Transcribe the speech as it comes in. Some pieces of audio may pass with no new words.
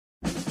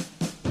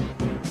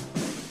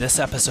This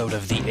episode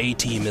of The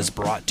A-Team is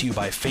brought to you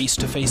by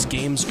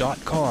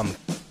FaceToFaceGames.com,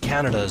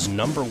 Canada's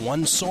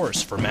 #1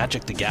 source for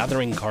Magic the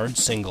Gathering card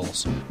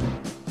singles.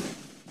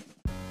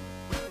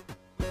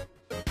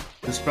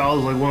 This spell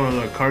is like one of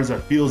the cards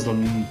that feels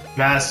the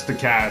best to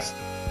cast.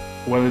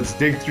 Whether it's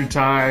Dig Through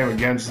Time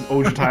against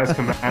Ojutai's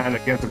command,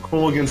 against a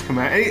Kolaghan's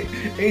command,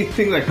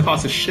 anything that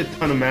costs a shit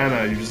ton of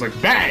mana, you're just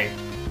like, bang!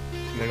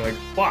 And they're like,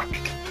 fuck.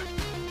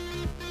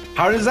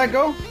 How does that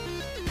go?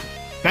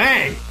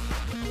 Bang!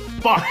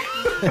 Fuck!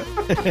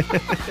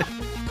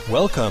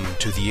 Welcome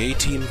to the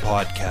A-Team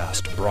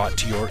podcast, brought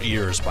to your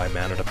ears by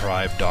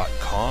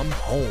ManaDeprived.com,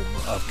 home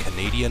of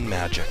Canadian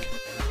Magic.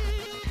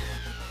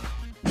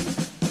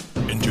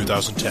 In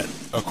 2010,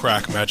 a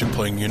crack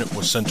Magic-playing unit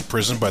was sent to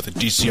prison by the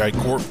DCI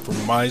court for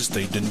crimes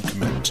they didn't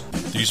commit.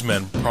 These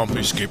men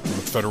promptly escaped from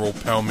a federal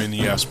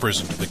pound-me-in-the-ass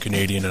prison to the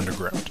Canadian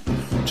underground.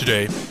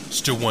 Today,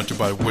 still wanted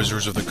by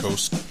wizards of the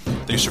coast,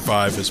 they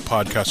survive as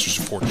podcasters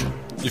of fortune.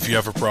 If you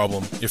have a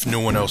problem, if no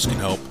one else can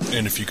help,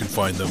 and if you can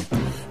find them,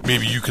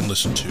 maybe you can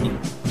listen to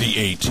The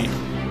A-Team.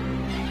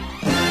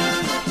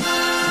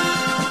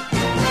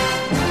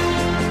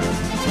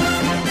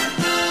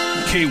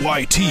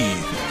 KYT.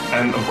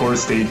 And of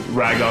course, they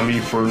rag on me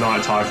for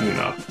not talking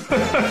enough.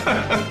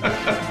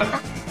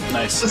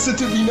 Nice. Listen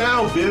to me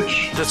now,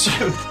 bitch. That's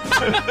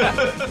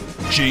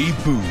Jay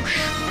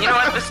Boosh. You know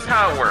what? This is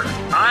how it works.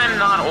 I'm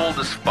not old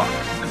as fuck,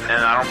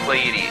 and I don't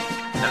play it easy.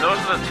 And those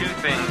are the two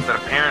things that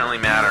apparently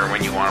matter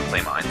when you want to play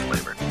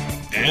Mindslaver.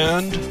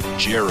 And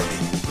Jeremy.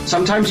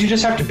 Sometimes you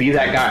just have to be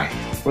that guy.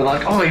 We're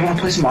like, oh, you want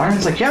to play some Modern?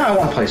 It's like, yeah, I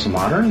want to play some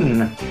Modern.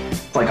 And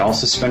it's like, I'll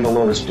suspend a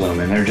Lotus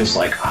Bloom. And they're just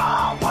like,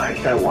 oh, why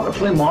did I want to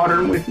play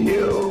Modern with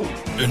you?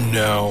 And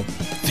now,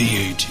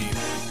 The A-Team.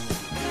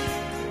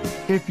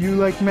 If you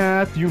like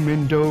Matthew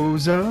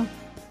Mendoza,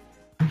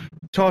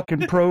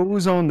 talking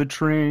pros on the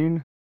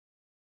train,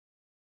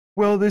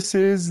 well, this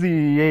is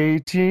the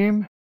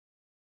A-Team,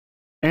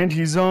 and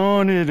he's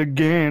on it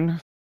again.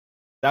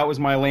 That was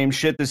my lame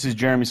shit. This is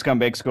Jeremy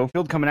Scumbag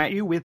Schofield coming at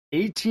you with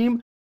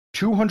A-Team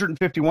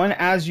 251.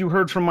 As you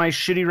heard from my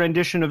shitty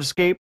rendition of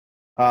Escape,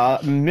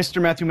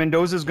 Mr. Matthew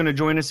Mendoza is going to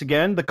join us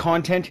again, the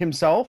content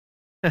himself.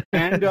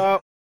 And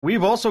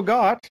we've also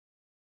got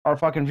our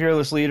fucking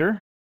fearless leader,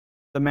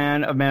 the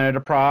man of Mana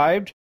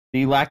Deprived,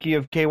 the lackey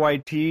of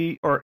KYT,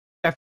 or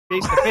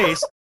face to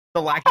face,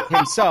 the lackey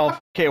himself,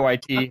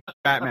 KYT,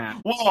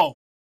 Batman. Whoa!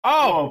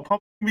 Oh,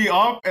 pumping me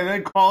up and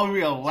then calling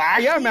me a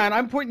lackey? Yeah, man,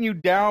 I'm putting you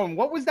down.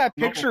 What was that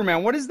picture,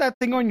 man? What is that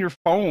thing on your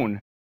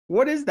phone?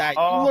 What is that?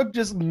 You look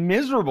just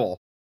miserable.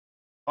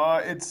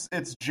 It's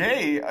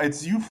Jay.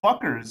 It's you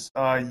fuckers.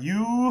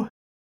 You,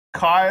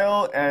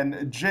 Kyle,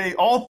 and Jay.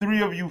 All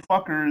three of you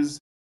fuckers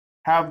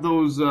have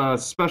those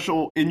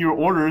special in your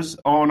orders.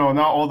 Oh no,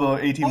 not all the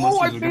 18 listeners.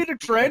 Oh, I made a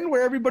trend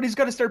where everybody's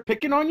got to start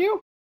picking on you?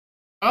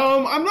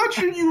 I'm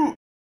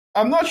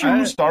not sure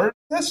who started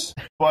this,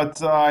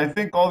 but I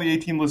think all the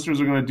 18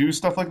 listeners are going to do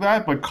stuff like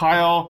that. But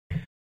Kyle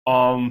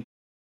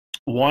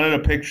wanted a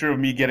picture of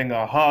me getting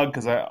a hug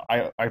because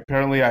I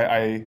apparently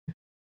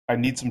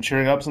need some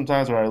cheering up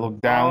sometimes, or I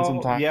look down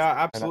sometimes. Yeah,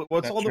 absolutely.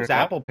 What's all those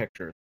Apple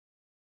pictures?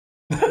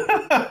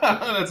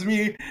 That's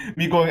me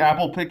going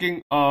apple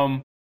picking.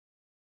 And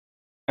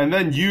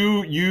then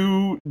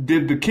you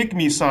did the kick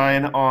me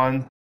sign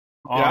on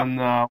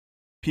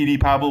PD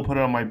Pablo, put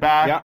it on my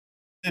back. Yeah.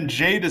 And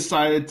Jay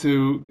decided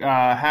to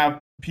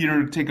have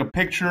Peter take a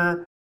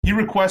picture. He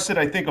requested,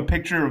 I think, a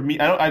picture of me.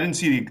 I didn't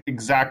see the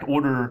exact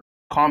order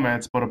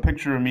comments, but a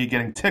picture of me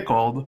getting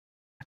tickled.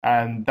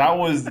 And that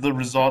was the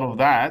result of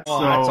that. Oh,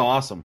 so, that's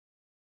awesome.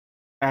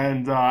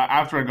 And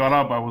after I got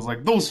up, I was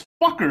like, those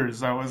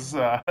fuckers. I was...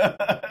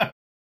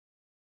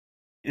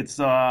 it's...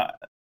 the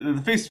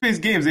face-to-face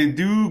games, they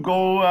do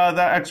go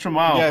that extra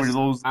mile for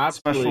those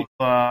absolutely.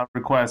 Special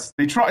requests.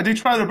 They try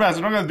their best.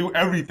 They're not going to do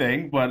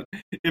everything, but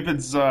if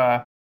it's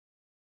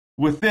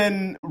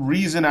within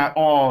reason at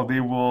all, they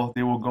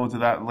will go to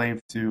that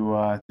length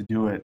to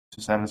do it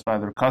to satisfy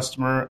their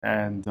customer.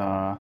 And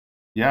I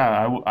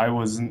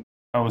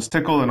was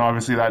tickled, and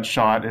obviously that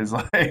shot is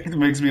like it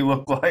makes me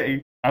look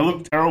like I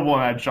look terrible in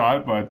that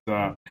shot, but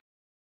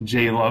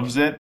Jay loves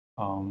it.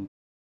 So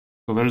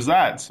there's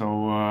that.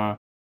 So.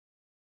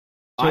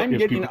 I'm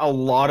getting a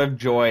lot of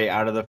joy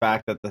out of the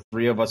fact that the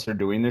three of us are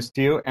doing this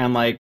to you, and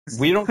like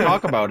we don't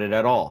talk about it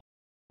at all.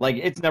 Like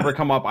it's never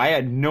come up. I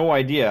had no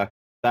idea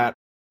that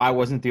I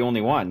wasn't the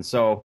only one.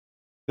 So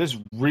this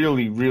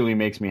really, really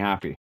makes me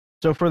happy.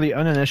 So for the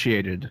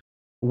uninitiated,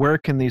 where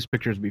can these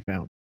pictures be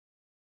found?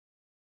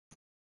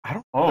 I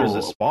don't know. There's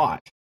a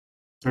spot.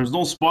 There's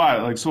no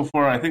spot. Like so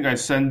far, I think I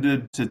send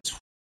it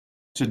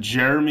to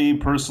Jeremy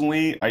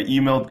personally. I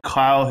emailed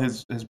Kyle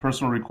his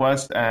personal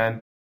request,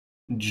 and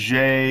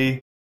Jay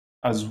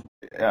got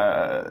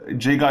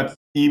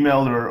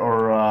emailed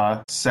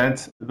or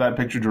sent that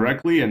picture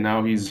directly, and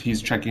now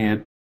he's checking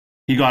it.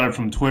 He got it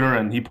from Twitter,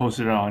 and he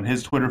posted it on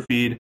his Twitter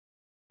feed.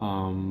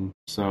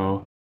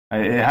 So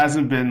it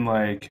hasn't been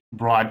like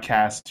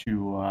broadcast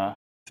to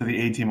the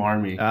A-Team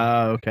army.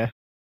 Okay.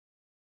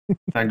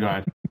 Thank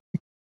God.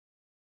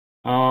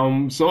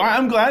 So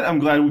I'm glad. I'm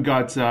glad we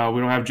got.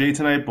 We don't have Jay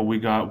tonight, but we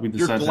decided.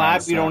 You're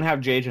glad we don't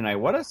have Jay tonight.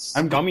 What a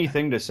scummy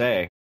thing to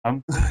say.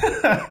 I'm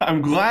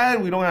I'm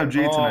glad we don't have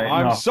Jay tonight.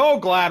 I'm so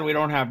glad we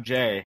don't have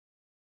Jay.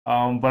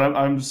 But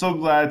I'm so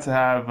glad to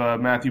have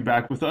Matthew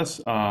back with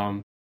us.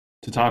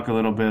 To talk a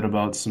little bit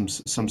about some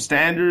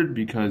standard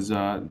because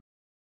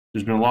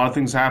there's been a lot of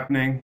things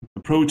happening.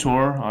 The Pro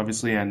Tour,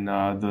 obviously, and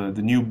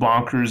the new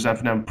Bonkers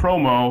F&M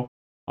promo.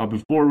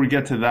 Before we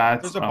get to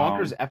that, there's a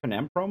Bonkers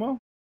F&M promo.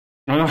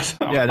 No,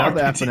 yeah, not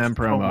the F&M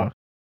promo.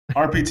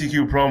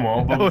 RPTQ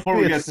promo. But before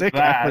we get to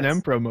that,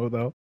 F&M promo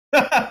though.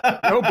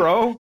 No,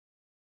 bro.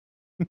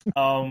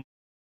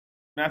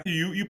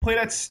 Matthew, you played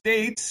at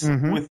States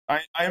with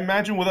I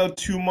imagine without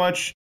too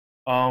much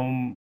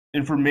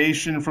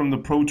information from the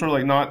Pro Tour,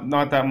 like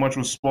not that much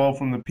was spoiled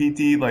from the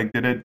PT. Like,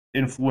 did it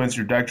influence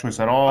your deck choice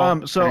at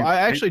all? So I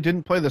actually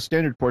didn't play the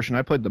standard portion.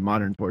 I played the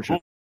modern portion.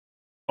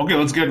 Okay,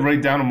 let's get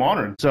right down to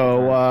modern.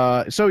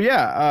 I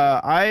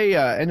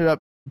ended up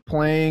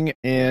playing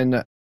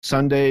in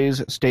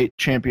Sunday's state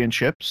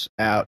championships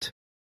out.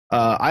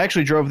 I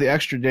actually drove the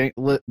extra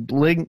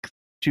link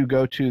to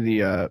go to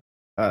the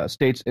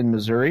states in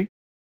Missouri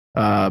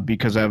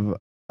because I have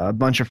a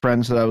bunch of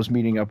friends that I was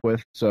meeting up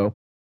with, so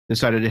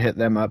decided to hit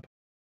them up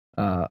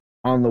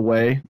on the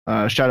way.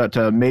 Shout out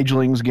to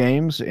Magelings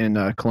Games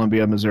in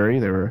Columbia, Missouri.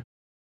 They were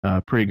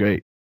a pretty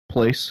great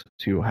place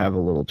to have a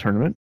little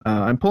tournament.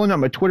 I'm pulling up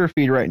my Twitter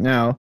feed right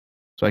now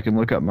so I can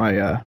look up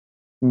my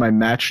my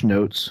match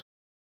notes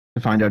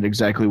to find out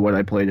exactly what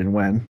I played and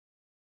when.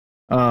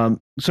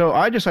 So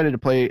I decided to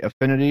play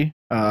Affinity.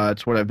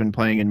 It's what I've been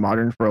playing in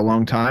Modern for a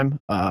long time.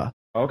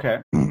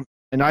 Okay.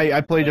 And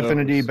I played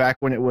Affinity back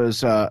when it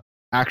was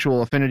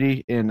actual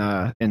Affinity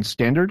in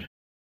Standard,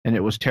 and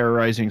it was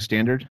terrorizing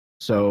Standard.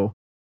 So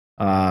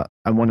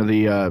I'm one of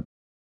the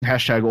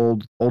hashtag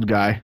old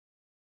guy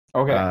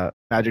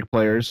Magic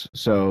players.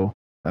 So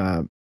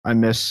I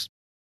miss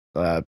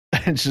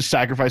just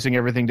sacrificing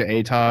everything to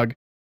ATOG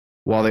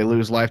while they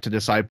lose life to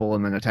Disciple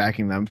and then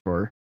attacking them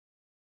for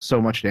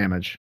so much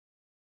damage.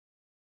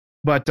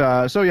 But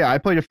I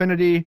played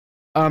Affinity.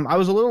 I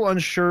was a little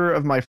unsure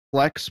of my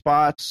flex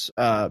spots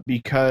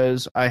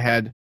because I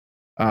had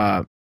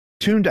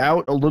tuned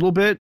out a little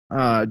bit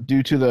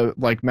due to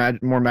the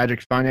more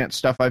Magic Finance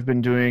stuff I've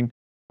been doing.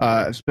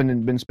 I've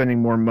been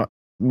spending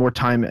more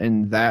time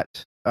in that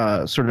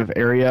sort of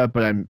area,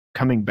 but I'm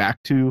coming back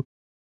to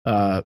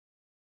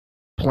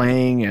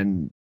playing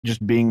and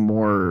just being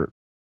more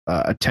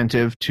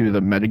attentive to the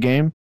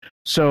metagame.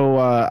 So,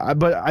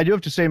 but I do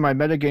have to say my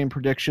metagame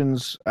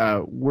predictions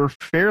were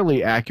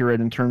fairly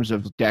accurate in terms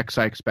of decks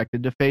I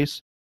expected to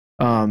face.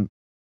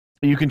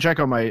 You can check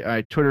on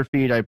my Twitter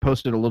feed. I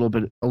posted a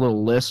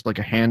little list, like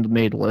a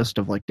handmade list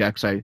of like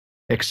decks I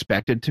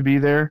expected to be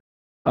there.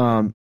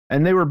 And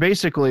they were I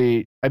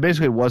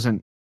basically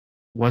wasn't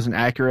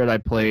accurate. I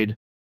played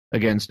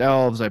against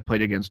Elves. I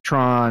played against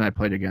Tron. I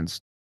played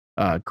against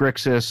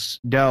Grixis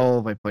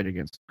Delve. I played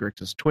against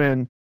Grixis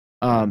Twin.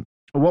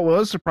 What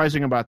was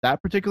surprising about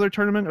that particular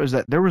tournament was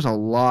that there was a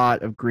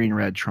lot of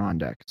green-red Tron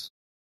decks.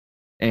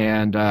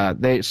 And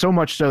they so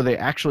much so they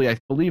actually, I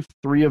believe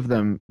 3 of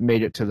them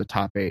made it to the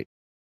top 8.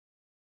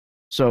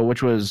 So,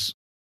 which was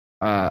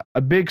a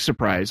big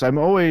surprise. I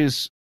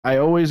always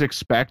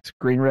expect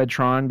green-red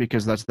Tron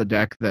because that's the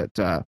deck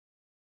that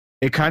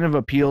it kind of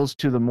appeals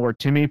to the more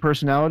Timmy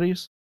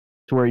personalities,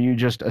 to where you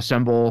just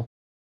assemble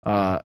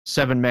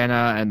 7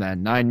 mana and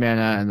then 9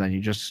 mana and then you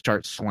just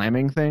start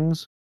slamming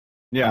things.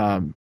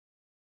 Yeah.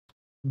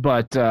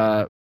 But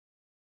I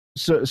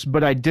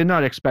did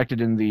not expect it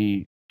in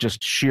the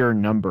just sheer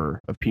number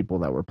of people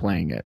that were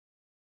playing it.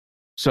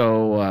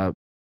 So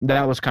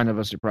that was kind of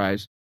a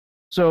surprise.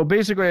 So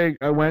basically,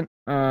 I went,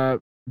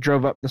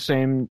 drove up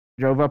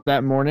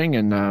that morning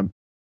and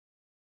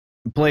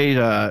played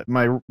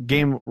my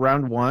game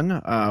round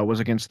 1 was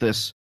against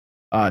this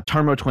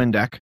Tarmo Twin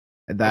deck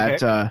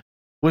that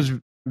was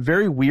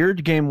very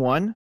weird game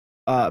 1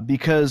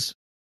 because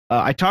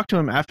I talked to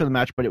him after the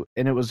match,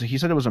 he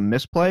said it was a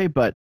misplay,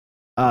 but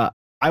I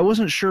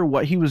wasn't sure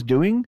what he was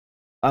doing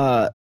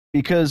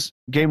because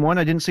game 1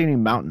 I didn't see any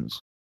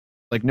mountains,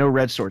 like no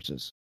red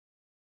sources,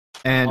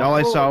 and all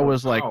I saw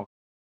was like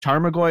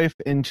Tarmogoyf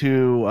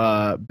into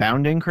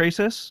Bounding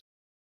Krasis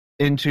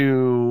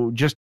into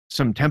just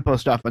some tempo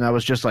stuff, and I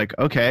was just like,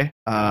 okay,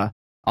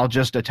 I'll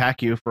just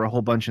attack you for a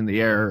whole bunch in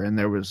the air, and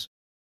there was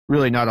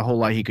really not a whole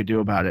lot he could do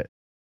about it.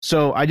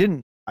 So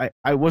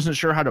I wasn't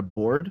sure how to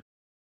board.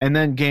 And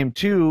then game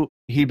 2,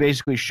 he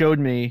basically showed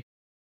me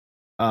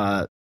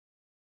the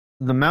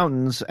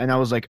mountains, and I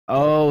was like,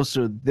 oh,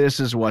 so this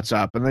is what's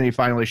up. And then he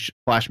finally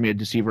flashed me a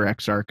Deceiver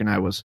Exarch, and I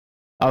was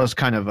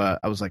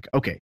like,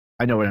 okay,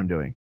 I know what I'm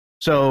doing.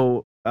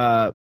 So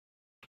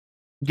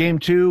game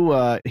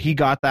 2, he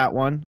got that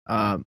one.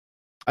 I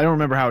don't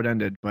remember how it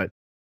ended, but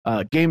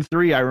game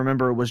 3, I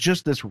remember, was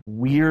just this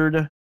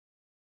weird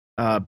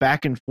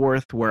back and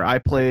forth where I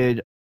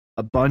played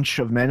a bunch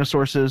of mana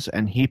sources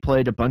and he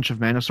played a bunch of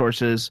mana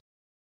sources,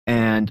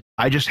 and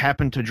I just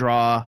happened to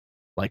draw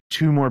like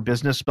 2 more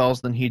business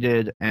spells than he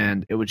did,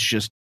 and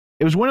it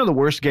it was one of the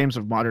worst games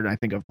of Modern I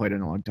think I've played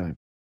in a long time.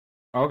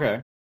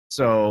 Okay.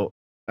 So,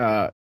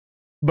 but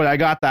I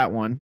got that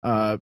one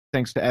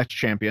thanks to X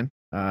Champion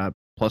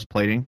plus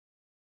plating.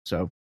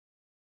 So,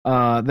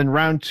 then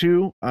round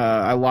 2,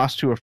 I lost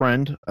to a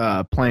friend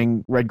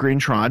playing Red Green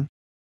Tron.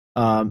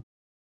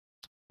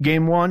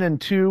 Game 1 and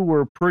 2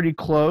 were pretty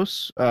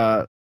close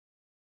for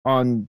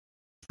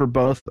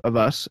both of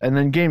us, and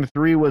then game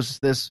 3 was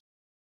this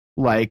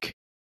like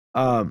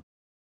I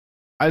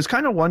was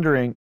kind of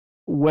wondering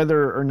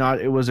whether or not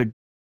it was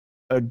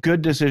a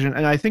good decision,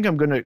 and I think I'm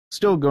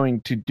still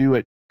going to do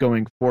it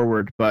going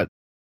forward. But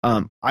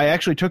I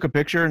actually took a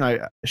picture and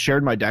I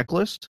shared my deck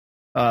list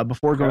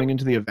before going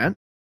into the event.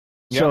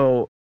 Yep.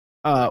 So,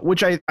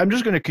 which I'm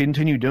just going to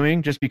continue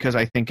doing, just because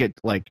I think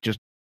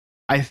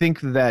I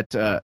think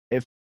that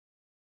if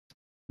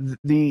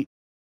the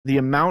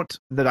amount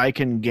that I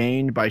can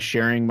gain by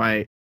sharing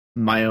my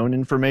own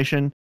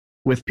information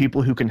with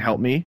people who can help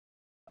me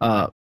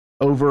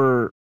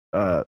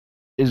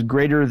is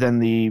greater than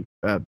the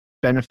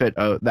benefit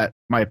that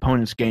my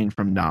opponents gain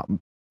from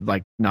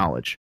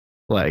knowledge.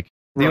 Like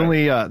the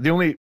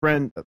only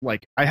friend,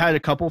 like I had a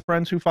couple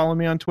friends who follow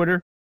me on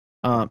Twitter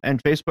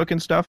and Facebook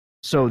and stuff,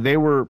 so they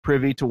were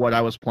privy to what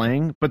I was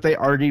playing, but they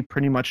already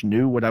pretty much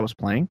knew what I was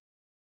playing.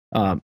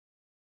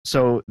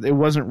 So it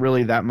wasn't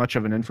really that much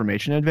of an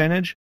information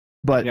advantage,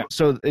 but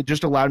so it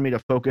just allowed me to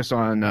focus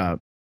on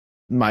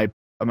my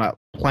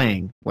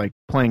playing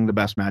the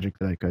best Magic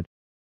that I could.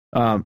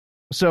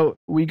 So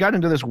we got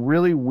into this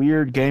really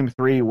weird game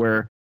 3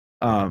 where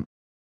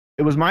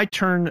it was my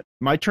turn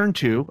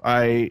 2.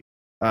 I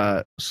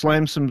I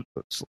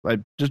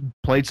just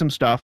played some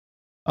stuff,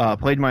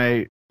 played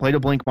a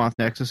Blink Moth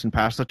Nexus and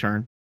passed the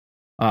turn.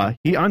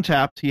 He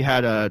untapped. He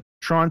had a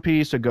Tron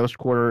piece, a Ghost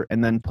Quarter,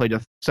 and then played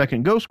a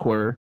second Ghost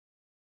Quarter.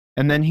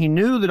 And then he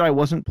knew that I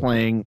wasn't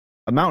playing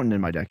a mountain in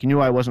my deck. He knew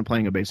I wasn't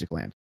playing a basic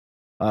land.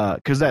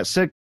 Because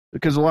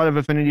a lot of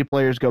Affinity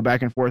players go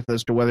back and forth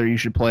as to whether you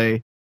should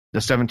play the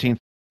 17th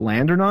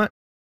land or not.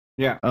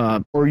 Yeah.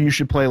 Or you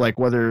should play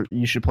whether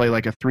you should play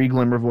like a 3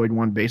 Glimmer Void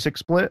 1 basic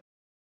split,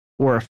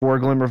 or a 4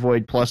 Glimmer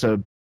Void plus a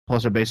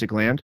basic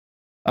land.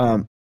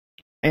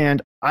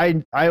 And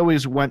I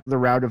always went the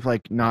route of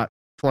not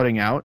flooding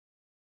out.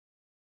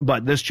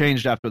 But this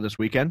changed after this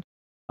weekend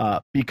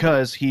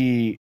because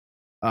he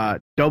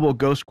double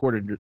Ghost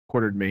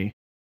quartered me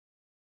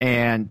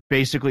and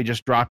basically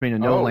just dropped me to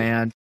no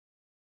land,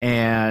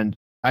 and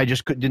I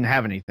just didn't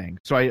have anything.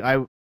 So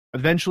I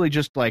eventually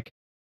just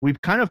we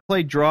kind of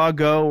played draw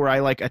go, where I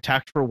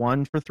attacked for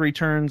 1 for 3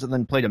 turns and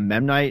then played a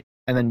Memnite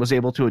and then was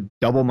able to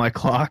double my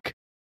clock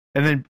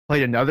and then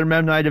played another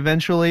Memnite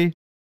eventually.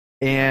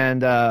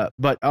 And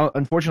but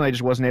unfortunately I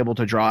just wasn't able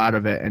to draw out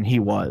of it, and he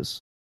was.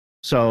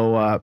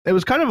 So it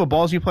was kind of a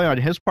ballsy play on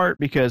his part,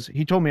 because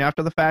he told me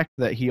after the fact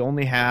that he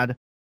only had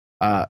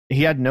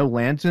no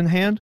lands in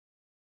hand,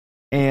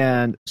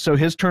 and so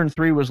his turn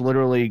 3 was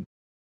literally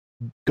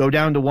go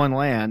down to 1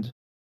 land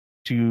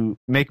to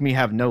make me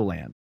have no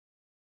land.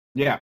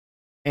 Yeah.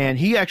 And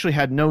he actually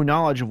had no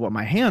knowledge of what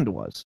my hand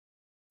was,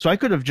 so I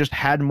could have just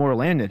had more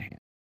land in hand.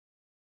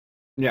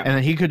 Yeah. And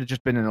then he could have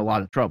just been in a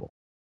lot of trouble.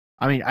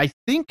 I mean, I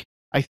think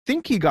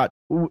he got.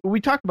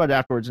 We talked about it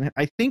afterwards, and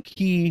I think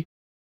he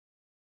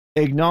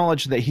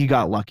acknowledged that he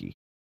got lucky.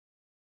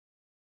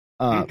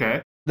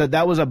 Okay.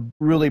 That was a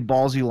really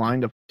ballsy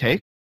line to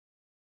take.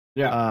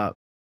 Yeah.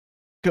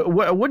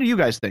 What do you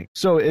guys think?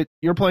 So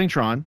you're playing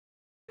Tron.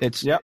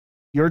 It's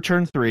your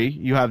turn 3.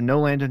 You have no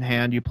land in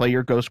hand. You play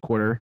your Ghost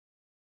Quarter.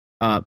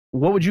 What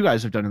would you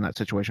guys have done in that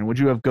situation? Would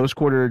you have Ghost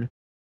Quartered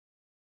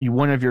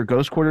one of your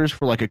Ghost Quarters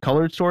for a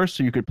colored source,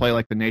 so you could play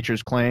the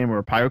Nature's Claim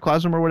or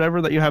Pyroclasm or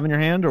whatever that you have in your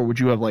hand, or would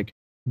you have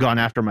gone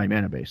after my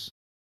mana base?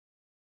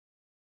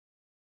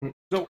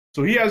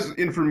 So he has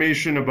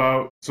information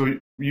about. So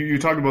you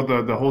talked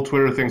about the whole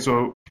Twitter thing.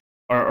 So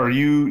are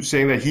you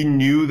saying that he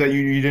knew that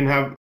you didn't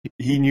have?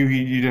 He knew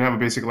you didn't have a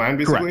basic land,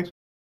 basically. Correct.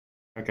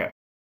 Okay.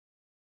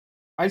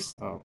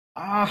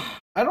 I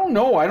don't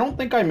know. I don't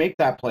think I make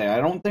that play. I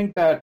don't think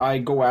that I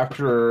go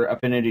after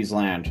Affinity's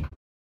land.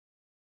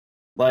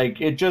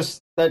 It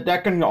just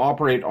that can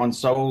operate on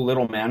so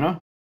little mana.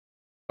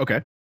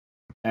 Okay.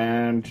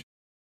 And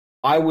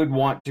I would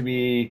want to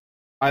be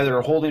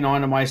either holding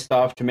on to my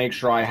stuff to make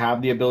sure I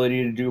have the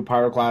ability to do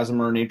Pyroclasm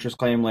or Nature's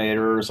Claim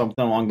later or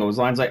something along those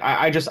lines.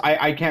 I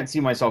can't see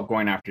myself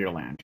going after your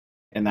land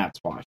in that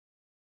spot.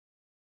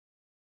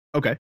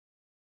 Okay.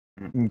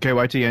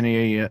 KYT,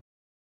 any...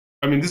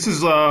 I mean, this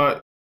is...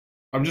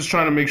 I'm just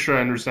trying to make sure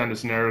I understand the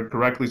scenario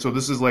correctly. So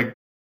this is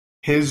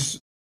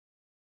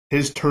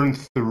his turn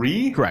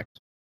 3? Correct.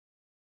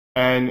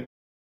 And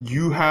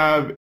you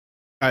have...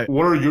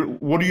 What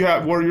do you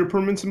have? What are your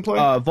permanents in play?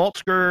 Vault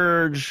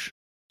Scourge...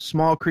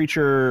 Small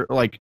creature,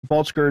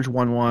 Vault Scourge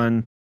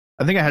 1/1.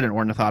 I think I had an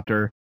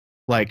Ornithopter.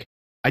 I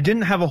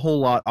didn't have a whole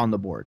lot on the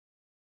board.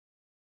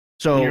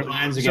 So and your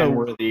lands again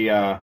were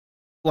the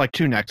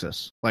 2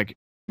 Nexus, or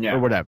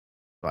whatever.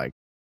 I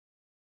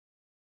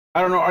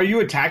don't know. Are you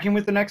attacking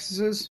with the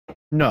Nexuses?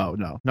 No,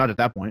 not at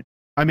that point.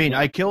 I mean,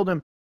 I killed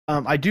him.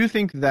 I do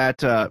think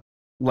that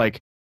like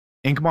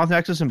Inkmoth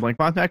Nexus and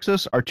Blinkmoth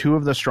Nexus are two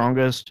of the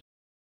strongest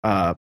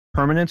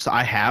permanents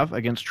I have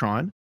against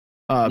Tron,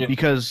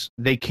 because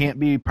they can't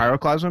be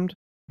pyroclasmed,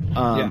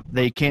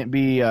 they can't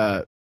be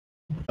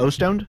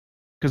O-stoned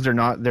because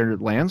they're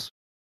lands.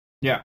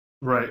 Yeah,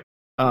 right.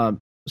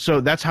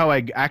 So that's how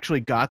I actually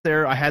got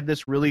there. I had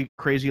this really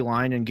crazy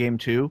line in game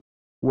 2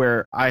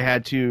 where I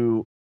had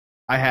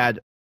a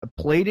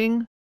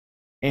plating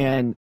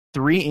and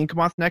 3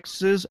 Inkmoth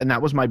Nexuses, and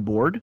that was my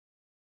board.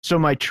 So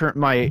my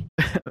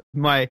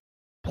my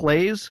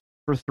plays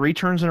for 3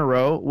 turns in a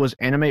row was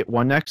animate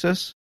 1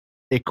 Nexus,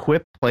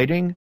 equip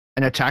plating,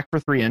 and attack for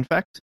 3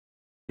 infect.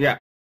 Yeah.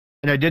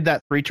 And I did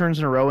that 3 turns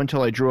in a row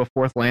until I drew a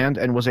 4th land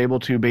and was able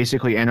to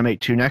basically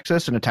animate 2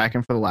 Nexus and attack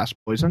him for the last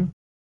poison.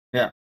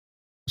 Yeah.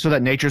 So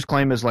that Nature's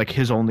Claim is like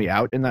his only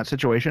out in that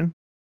situation.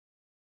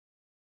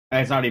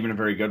 And it's not even a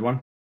very good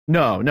one.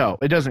 No,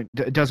 it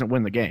doesn't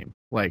win the game.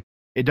 Like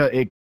it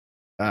doesn't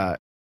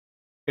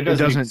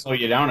even slow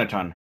you down a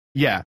ton.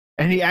 Yeah,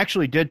 and he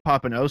actually did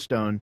pop an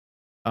O-Stone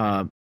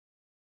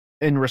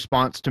in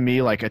response to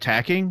me like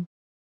attacking,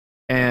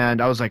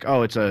 and I was like,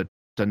 oh, it's a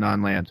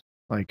non-land,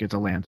 like it's a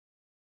land.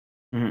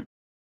 Mm-hmm.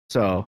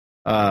 So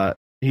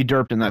he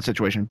derped in that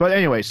situation. But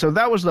anyway, so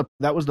that was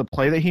the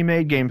play that he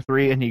made game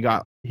 3, and he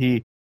got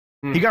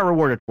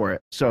rewarded for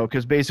it. So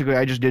because basically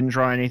I just didn't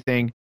draw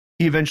anything.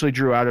 He eventually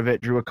drew out of it,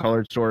 drew a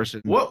colored source.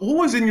 And, what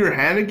was in your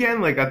hand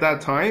again? Like at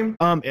that time?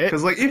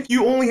 Because like if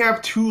you only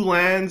have 2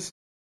 lands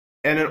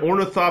and an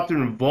Ornithopter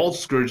and Vault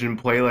Scourge in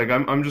play, like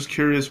I'm just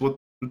curious what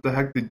the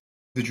heck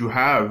did you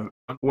have?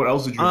 What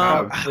else did you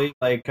have?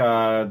 Like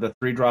the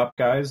 3-drop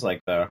guys, like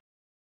the.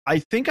 I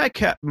think I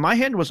kept my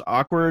hand was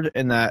awkward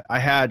in that I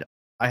had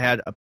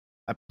a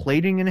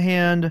plating in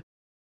hand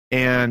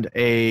and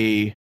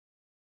a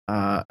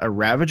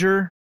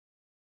Ravager.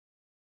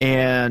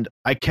 And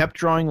I kept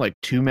drawing like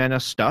 2 mana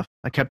stuff.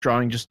 I kept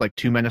drawing just like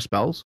 2 mana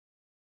spells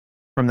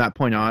from that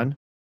point on.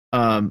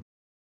 So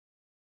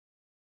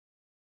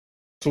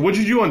what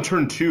did you do on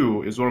turn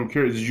 2 is what I'm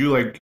curious. Did you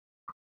like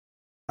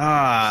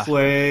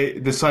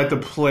decide to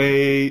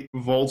play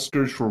Vault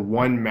Scourge for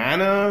 1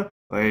 mana?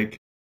 Like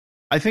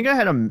I think I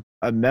had a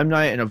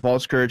Memnite and a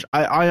Vault Scourge.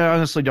 I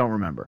honestly don't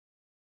remember.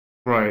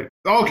 Right.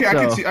 Okay, so, I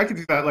can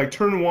see that. Like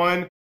turn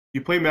 1,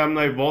 you play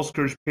Memnite, Vault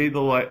Scourge, pay the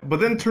light, but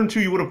then turn 2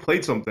 you would have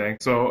played something.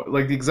 So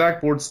like the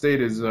exact board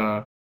state is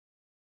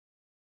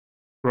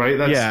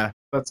right.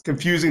 That's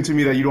confusing to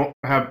me that you don't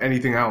have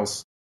anything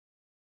else.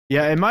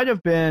 Yeah, it might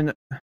have been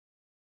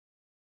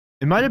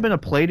a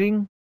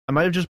plating. I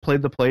might have just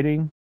played the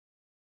plating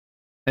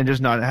and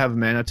just not have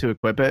mana to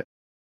equip it.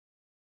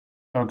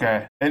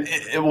 Okay, and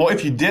well,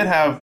 if you did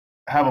have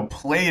a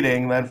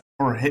plating, then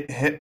for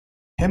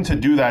him to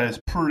do that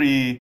is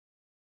pretty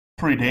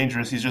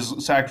dangerous. He's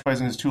just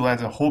sacrificing his 2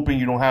 lands and hoping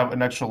you don't have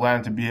an extra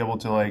land to be able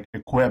to like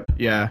equip.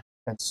 Yeah,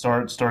 and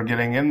start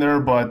getting in there.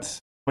 But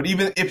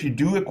even if you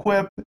do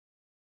equip,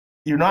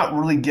 you're not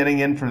really getting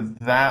in for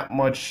that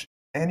much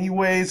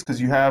anyways because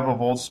you have a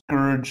Vault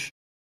Scourge,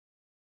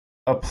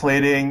 a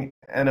plating,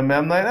 and a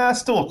Memnite.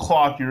 Still a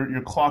clock.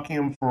 You're clocking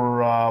him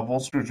for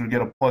Vault Scourge would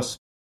get a +3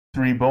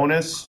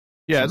 bonus.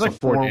 Yeah, so it's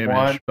like 4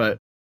 damage, but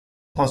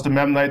plus the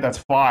Memnite, that's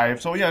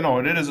 5. So yeah, no,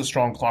 it is a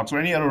strong clock. So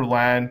any other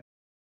land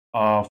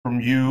from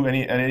you,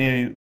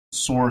 any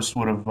source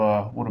would have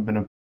been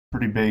a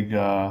pretty big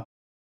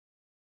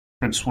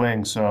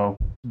swing. So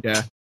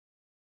yeah.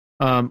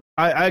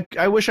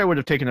 I wish I would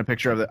have taken a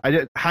picture of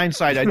it.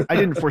 Hindsight, I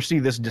didn't foresee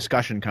this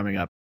discussion coming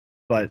up,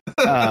 but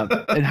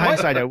in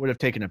hindsight, I would have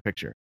taken a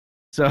picture.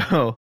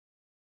 So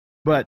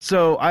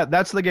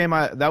that's the game.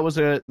 That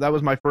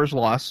was my first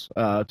loss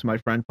to my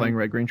friend playing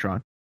Red Green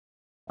Tron.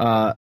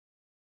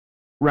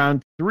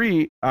 Round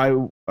 3,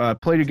 I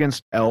played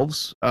against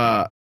Elves.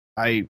 I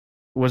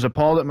was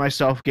appalled at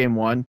myself game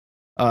 1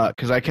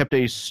 because I kept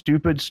a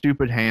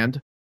stupid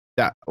hand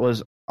that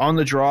was on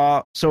the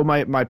draw. So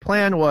my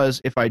plan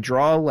was if I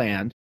draw a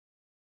land,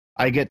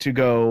 I get to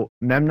go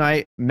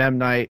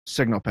Memnite,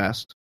 Signal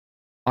Pest,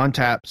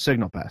 untap,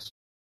 Signal Pest.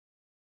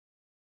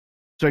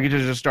 So I get to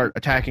just start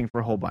attacking for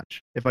a whole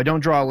bunch. If I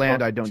don't draw a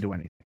land, I don't do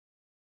anything.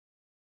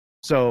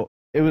 So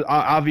it was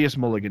obvious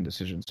mulligan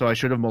decision. So I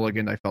should have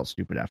mulliganed. I felt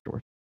stupid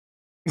afterwards.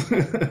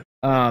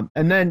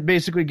 And then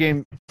basically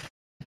games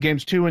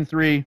 2 and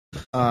 3,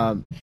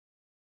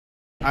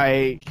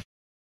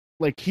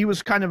 he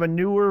was kind of a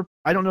newer.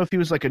 I don't know if he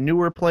was like a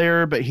newer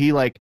player, but he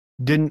like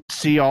didn't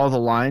see all the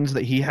lines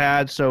that he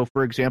had. So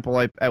for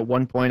example, at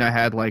one point I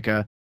had like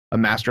a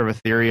Master of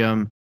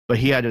Ethereum, but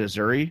he had a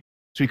Azuri,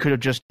 so he could have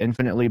just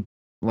infinitely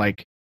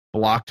like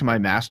blocked my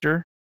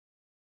Master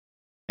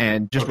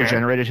and just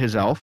regenerated his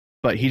elf,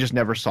 but he just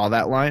never saw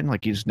that line.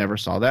 Like he just never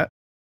saw that.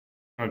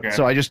 Okay.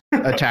 So I just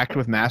attacked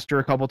with Master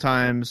a couple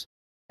times,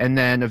 and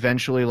then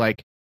eventually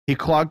like he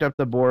clogged up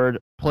the board,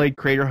 played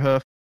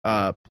Craterhoof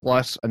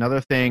plus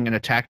another thing, and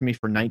attacked me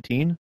for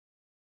 19.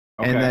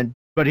 Okay. And then,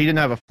 but he didn't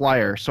have a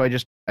flyer, so I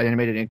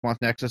animated Inkmoth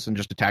Nexus and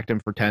just attacked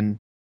him for 10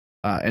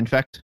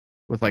 infect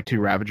with like 2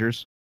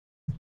 Ravagers.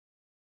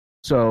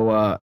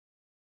 So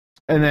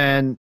and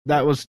then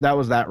that was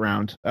that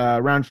round.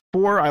 Round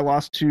 4, I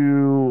lost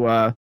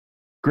to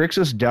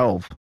Grixis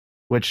Delve,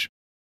 which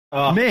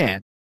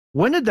man,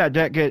 when did that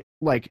deck get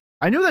like?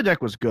 I knew that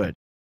deck was good.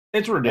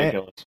 It's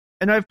ridiculous,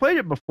 and I've played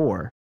it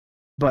before,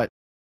 but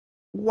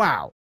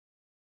wow,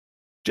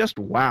 just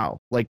wow!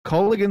 Like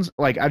Culligan's,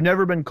 like I've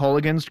never been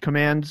Culligan's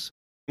commands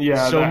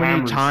so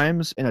many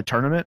times in a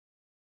tournament.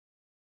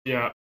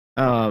 Yeah.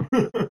 And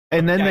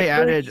then they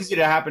added. It's easy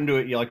to happen to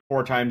it like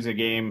 4 times a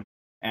game,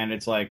 and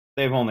it's like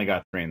they've only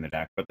got 3 in the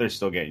deck, but they're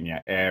still getting you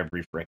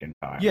every freaking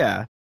time.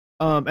 Yeah.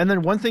 And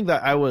then one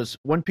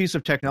piece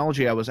of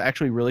technology I was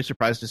actually really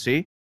surprised to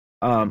see,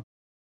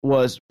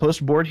 was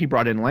post board he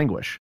brought in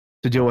Languish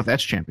to deal with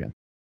Etch Champion.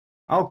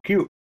 Oh,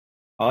 cute!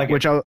 I like it.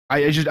 Which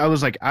I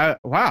was like,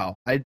 wow!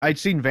 I'd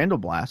seen Vandal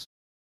Blast,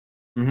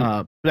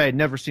 but I had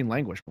never seen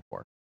Languish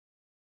before.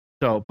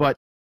 So, but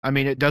I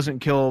mean, it doesn't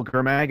kill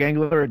Gurmag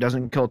Angler. It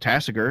doesn't kill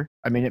Tassiger.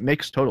 I mean, it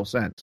makes total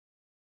sense.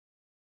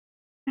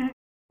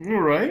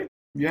 All right.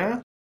 Yeah.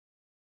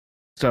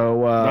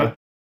 So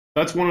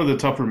that's one of the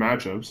tougher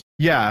matchups.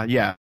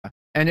 Yeah.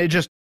 And he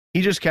just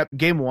kept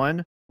game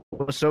 1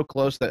 was so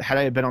close that had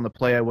I been on the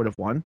play, I would have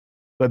won.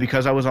 But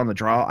because I was on the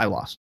draw, I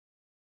lost.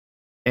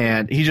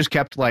 And he just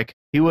kept like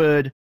he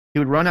would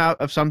run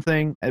out of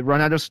something,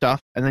 run out of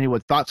stuff, and then he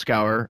would Thought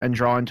Scour and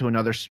draw into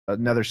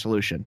another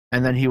solution.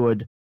 And then he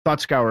would Thought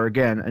Scour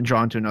again and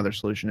draw into another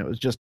solution. It was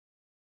just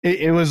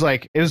it was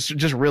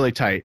just really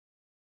tight.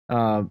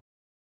 And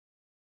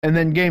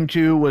then game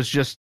 2 was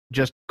just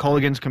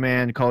Culligan's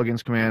command,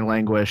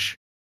 Languish.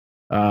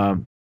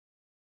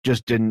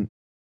 Just didn't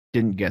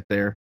get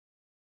there.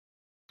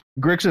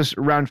 Grixis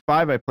round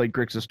 5, I played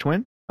Grixis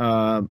Twin.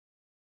 And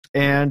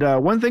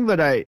one thing that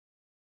I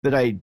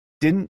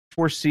didn't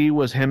foresee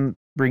was him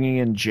bringing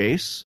in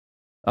Jace.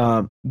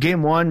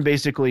 Game 1,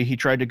 basically, he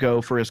tried to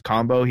go for his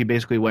combo. He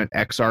basically went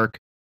Exarch,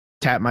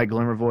 tap my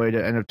Glimmervoid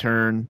at end of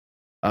turn,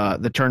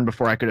 the turn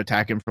before I could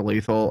attack him for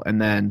lethal,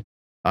 and then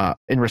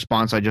in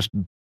response, I just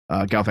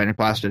Galvanic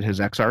Blasted his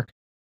Exarch,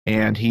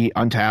 and he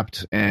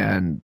untapped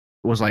and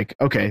was like,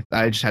 okay,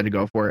 I just had to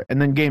go for it.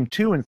 And then game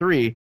 2 and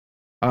 3,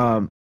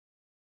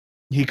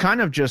 he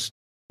kind of just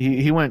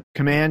he went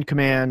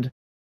command,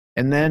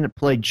 and then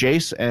played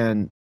Jace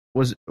and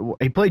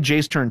he played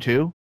Jace turn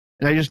 2,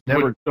 and I just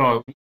never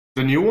the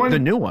new one. The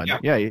new one,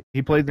 yeah.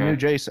 He played the new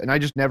Jace, and I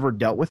just never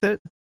dealt with it,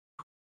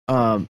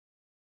 because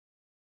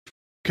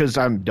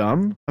I'm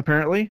dumb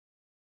apparently,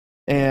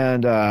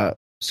 and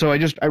so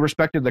I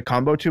respected the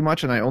combo too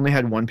much, and I only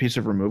had 1 piece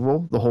of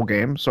removal the whole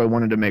game, so I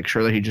wanted to make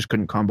sure that he just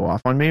couldn't combo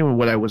off on me. And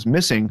what I was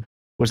missing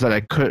was that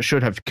I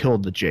should have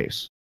killed the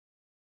Jace.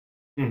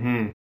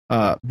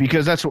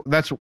 Because that's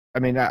I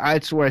mean,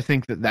 that's where I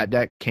think that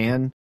deck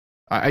can.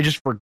 I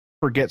just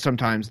forget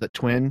sometimes that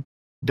Twin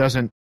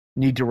doesn't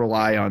need to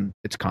rely on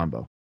its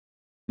combo.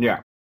 Yeah.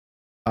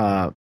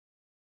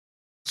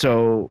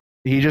 So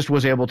he just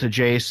was able to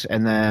Jace,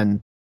 and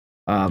then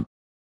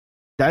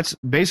that's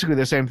basically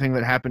the same thing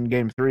that happened in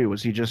game 3.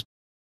 Was he just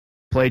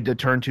played the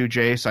turn 2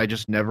 Jace? I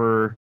just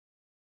never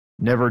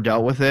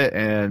dealt with it,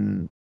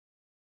 and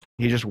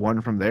he just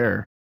won from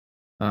there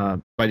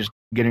by just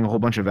getting a whole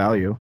bunch of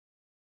value.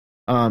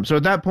 So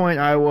at that point,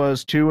 I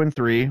was 2 and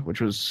 3,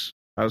 which was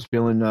I was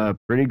feeling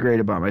pretty great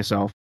about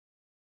myself.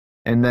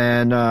 And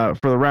then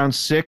for the round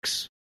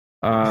 6,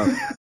 I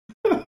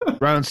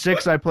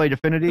played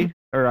Affinity,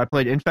 or I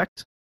played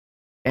Infect,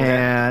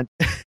 and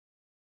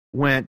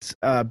went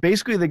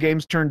basically the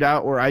games turned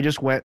out where I just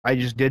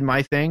did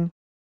my thing,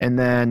 and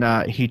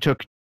then he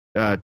took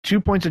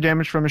 2 points of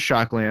damage from his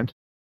Shockland,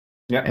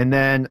 and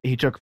then he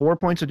took 4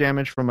 points of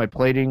damage from my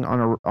plating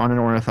on an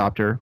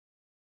Ornithopter.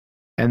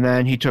 And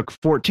then he took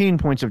 14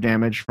 points of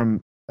damage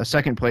from a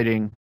second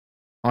plating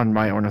on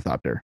my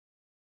Ornithopter.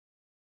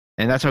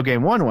 And that's how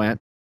game 1 went.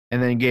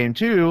 And then in game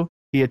 2,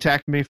 he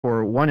attacked me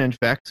for 1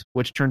 Infect,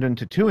 which turned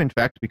into 2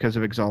 Infect because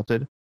of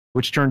Exalted,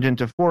 which turned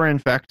into 4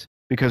 Infect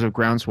because of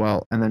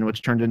Groundswell, and then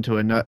which turned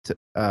into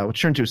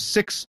which turned to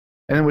 6,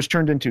 and then which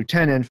turned into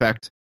 10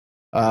 Infect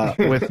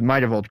with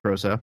Might of Old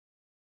Crosa.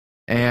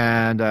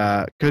 And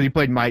because he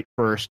played Might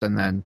first, and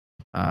then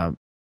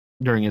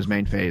during his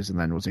main phase, and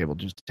then was able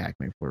to just attack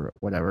me for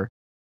whatever.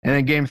 And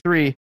then game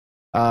 3,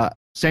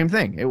 same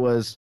thing. It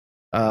was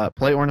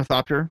play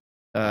Ornithopter,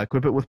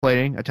 equip it with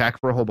plating, attack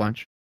for a whole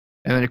bunch,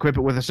 and then equip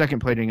it with a second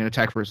plating and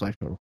attack for his life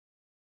total.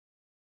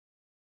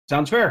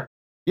 Sounds fair.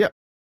 Yep.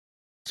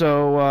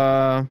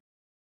 So,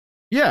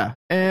 yeah.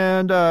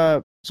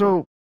 And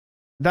so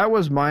that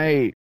was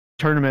my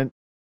tournament.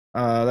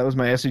 That was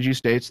my SCG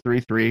States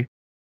 3-3.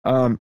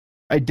 I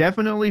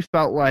definitely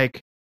felt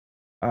like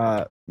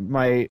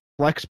my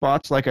flex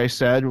spots, like I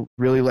said,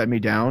 really let me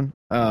down.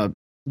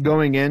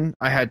 Going in,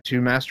 I had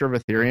 2 Master of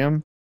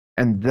Ethereum,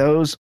 and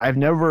those, I've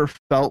never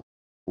felt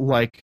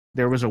like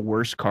there was a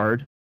worse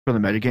card for the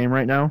metagame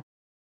right now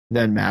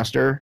than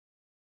Master.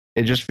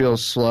 It just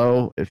feels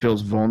slow. It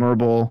feels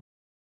vulnerable.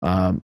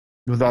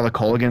 With all the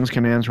Culligan's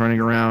commands running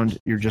around,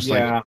 you're just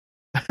like...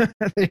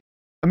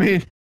 I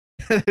mean,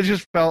 it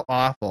just felt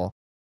awful.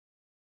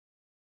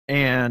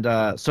 And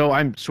so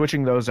I'm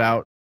switching those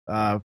out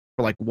for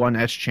for like one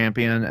Etch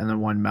Champion and then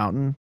one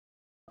Mountain.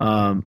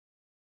 And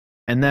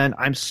then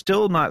I'm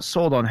still not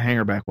sold on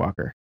Hangerback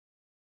Walker.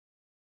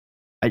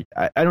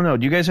 I don't know.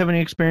 Do you guys have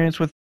any experience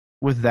with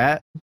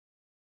that?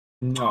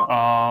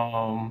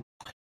 No.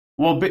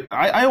 Well,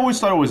 I always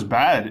thought it was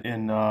bad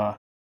in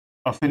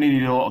affinity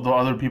to the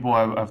other people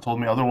have told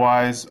me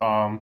otherwise.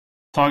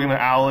 Talking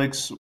to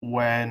Alex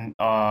when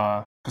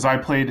because I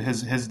played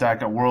his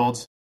deck at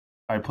Worlds,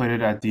 I played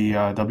it at the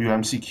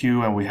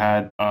WMCQ, and we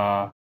had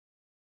our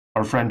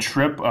friend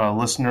Trip, a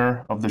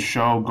listener of the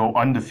show, go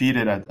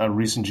undefeated at a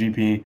recent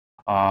GP.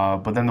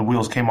 But then the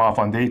wheels came off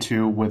on day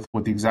 2 with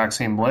the exact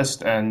same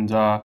list, and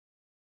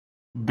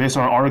based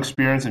on our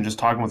experience and just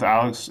talking with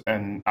Alex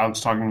and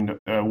Alex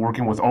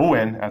working with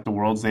Owen at the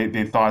Worlds,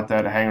 they thought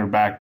that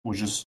Hangerback was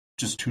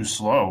just too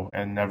slow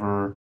and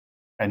never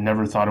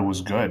thought it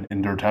was good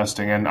in their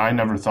testing, and I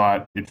never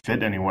thought it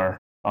fit anywhere.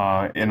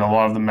 In a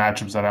lot of the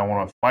matchups that I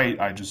want to fight,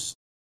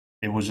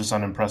 it was just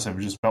unimpressive.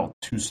 It just felt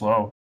too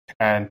slow,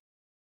 and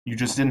you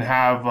just didn't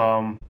have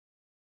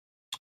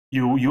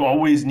you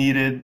always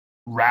needed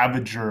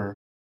Ravager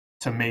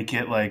to make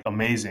it like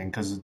amazing,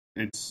 because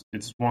it's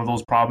one of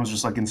those problems,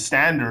 just like in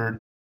Standard,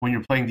 when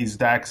you're playing these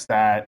decks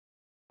that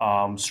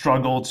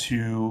struggle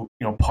to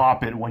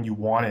pop it when you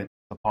want it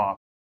to pop.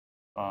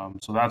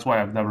 So that's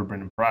why I've never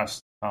been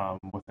impressed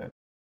with it.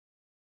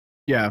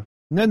 Yeah,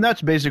 and then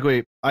that's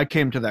basically, I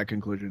came to that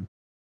conclusion.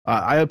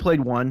 I had played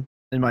one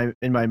in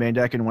my main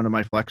deck in one of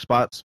my flex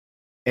spots,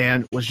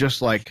 and was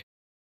just like,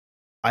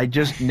 I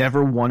just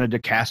never wanted to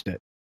cast it.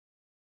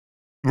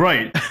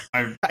 Right.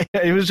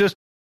 It was just,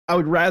 I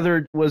would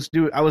rather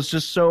I was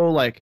just so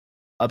like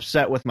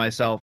upset with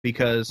myself,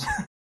 because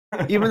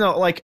even though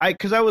like I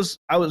was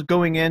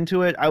going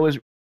into it, I was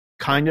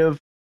kind of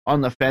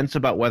on the fence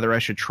about whether I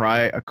should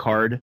try a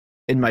card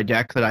in my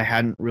deck that I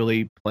hadn't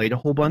really played a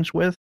whole bunch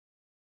with.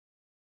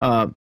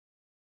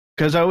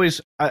 Because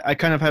I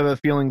kind of have a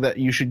feeling that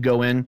you should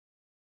go in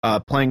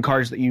playing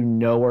cards that you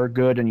know are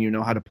good and you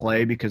know how to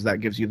play, because that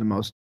gives you the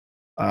most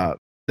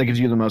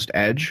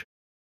edge.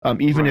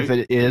 Even if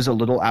it is a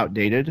little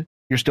outdated,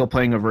 you're still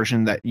playing a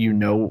version that you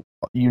know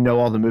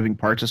all the moving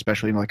parts,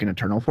 especially in like an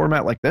Eternal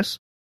format like this.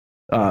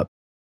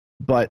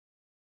 But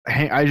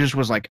I just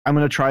was like, I'm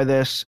going to try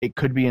this. It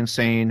could be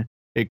insane.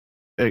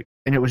 And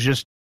it was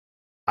just,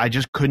 I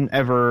just couldn't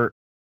ever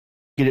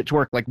get it to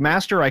work. Like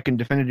Master, I can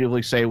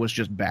definitively say was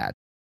just bad.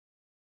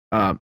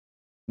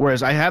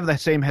 Whereas I have the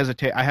same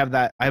I have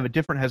a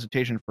different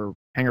hesitation for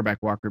Hangerback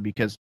Walker,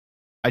 because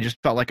I just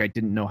felt like I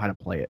didn't know how to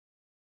play it.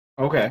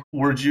 Okay.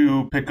 Where'd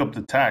you pick up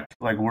the tech?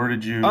 Like, where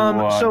did you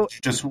so did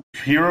you just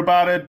hear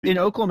about it? In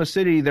Oklahoma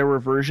City, there were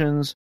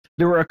versions.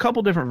 There were a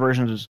couple different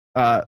versions.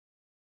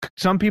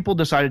 Some people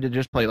decided to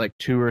just play like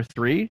 2 or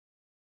 3.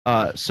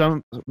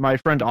 My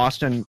friend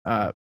Austin,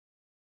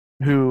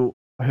 him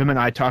and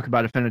I talk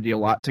about Affinity a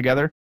lot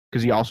together,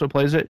 because he also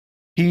plays it.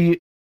 He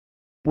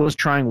was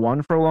trying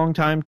 1 for a long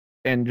time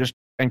and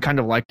kind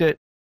of liked it.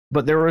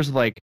 But there was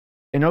like,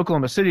 in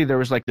Oklahoma City, there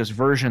was like this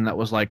version that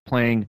was like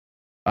playing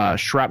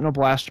Shrapnel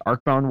Blast,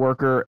 Arcbound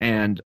Worker,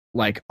 and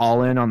like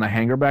all in on the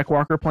Hangerback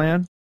Walker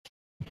plan.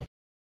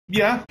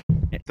 Yeah,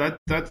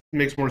 that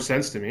makes more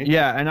sense to me.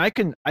 Yeah, and I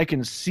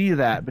can see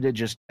that, but it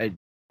just I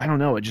don't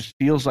know. It just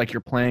feels like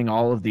you're playing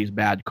all of these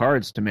bad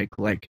cards to make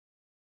like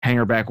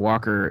Hangerback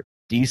Walker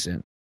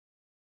decent.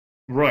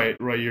 Right.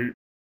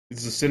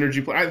 It's a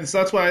synergy play. So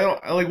that's why I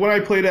don't like when I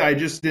played it. I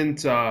just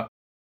didn't.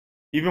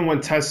 Even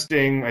when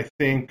testing, I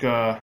think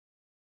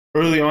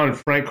early on,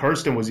 Frank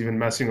Karsten was even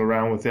messing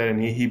around with it, and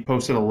he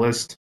posted a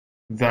list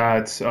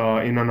that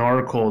in an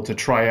article to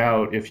try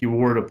out if you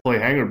were to play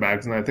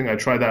Hangerbacks, and I think I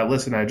tried that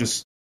list, and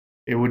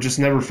it would just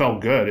never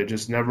felt good.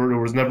 There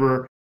was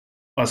never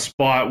a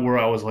spot where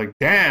I was like,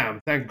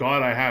 damn, thank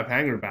God I have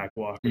Hangerback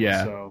Walker.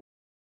 Yeah. So.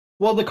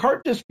 Well, the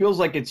card just feels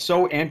like it's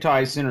so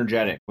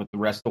anti-synergetic with the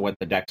rest of what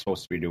the deck's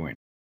supposed to be doing.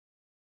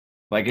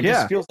 Like, it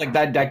just feels like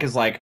that deck is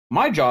like,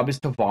 my job is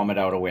to vomit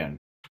out a win.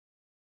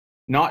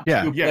 Not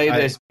to play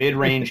this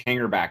mid-range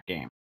Hangerback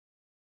game.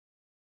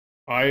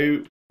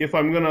 If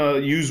I'm gonna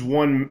use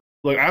one,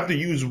 like I have to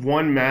use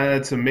 1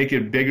 mana to make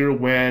it bigger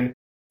when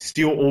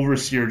Steel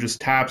Overseer just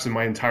taps and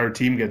my entire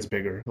team gets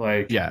bigger.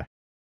 Like,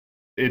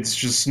 it's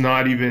just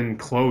not even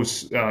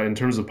close in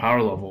terms of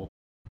power level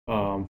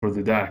for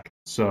the deck.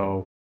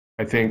 So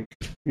I think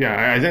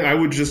I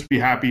would just be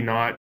happy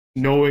not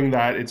knowing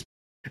that it's.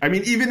 I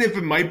mean, even if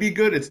it might be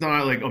good, it's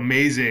not like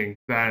amazing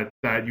that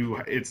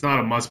it's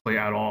not a must play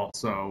at all.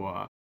 So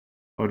I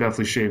would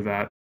definitely shave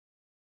that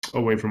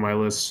away from my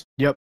list.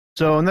 Yep.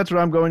 So, and that's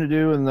what I'm going to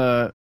do in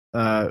the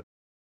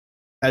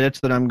edits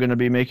that I'm going to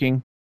be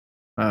making.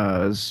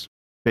 Is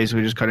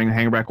basically just cutting the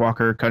Hangerback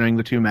Walker, cutting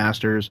the 2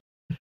 Masters,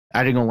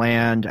 adding a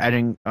land,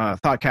 adding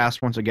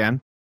Thoughtcast once again.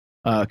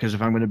 Because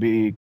if I'm going to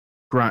be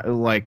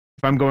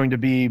if I'm going to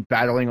be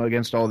battling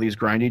against all these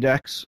grindy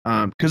decks,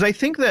 because I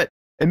think that,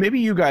 and maybe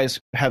you guys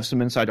have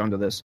some insight onto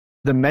this,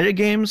 the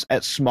metagames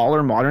at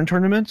smaller Modern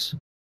tournaments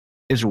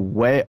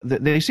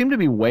they seem to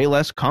be way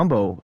less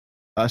combo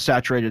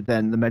saturated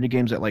than the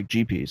metagames at like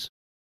GPs.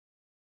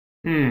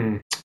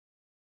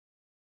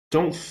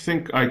 don't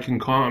think I can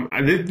comment.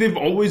 They've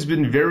always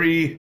been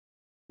very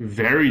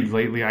varied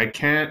lately. I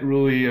can't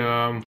really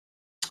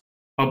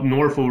up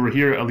north over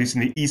here, at least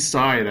in the east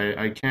side.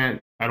 I can't.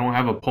 I don't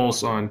have a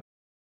pulse on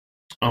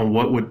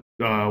what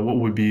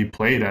would be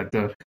played at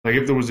the, like,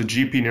 if there was a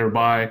GP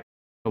nearby,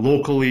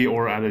 locally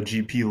or at a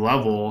GP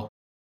level.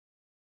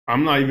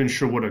 I'm not even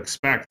sure what to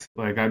expect.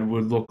 Like, I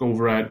would look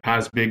over at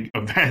past big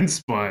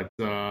events, but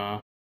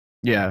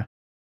yeah,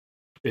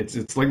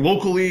 it's like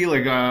locally,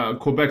 like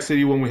Quebec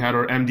City, when we had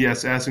our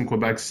MDSS in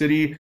Quebec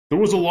City, there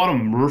was a lot of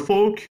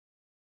merfolk,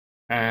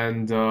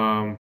 and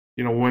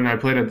when I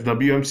played at the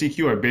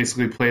WMCQ, I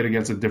basically played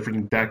against a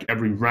different deck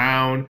every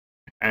round,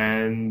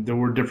 and there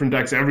were different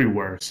decks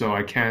everywhere. So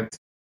I can't,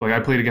 like,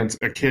 I played against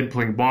a kid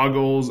playing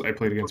Boggles, I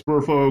played against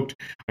merfolk,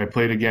 I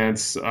played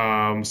against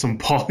some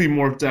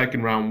polymorph deck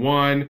in round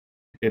one.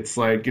 It's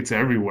like, it's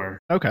everywhere.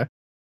 Okay.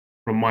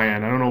 From my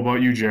end. I don't know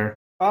about you, Jer.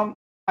 I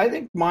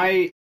think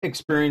my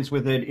experience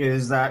with it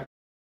is that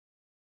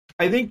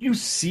I think you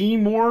see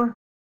more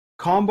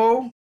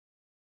combo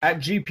at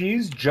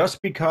GPs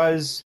just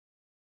because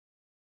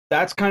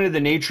that's kind of the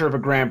nature of a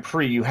Grand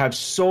Prix. You have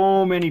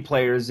so many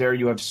players there,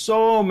 you have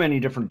so many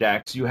different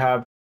decks, you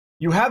have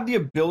the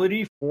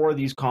ability for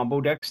these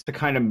combo decks to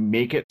kind of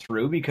make it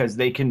through because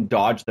they can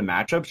dodge the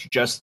matchups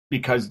just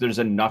because there's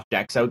enough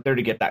decks out there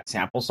to get that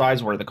sample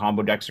size where the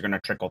combo decks are going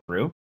to trickle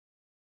through.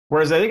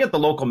 Whereas I think at the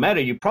local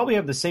meta, you probably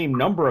have the same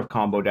number of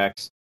combo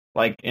decks,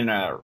 like in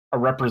a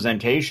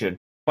representation,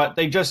 but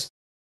the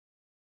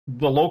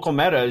local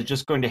meta is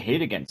just going to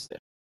hate against it.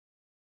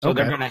 So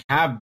they're going to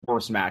have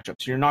worse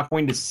matchups. You're not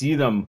going to see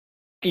them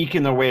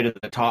eking their way to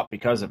the top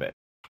because of it.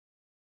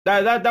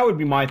 That would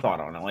be my thought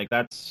on it. Like,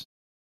 that's...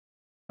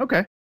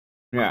 Okay.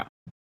 Yeah.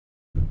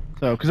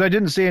 So, because I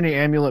didn't see any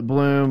Amulet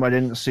Bloom, I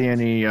didn't see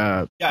any...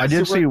 I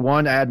did see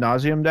one Ad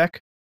Nauseam deck,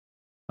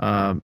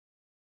 and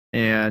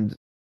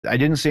I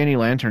didn't see any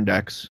Lantern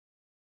decks.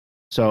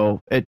 So,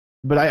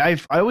 but I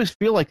always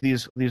feel like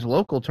these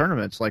local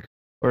tournaments, like,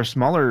 or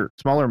smaller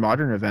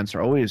modern events,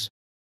 are always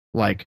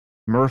like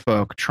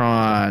Merfolk,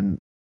 Tron,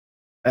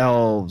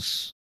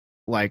 Elves,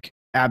 like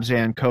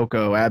Abzan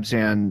Coco,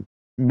 Abzan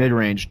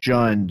Midrange,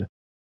 Jund.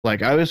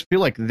 Like, I always feel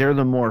like they're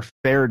the more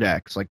fair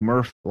decks, like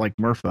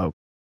Merfolk.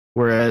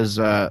 Whereas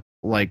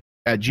like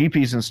at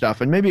GPs and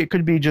stuff, and maybe it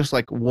could be just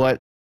like what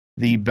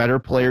the better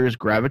players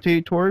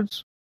gravitate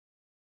towards.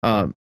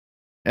 And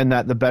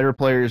that the better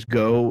players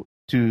go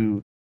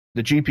to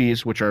the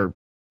GPs, which are,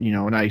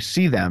 and I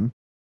see them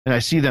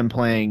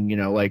playing,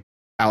 like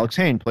Alex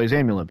Hayne plays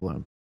Amulet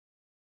Bloom.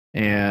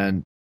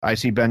 And I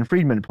see Ben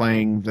Friedman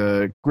playing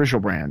the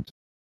Griselbrand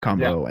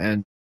combo. Yeah.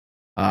 And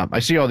I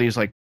see all these,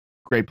 like,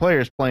 great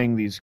players playing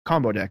these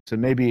combo decks.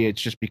 And maybe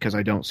it's just because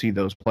I don't see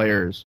those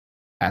players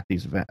at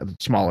these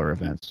smaller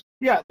events.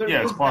 Yeah,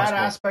 there's that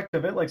aspect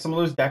of it. Like, some of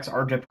those decks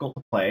are difficult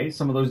to play.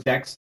 Some of those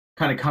decks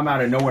kind of come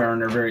out of nowhere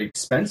and are very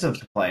expensive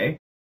to play.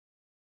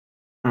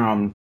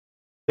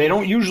 They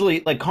don't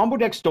usually, like, combo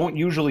decks don't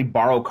usually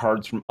borrow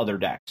cards from other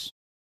decks.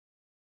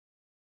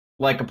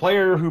 Like, a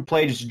player who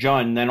plays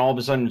Jund, then all of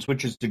a sudden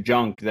switches to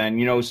Junk,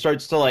 then,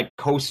 starts to, like,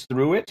 coast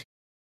through it.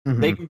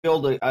 Mm-hmm. They can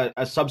build a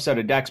subset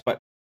of decks, but,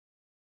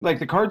 like,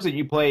 the cards that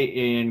you play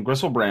in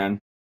Griselbrand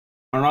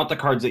are not the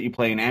cards that you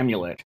play in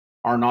Amulet,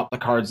 are not the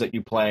cards that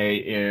you play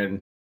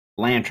in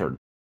Lantern.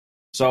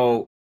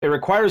 So it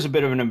requires a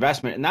bit of an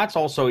investment, and that's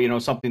also,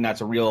 something that's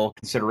a real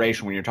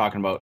consideration when you're talking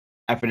about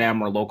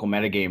F&M or local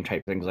metagame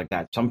type things like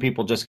that. Some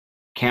people just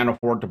can't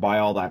afford to buy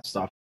all that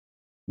stuff.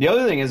 The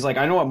other thing is, like,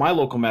 I know at my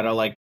local meta,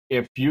 like,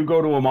 if you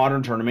go to a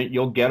modern tournament,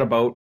 you'll get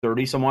about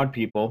 30-some-odd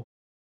people.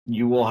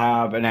 You will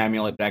have an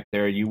Amulet deck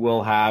there. You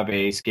will have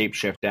a Scape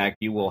Shift deck.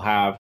 You will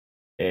have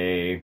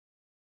a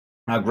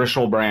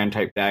Griselbrand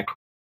type deck.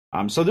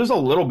 So there's a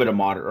little bit of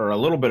a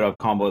little bit of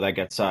combo that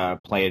gets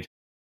played.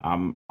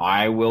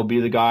 I will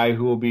be the guy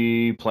who will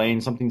be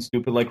playing something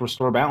stupid like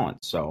Restore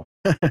Balance. So,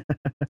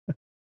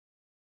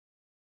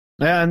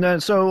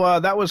 and so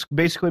that was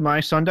basically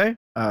my Sunday.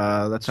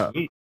 That's how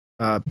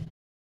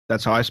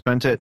I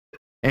spent it.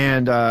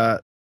 And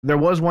there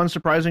was one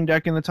surprising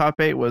deck in the top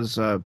 8 was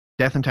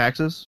Death and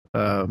Taxes,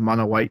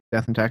 mono white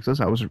Death and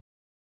Taxes. I was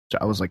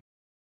like,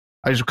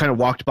 I just kind of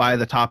walked by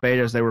the top 8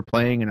 as they were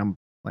playing, and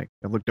I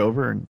looked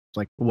over and it's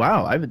like,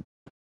 wow,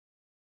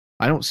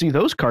 I don't see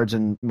those cards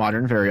in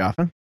Modern very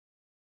often.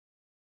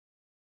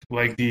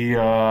 Like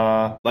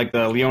the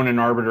Leonin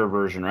Arbiter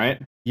version,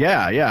 right?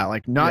 Yeah,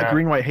 like not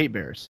green white hate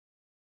bears,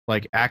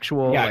 like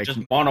actual just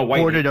mono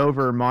white ported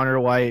over mono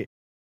white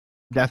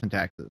Death and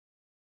Taxes,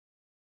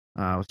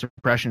 with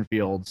suppression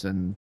fields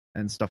and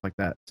stuff like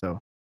that. So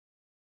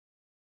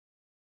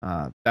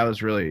that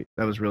was really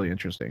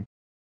interesting.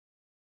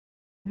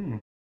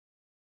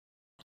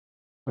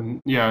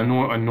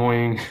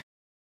 Annoying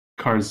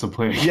cards to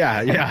play.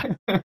 Yeah.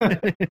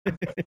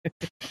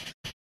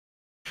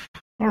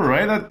 All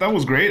right, that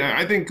was great.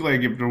 I think,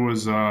 like, if there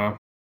was to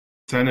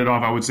end it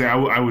off, I would say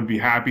I would be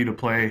happy to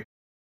play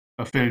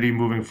Affinity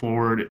moving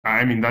forward.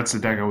 I mean, that's the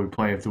deck I would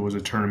play if there was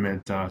a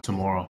tournament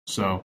tomorrow.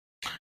 So,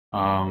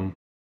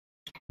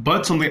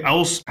 But something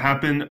else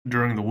happened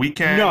during the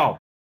weekend. No.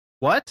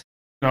 What?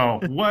 No,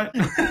 what?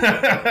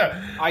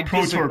 I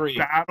Pro disagree.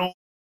 Tour battle.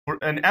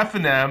 An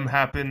F&M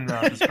happened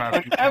this past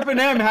weekend.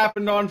 F&M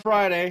happened on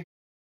Friday.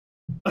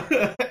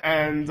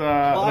 And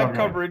live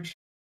coverage.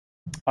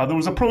 There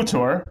was a Pro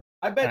Tour.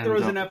 I bet there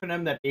was an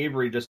F&M that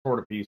Avery just tore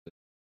to pieces.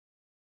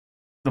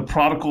 The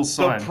prodigal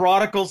son. The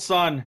prodigal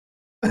son.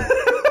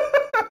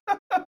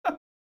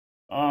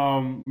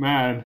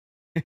 Man.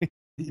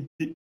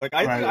 Like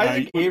I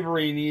think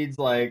Avery needs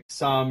like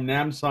some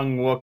Namsung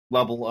Wook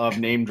level of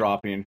name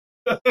dropping.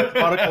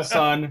 Prodigal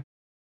son.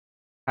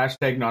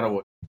 Hashtag not a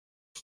Wook.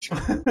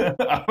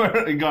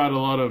 I got a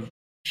lot of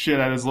shit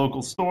at his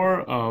local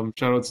store.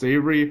 Shout outs to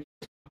Avery.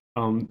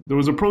 There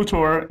was a Pro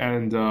Tour,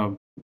 and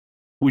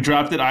we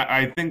drafted.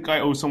 I think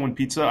I owe someone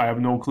pizza. I have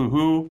no clue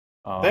who.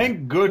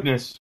 Thank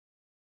goodness.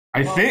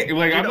 I'm not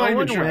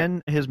even sure.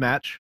 Win his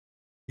match?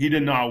 He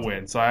did not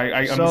win, so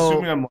I'm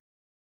assuming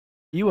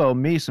you owe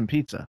me some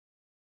pizza.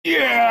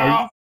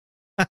 Yeah.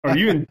 Are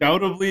you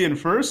undoubtedly in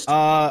first?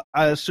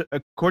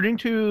 According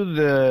to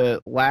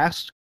the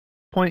last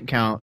point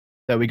count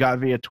that we got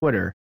via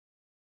Twitter,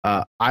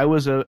 I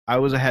was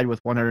ahead with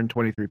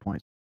 123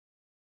 points.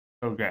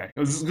 Okay,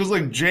 because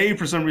like Jay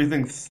for some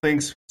reason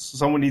thinks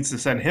someone needs to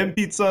send him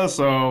pizza.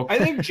 So I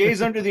think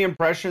Jay's under the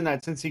impression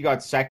that since he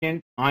got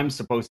second, I'm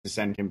supposed to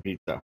send him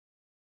pizza.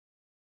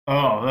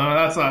 Oh,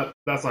 no,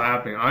 that's not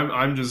happening.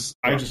 I just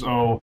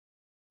owe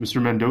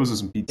Mr. Mendoza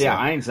some pizza. Yeah,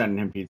 I ain't sending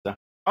him pizza.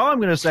 All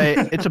I'm gonna say,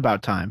 it's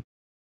about time.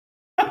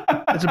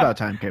 It's about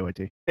time,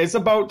 KYT. It's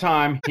about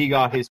time he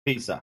got his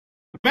pizza.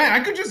 Man, I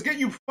could just get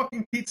you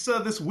fucking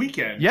pizza this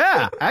weekend.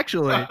 Yeah,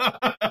 actually.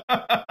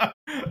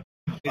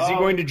 Is he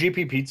going to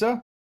GP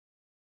Pizza?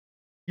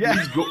 Yeah.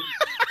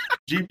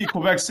 GP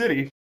Quebec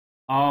City.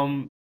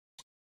 I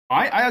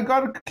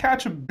got to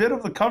catch a bit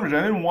of the coverage.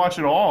 I didn't watch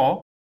it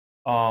all.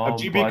 Of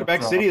GP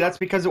Quebec City? That's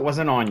because it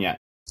wasn't on yet.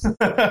 Just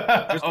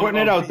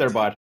putting it out there,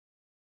 bud.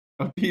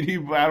 A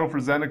PD battle for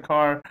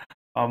Zendikar.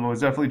 I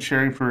was definitely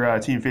cheering for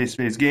Team Face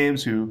to Face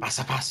Games, who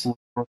were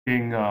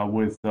working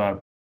with.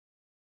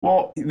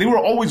 Well, they were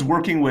always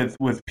working with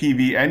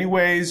PV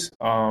anyways.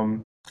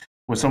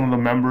 With some of the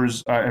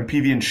members and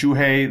PV and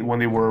Shuhei when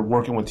they were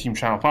working with Team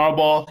Channel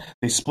Fireball,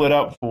 they split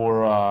up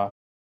for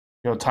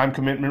time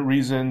commitment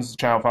reasons.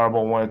 Channel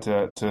Fireball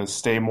wanted to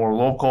stay more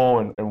local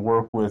and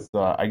work with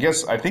I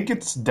think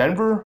it's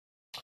Denver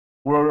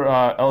where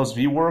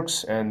LSV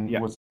works and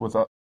with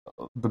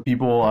the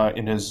people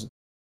in his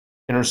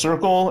inner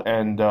circle,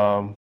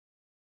 and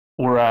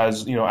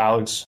whereas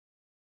Alex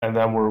and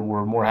them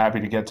were more happy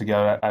to get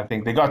together. I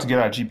think they got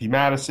together at GP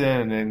Madison,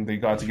 and then they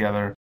got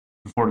together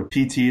before the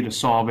PT to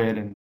solve it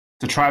and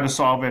to try to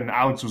solve it. And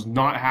Alex was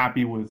not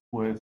happy with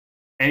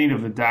any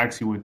of the decks.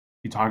 He would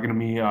be talking to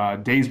me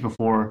days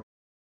before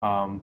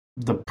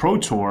the Pro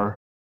Tour,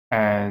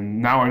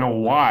 and now I know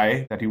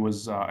why that he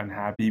was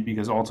unhappy,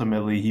 because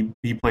ultimately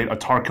he played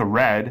Atarka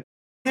Red,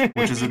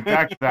 which is a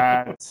deck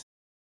that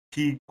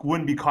he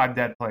wouldn't be caught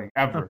dead playing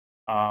ever.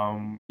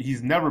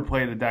 He's never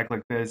played a deck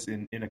like this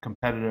in a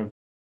competitive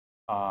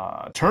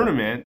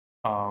tournament,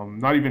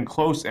 not even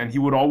close, and he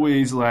would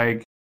always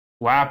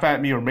laugh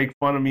at me or make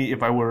fun of me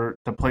if I were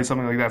to play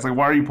something like that. It's like,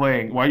 why are you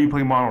playing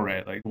mono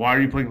red? Like, why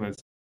are you playing this?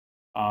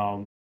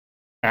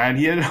 And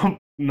he ended up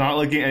not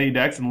liking any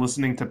decks and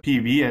listening to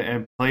PV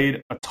and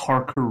played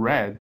Atarka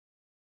Red,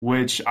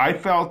 which I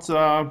felt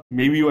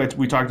maybe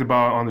we talked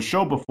about on the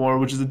show before,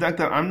 which is a deck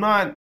that I'm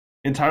not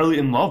entirely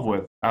in love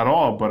with at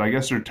all, but I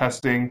guess their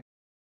testing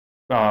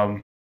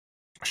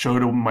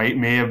showed it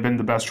may have been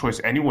the best choice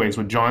anyways.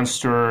 With John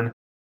Stern,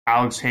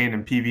 Alex Hayne,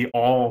 and PV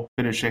all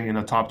finishing in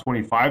the top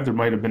 25, there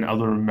might have been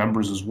other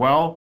members as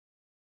well,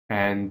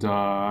 and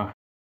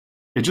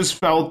it just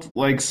felt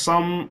like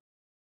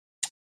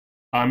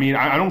I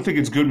don't think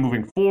it's good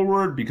moving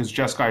forward, because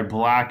Jeskai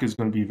Black is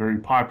going to be very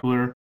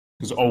popular,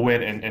 because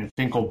Owen and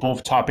Finkel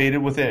both top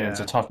 8'd with it, and it's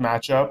a tough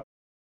matchup.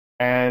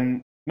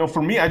 And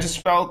for me, I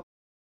just felt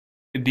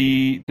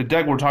the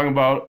deck we're talking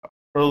about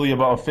early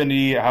about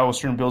affinity, how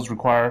certain builds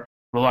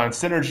rely on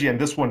synergy, and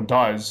this one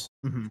does,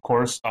 of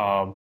course.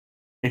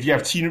 If you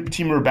have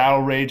Teamer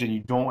Battle Rage and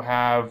you don't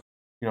have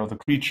the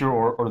creature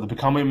or the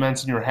Becoming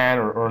Immense in your hand,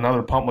 or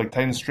another pump like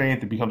Titan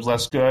Strength, it becomes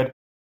less good.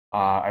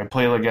 I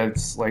played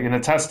against, in a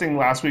testing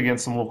last week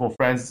against some local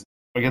friends,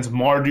 against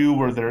Mardu,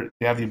 where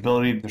they have the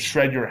ability to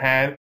shred your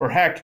hand, or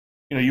heck,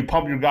 you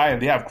pump your guy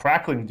and they have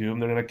Crackling Doom,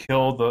 they're going to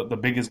kill the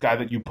biggest guy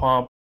that you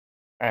pump,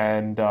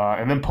 and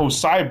then post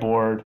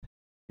sideboard,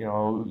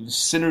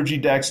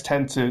 synergy decks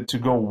tend to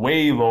go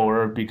way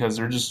lower, because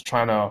they're just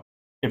trying to,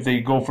 if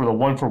they go for the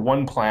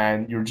 1-for-1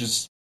 plan, you're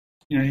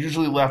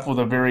usually left with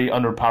a very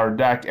underpowered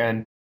deck,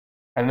 and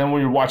then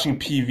when you're watching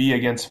PV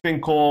against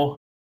Finkel,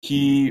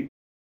 he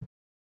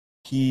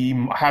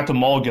had to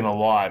mulligan a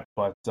lot,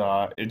 but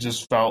it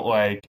just felt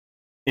like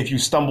if you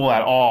stumble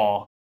at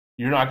all,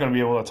 you're not going to be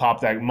able to top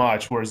deck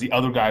much, whereas the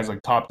other guys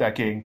top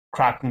decking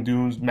Cracking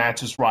Dooms,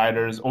 Mantis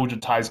Riders,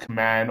 Ojutai's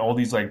Command, all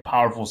these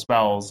powerful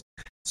spells,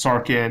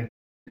 Sarkin,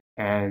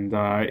 and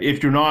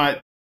if you're not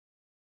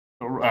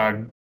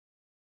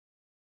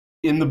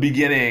in the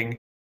beginning,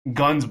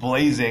 guns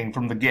blazing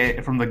from the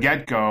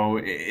get go,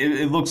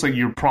 it looks like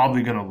you're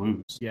probably gonna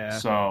lose. Yeah.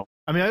 So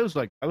I mean,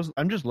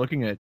 I'm just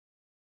looking at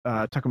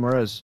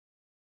Takamura's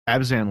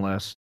Abzan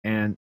list,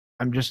 and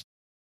I'm just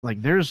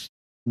like, there's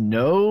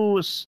no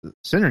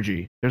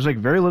synergy. There's like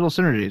very little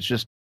synergy. It's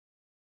just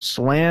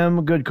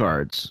slam good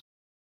cards,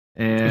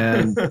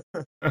 and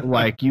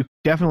like you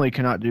definitely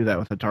cannot do that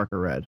with a Tarka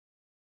Red.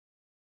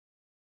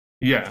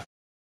 Yeah.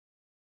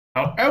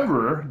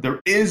 However,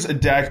 there is a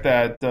deck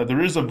that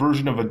there is a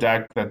version of a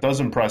deck that does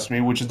impress me,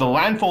 which is the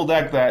landfall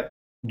deck that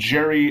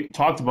Jerry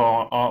talked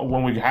about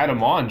when we had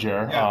him on,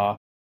 Jer. Yeah.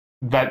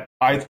 That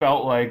I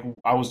felt like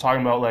I was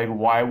talking about, like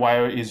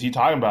why is he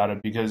talking about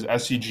it? Because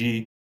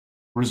SCG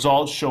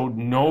results showed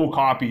no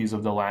copies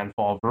of the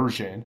landfall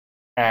version,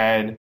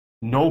 and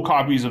no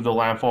copies of the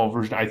landfall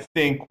version I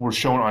think were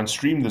shown on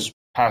stream this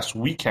past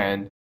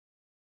weekend.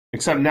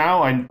 Except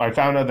now I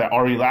found out that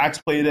Ari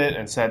Lax played it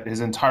and said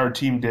his entire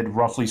team did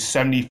roughly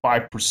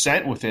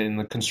 75% with it in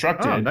the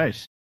constructed. Oh,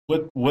 nice.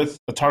 With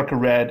the Tarka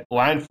Red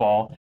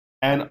landfall.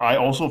 And I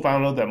also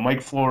found out that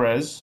Mike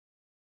Flores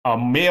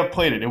may have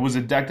played it. It was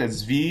a deck that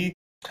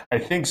I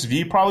think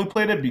Zvi probably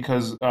played it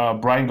because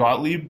Brian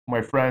Gottlieb,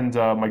 my friend,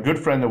 my good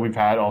friend that we've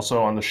had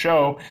also on the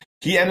show,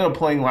 he ended up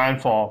playing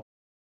landfall.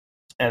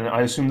 And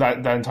I assume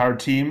that entire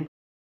team,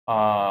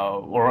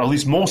 or at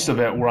least most of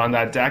it, were on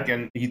that deck,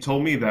 and he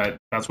told me that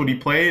that's what he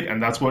played,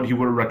 and that's what he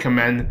would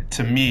recommend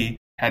to me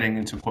heading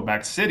into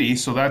Quebec City.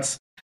 So that's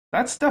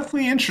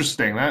definitely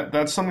interesting.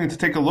 That's something to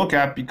take a look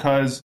at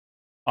because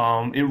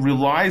it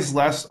relies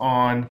less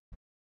on.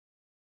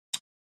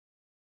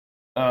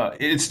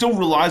 It still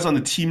relies on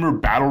the Teamer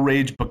Battle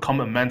Rage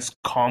Become Immense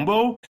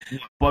combo,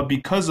 but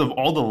because of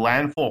all the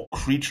landfall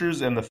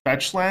creatures and the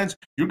fetch lands,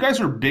 your guys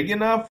are big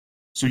enough.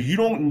 So you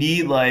don't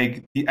need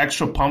like the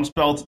extra pump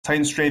spell,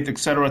 Titan Strength,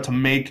 etc. to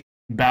make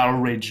Battle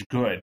Rage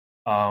good.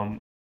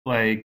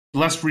 Like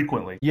less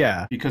frequently.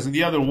 Yeah. Because in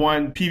the other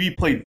one, PV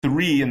played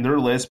 3 in their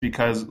list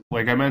because,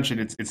 like I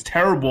mentioned, it's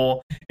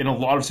terrible in a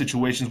lot of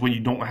situations when you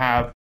don't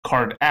have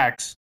card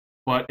X.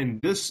 But in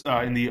this,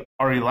 in the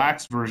Ari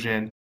Lax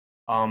version,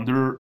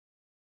 they're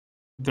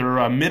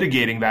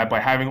mitigating that by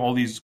having all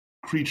these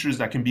creatures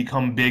that can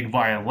become big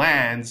via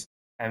lands.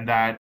 And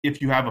that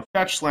if you have a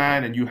fetch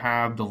land and you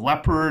have the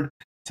leopard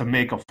to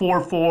make a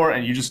 4/4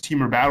 and you just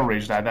Teamer Battle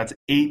Rage that's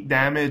 8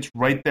 damage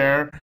right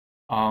there.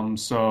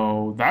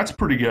 So that's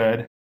pretty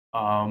good.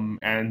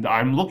 And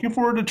I'm looking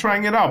forward to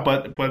trying it out.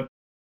 But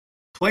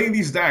playing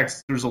these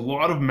decks, there's a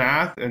lot of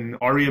math, and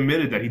Ari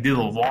admitted that he did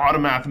a lot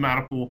of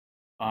mathematical,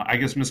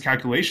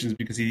 miscalculations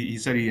because he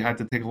said he had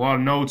to take a lot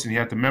of notes and he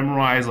had to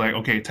memorize, like,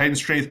 okay, Titan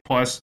Strength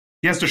plus,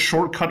 he has to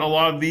shortcut a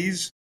lot of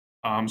these.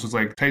 So it's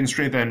like Titan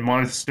Strength and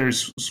Monastery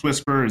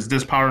Whisper is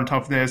this power and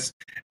toughness,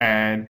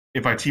 and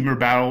if I Teamer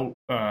Battle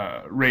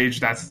Rage,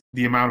 that's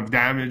the amount of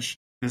damage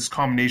this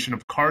combination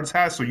of cards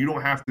has. So you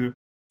don't have to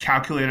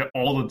calculate it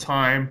all the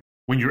time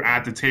when you're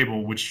at the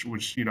table, which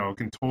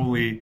can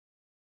totally.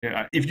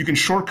 If you can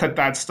shortcut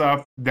that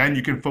stuff, then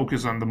you can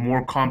focus on the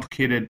more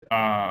complicated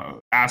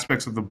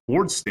aspects of the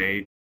board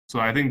state. So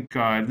I think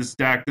this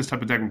type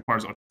of deck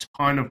requires a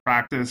ton of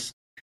practice.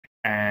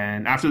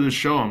 And after this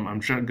show, I'm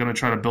going to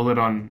try to build it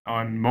on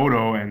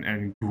Moto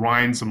and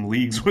grind some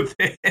leagues with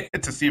it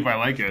to see if I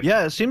like it.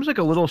 Yeah, it seems like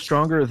a little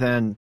stronger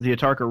than the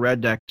Atarka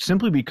Red deck,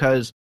 simply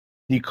because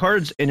the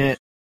cards in it,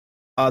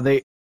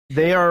 they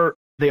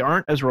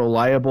aren't as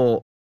reliant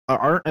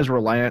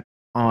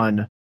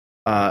on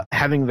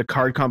having the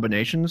card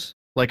combinations.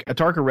 Like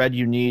Atarka Red,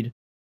 you need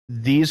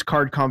these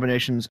card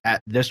combinations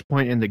at this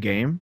point in the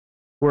game,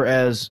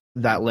 whereas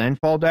that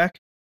Landfall deck,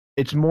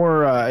 it's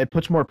more it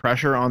puts more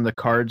pressure on the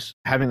cards,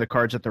 having the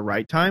cards at the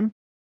right time.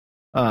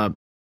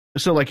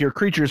 So like your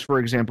creatures, for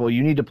example,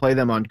 you need to play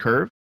them on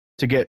curve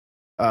to get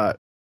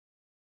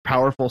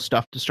powerful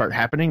stuff to start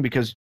happening,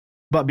 because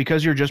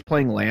you're just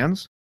playing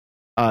lands,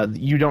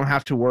 you don't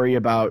have to worry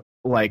about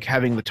like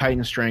having the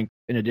Titan Strength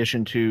in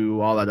addition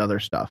to all that other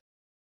stuff.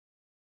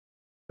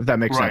 If that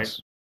makes sense.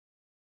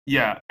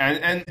 Yeah,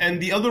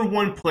 and the other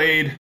one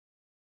played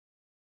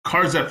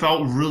cards that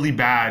felt really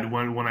bad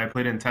when I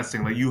played in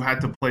testing. Like you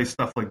had to play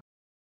stuff like,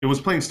 it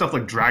was playing stuff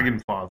like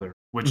Dragonfather,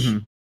 which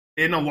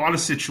in a lot of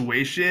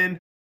situation,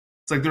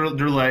 it's like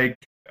they're like,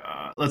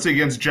 let's say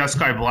against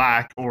Jeskai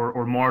Black or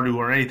Mardu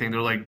or anything,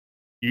 they're like,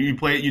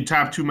 you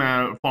tap 2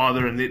 mana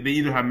Father, and they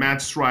either have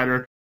Mad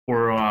Strider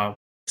or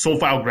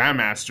Soulfire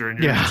Grandmaster, and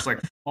you're just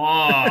like,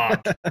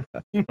 fuck.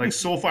 Like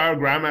Soulfire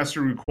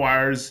Grandmaster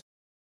requires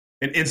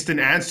an instant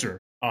answer.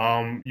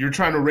 You're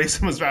trying to race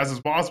him as fast as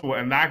possible,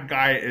 and that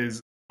guy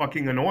is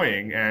fucking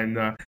annoying.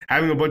 And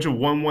having a bunch of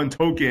 1/1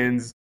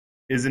 tokens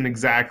isn't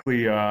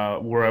exactly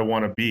where I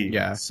want to be.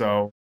 Yeah.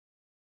 So,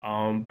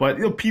 but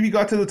PV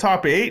got to the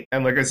top 8,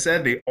 and like I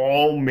said, they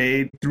all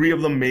made 3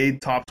 of them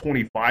made top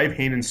 25,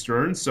 Hayne and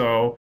Stern.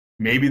 So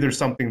maybe there's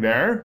something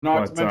there.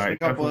 Not to mention a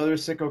couple other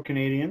sicko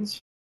Canadians.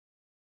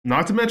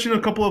 Not to mention a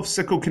couple of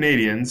sicko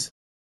Canadians.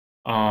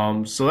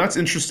 So that's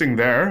interesting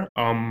there.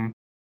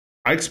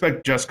 I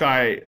expect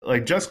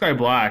Jeskai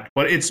Black,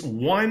 but it's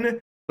one,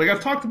 like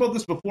I've talked about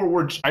this before,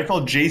 where I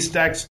felt Jace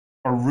decks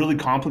are really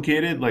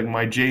complicated. Like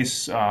my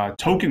Jace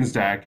tokens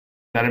deck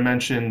that I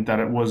mentioned, that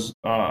it was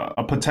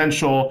a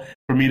potential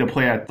for me to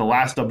play at the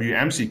last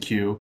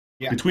WMCQ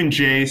between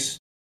Jace,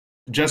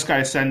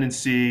 Jeskai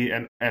Ascendancy,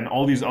 and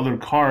all these other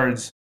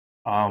cards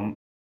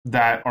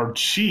that are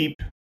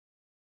cheap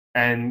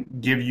and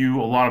give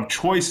you a lot of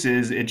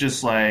choices. It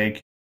just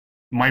like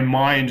my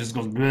mind just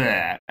goes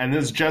bleh. And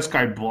this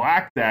Jeskai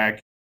Black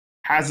deck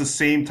has the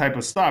same type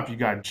of stuff. You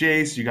got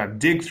Jace, you got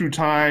Dig Through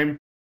Time,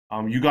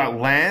 you got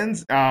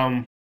lands.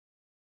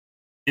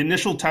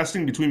 Initial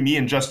testing between me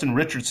and Justin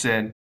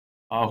Richardson,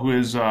 who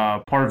is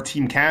part of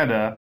Team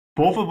Canada,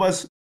 both of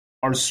us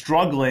are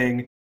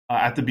struggling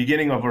at the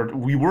beginning of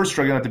we were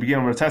struggling at the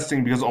beginning of our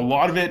testing because a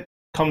lot of it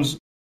comes,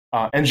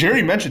 and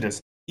Jerry mentioned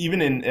this,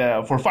 even in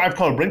for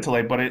 5-color Brink to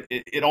Light, but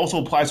it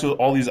also applies to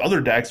all these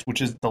other decks,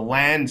 which is the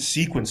land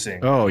sequencing.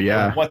 Oh,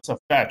 yeah. What to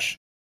fetch.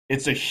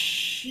 It's a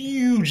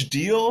huge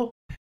deal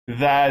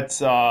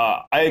that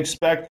I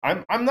expect.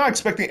 I'm not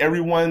expecting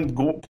everyone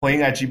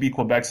playing at GB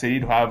Quebec City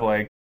to have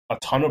like a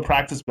ton of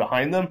practice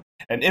behind them,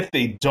 and if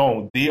they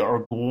don't, they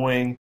are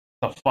going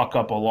to fuck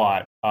up a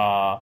lot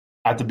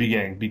at the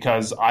beginning,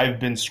 because I've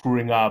been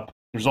screwing up.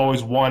 There's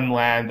always one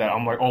land that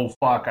I'm like, oh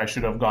fuck, I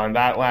should have gone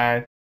that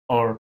land,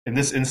 or in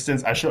this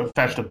instance, I should have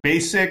fetched a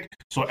basic,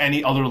 so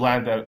any other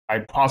land that I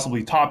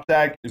possibly top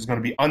deck is going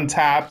to be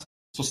untapped.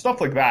 So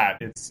stuff like that.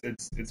 It's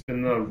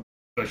been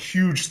a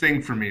huge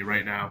thing for me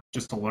right now,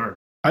 just to learn.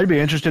 I'd be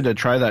interested to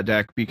try that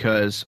deck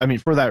because, I mean,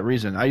 for that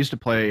reason, I used to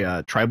play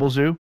Tribal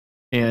Zoo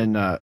in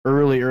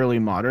early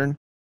Modern,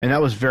 and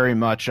that was very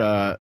much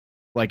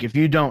like if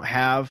you don't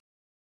have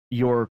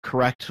your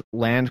correct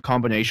land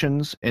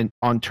combinations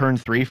on turn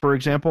 3, for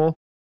example,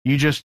 you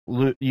just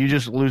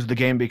lose the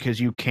game because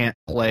you can't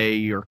play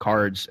your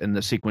cards in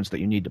the sequence that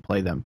you need to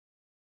play them.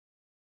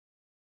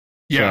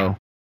 Yeah. So,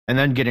 and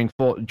then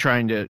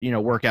trying to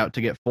work out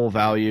to get full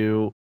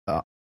value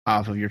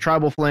off of your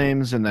Tribal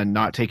Flames, and then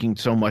not taking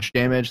so much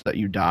damage that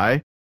you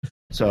die.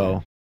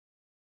 So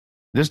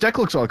this deck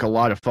looks like a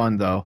lot of fun,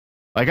 though.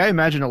 Like, I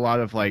imagine a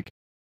lot of, like,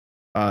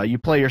 you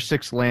play your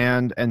 6th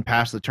land and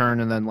pass the turn,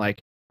 and then,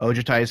 like,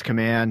 Ojutai's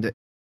command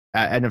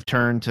at end of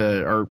turn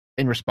or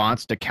in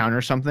response to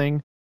counter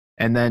something,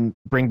 and then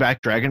bring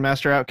back Dragon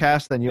Master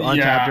Outcast, then you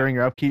untap during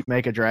your upkeep,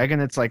 make a dragon.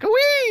 It's like,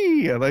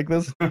 wee! I like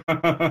this.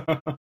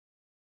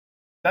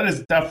 That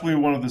is definitely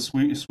one of the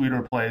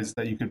sweeter plays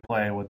that you could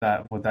play with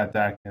that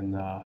deck, and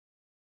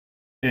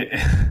it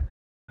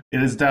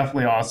is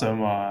definitely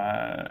awesome.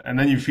 And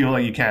then you feel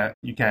like you can't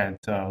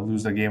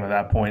lose the game at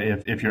that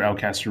point if your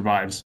Outcast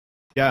survives.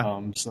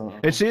 Yeah. So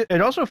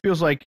it also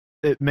feels like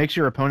it makes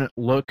your opponent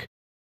look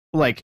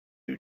like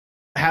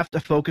have to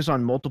focus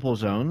on multiple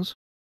zones,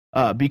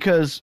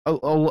 because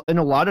in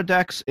a lot of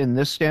decks in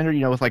this standard,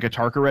 with like a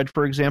Tarka Red,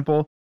 for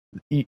example,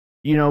 we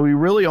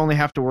really only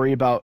have to worry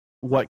about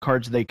what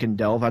cards they can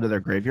delve out of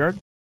their graveyard.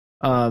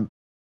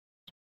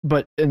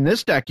 But in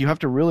this deck, you have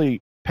to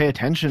really pay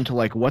attention to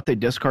like what they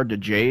discard to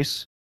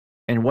Jace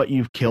and what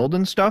you've killed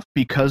and stuff,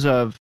 because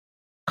of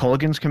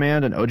Culligan's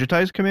command and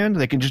Ojutai's command.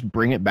 They can just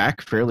bring it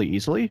back fairly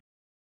easily.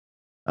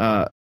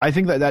 I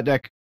think that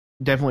deck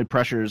definitely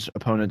pressures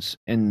opponents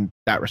in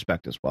that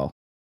respect as well.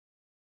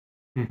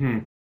 Mm-hmm.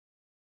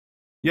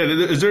 Yeah,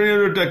 is there any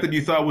other deck that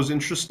you thought was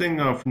interesting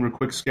from your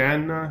quick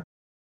scan,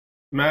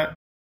 Matt?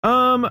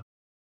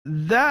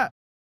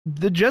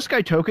 The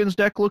Jeskai Tokens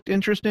deck looked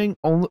interesting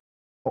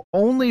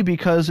only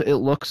because it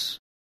looks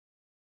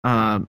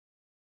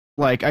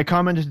like I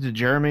commented to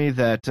Jeremy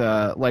that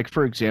like,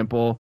 for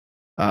example,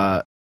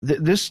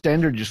 this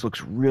standard just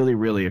looks really,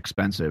 really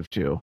expensive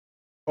too.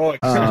 Oh,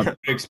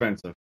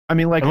 expensive. I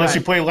mean, like, unless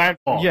you play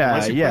Landfall.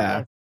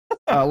 Yeah.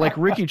 Like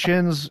Ricky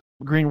Chin's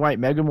Green-White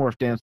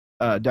Megamorph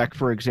deck,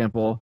 for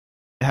example,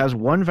 has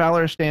 1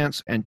 Valor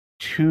Stance and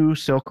 2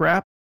 Silk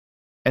Wrap,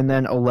 and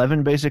then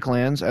 11 basic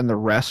lands, and the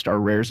rest are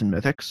rares and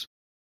mythics.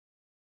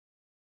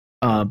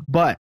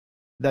 But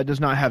that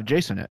does not have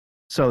Jace in it,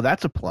 so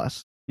that's a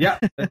plus. Yeah,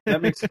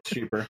 that makes it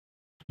cheaper.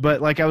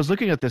 But like, I was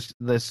looking at this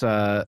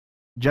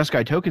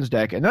Jeskai Tokens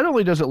deck, and not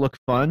only does it look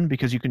fun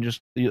because it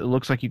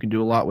looks like you can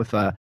do a lot with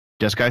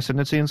Jeskai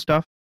Ascendancy and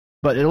stuff,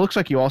 but it looks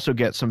like you also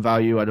get some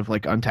value out of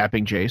like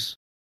untapping Jace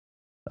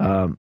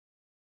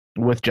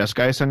with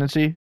Jeskai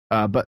Ascendancy.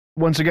 But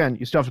once again,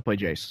 you still have to play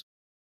Jace,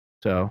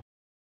 so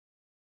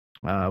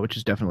which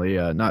is definitely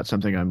not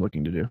something I'm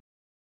looking to do.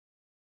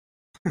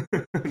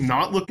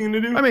 Not looking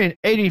to do? I mean,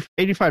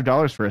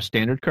 $85 for a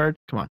standard card?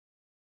 Come on.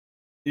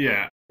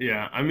 Yeah.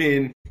 I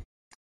mean,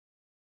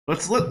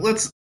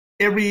 let's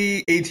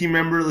every A-team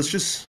member, let's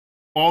just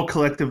all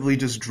collectively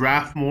just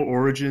draft more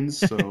Origins.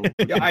 So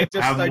yeah, I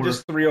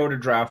just 3-0'd a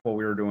draft while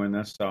we were doing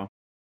this. So,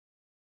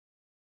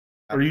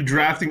 are you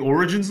drafting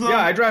Origins though?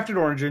 Yeah, I drafted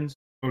Origins.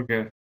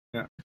 Okay.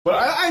 Yeah, but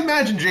I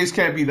imagine Jace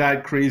can't be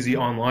that crazy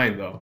online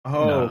though.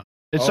 Oh, no.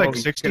 It's like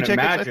 60 tickets.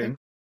 Imagine.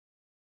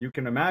 You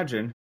can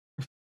imagine.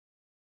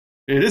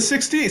 It is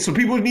 60, so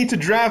people need to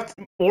draft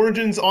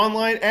Origins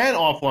online and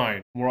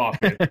offline more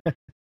often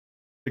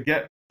to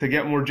get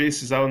more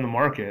Jaces out in the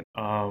market.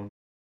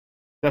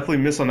 definitely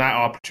missed on that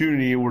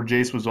opportunity where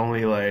Jace was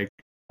only like,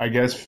 I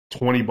guess,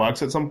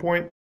 $20 at some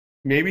point,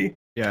 maybe.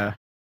 Yeah.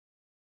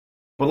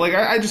 But like,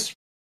 I just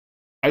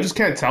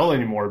can't tell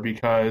anymore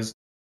because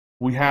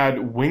we had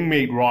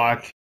Wingmate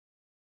Rock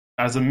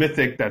as a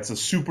mythic that's a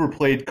super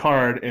played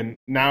card, and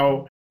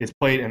now it's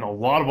played in a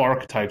lot of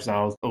archetypes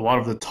now. A lot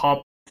of the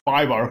top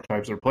 5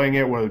 archetypes are playing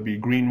it, whether it be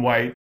green,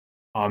 white,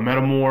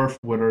 Metamorph,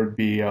 whether it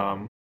be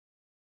Abzan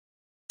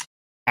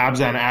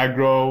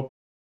Aggro,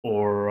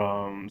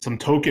 or some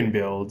token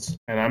builds.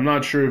 And I'm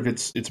not sure if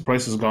its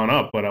price has gone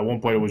up, but at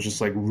one point it was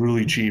just like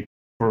really cheap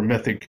for a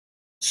mythic,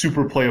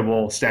 super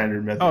playable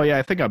standard mythic. Oh yeah,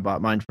 I think I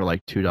bought mine for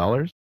like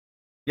 $2.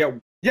 Yeah,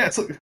 it's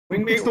like,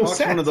 Wingmate Rock's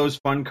one of those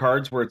fun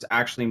cards where it's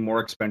actually more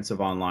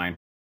expensive online.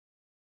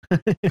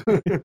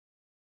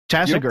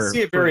 Tassiger, you don't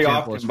see it very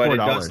often, but it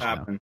does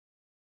happen.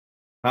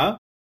 Now.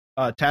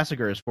 Huh?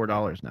 Tassiger is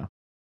 $4 now.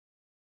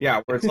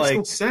 Yeah, where it's makes like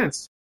no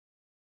sense.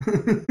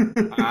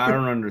 I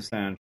don't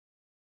understand.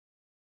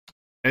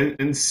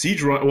 And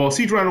Siege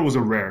Rhino was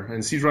a rare,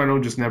 and Siege Rhino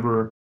just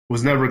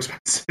was never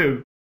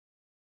expensive,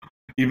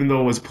 even though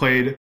it was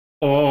played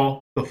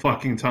all the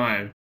fucking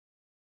time.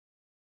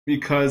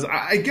 Because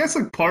I guess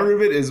like part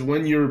of it is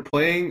when you're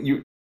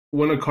playing,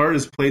 when a card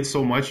is played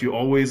so much, you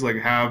always like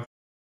have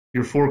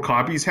your 4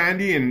 copies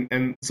handy,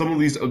 and some of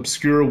these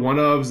obscure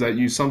one-ofs that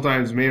you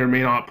sometimes may or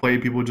may not play,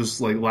 people just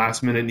like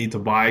last minute need to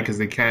buy because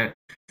they can't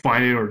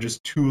find it or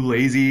just too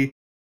lazy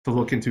to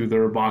look into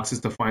their boxes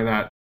to find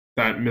that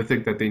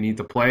mythic that they need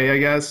to play, I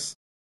guess.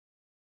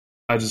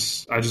 I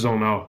just don't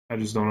know. I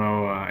just don't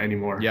know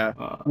anymore. Yeah.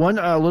 One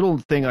little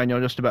thing I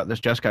noticed about this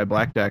Jeskai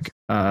Black deck,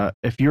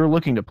 if you're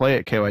looking to play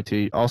at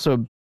KYT,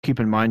 also keep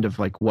in mind of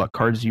like what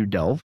cards you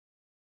delve.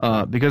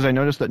 Because I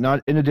noticed that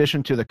not in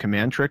addition to the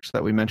command tricks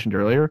that we mentioned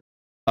earlier,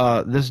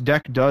 this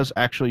deck does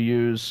actually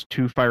use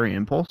 2 Fiery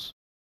Impulse,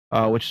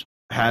 which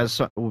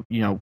has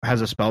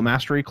a spell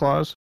mastery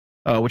clause,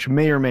 which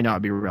may or may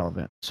not be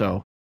relevant.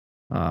 So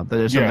that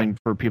is something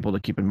for people to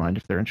keep in mind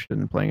if they're interested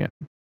in playing it.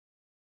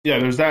 Yeah,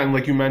 there's that, and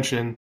like you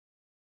mentioned,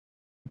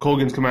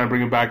 Kogan's command,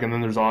 bring it back, and then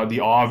there's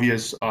the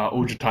obvious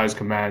Ojutai's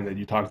command that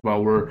you talked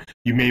about, where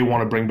you may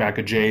want to bring back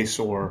a Jace,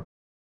 or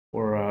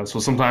so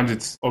sometimes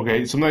it's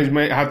okay. Sometimes you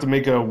might have to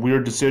make a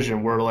weird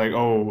decision where like,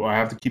 oh, I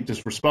have to keep this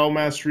for spell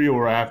mastery,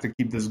 or I have to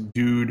keep this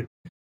dude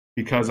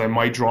because I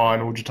might draw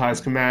an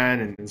Ojutai's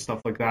command and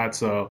stuff like that.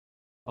 So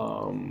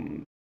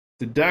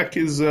the deck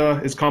is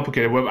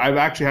complicated. I've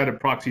actually had it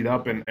proxied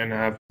up and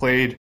have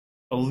played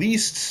at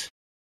least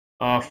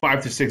 5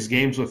 to 6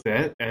 games with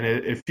it, and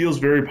it feels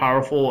very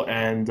powerful.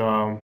 And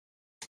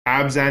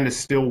Abzan is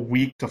still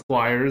weak to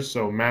flyers,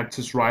 so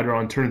Mantis Rider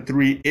on turn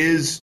 3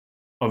 is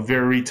a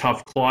very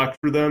tough clock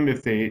for them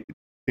if they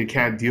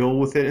can't deal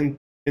with it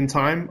in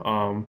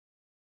time.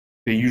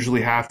 They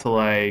usually have to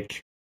like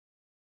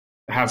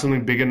have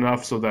something big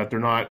enough so that they're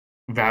not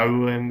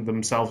valuing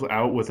themselves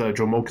out with a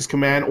Dromoka's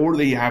command, or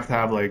they have to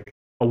have like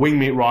a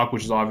Wingmate Rock,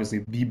 which is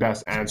obviously the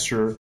best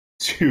answer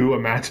to a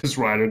Mantis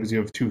Rider because you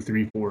have 2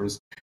 3/4s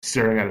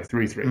staring at a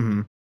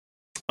 3/3.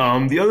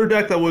 Mm-hmm. The other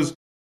deck that was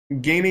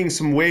gaining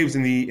some waves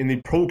in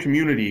the pro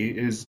community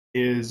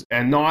is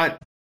and not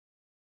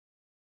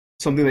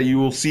something that you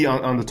will see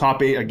on the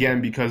top 8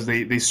 again because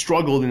they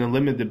struggled in the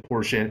limited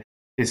portion,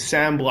 is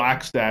Sam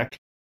Black's deck,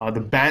 the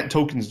Bant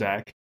Tokens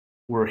deck,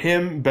 where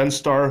him, Ben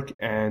Stark,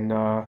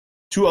 and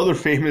 2 other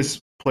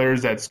famous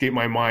players that escape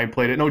my mind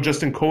played it. No,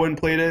 Justin Cohen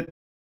played it.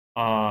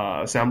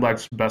 Sam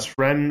Black's best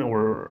friend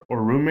or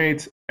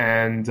roommate,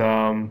 and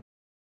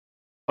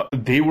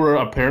they were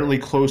apparently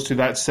close to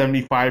that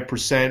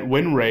 75%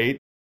 win rate.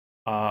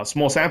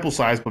 Small sample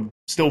size, but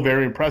still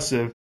very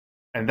impressive.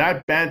 And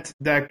that Bant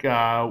deck,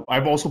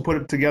 I've also put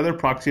it together,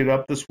 proxied it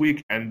up this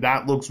week, and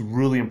that looks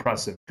really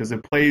impressive because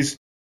it plays.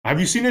 Have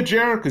you seen it,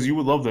 Jared? Because you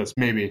would love this,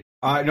 maybe.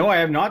 No, I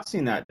have not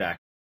seen that deck.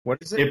 What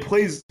is it? It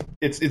plays.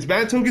 It's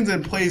Bant tokens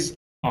and plays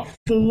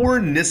 4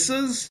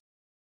 Nissas.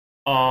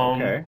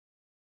 Okay.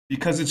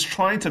 Because it's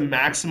trying to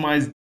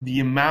maximize the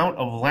amount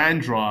of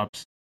land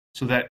drops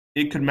so that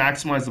it could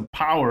maximize the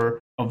power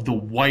of the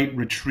White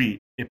Retreat.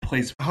 It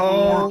plays 4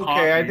 copies.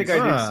 Okay, I think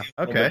I did see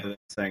okay. this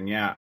thing,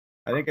 yeah.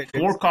 I think I did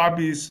 4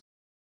 copies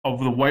of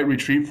the White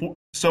Retreat.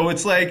 So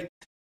it's like,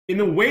 in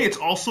a way, it's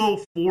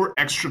also 4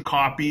 extra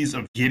copies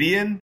of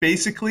Gideon,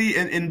 basically,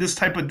 in this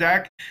type of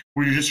deck,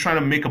 where you're just trying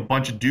to make a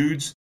bunch of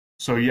dudes.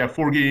 So you have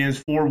 4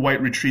 Gideons, 4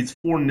 White Retreats,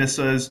 4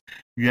 Nissas.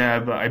 You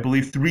have, I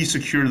believe, 3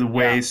 Secure the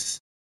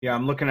Wastes. Yeah,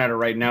 I'm looking at it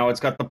right now. It's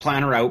got the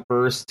Planner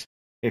Outburst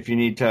if you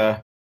need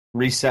to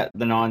reset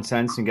the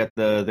nonsense and get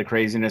the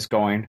craziness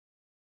going.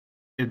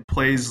 It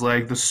plays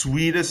like the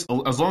sweetest,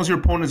 as long as your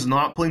opponent's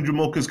not playing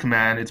Dromoka's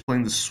command, it's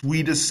playing the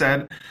sweetest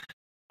set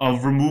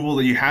of removal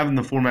that you have in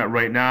the format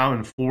right now,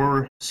 and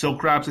 4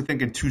 Silk Wraps, I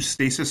think, and 2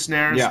 Stasis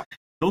Snares. Yeah.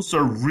 Those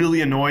are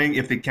really annoying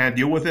if they can't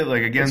deal with it.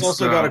 Like against, it's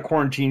also got a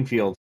Quarantine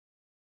Field.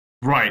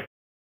 Right.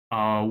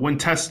 When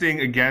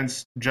testing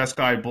against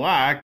Jeskai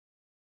Black,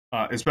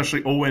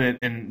 especially Owen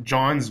and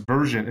John's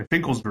version, and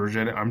Finkel's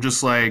version, I'm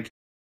just like,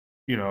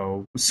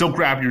 Silk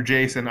Wrap your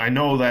Jason. I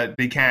know that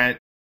they can't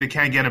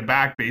get it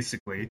back,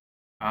 basically.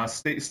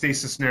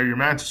 Stasis Snare your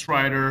Mantis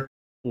Rider,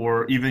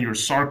 or even your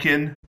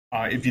Sarkin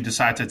if you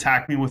decide to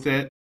attack me with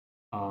it.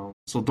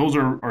 So those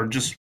are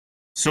just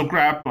Silk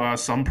Wrap.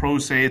 Some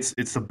pros say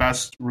it's the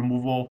best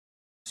removal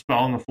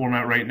spell in the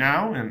format right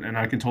now, and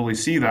I can totally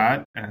see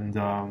that. And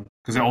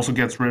because it also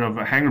gets rid of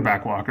a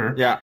Hangerback Walker.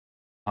 Yeah.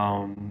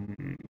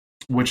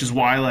 Which is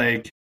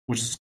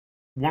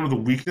one of the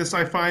weakness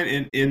I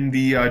find in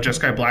the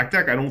Jeskai Black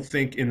deck. I don't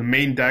think in the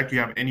main deck you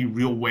have any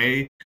real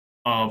way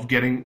of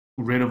getting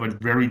rid of a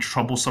very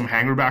troublesome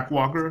Hangerback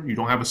Walker. You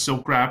don't have a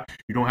Silk Wrap.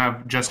 You don't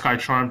have Jeskai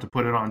Charm to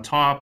put it on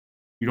top.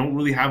 You don't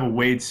really have a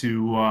way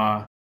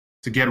to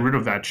get rid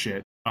of that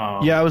shit.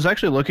 Yeah, I was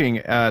actually looking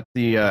at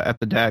the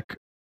deck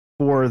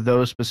for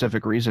those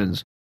specific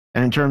reasons,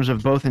 and in terms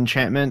of both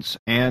enchantments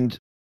and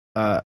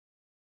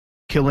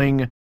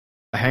killing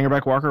a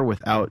Hangerback Walker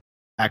without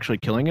actually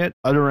killing it,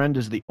 Utter End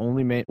is the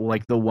only main,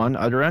 like the one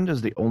Utter End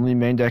is the only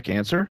main deck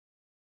answer.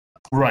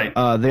 Right.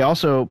 They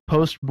also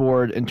post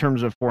board in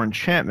terms of for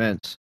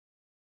enchantments.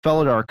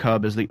 Felidar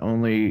Cub is the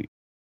only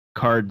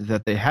card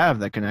that they have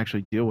that can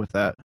actually deal with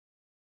that.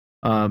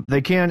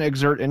 They can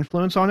exert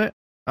influence on it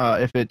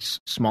if it's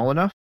small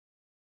enough,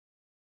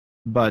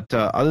 but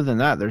other than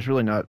that, there's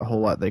really not a whole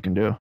lot they can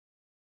do.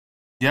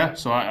 Yeah,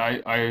 so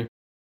I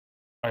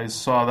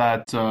saw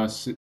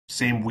that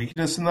same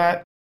weakness in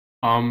that.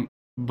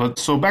 But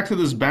so back to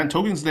this banned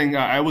tokens thing,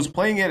 I was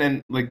playing it,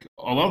 and like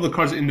a lot of the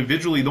cards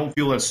individually don't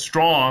feel as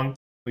strong.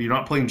 You're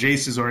not playing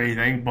Jaces or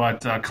anything,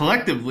 but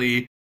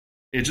collectively,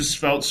 it just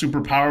felt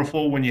super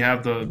powerful when you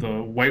have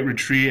the White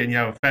Retreat and you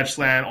have a fetch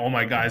land. All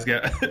my guys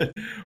get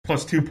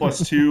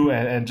 +2/+2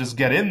 and just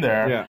get in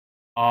there. Yeah.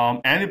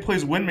 And it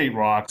plays Windmate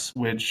Rocks,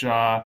 which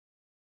the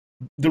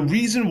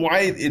reason why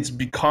it's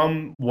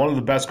become one of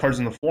the best cards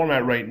in the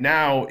format right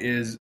now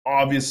is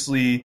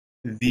obviously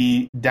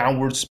the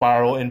downward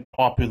spiral in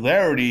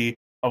popularity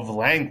of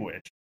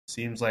Languish.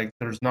 Seems like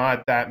there's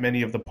not that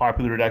many of the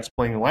popular decks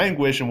playing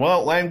Languish, and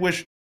without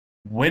Languish,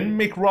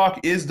 Windmake Rock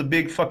is the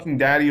big fucking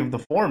daddy of the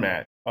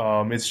format.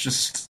 It's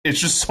just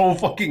so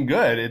fucking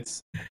good.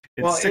 It's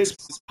 6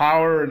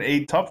 power and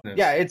 8 toughness.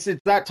 Yeah, it's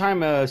that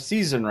time of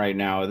season right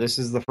now. This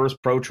is the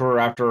first Pro Tour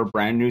after a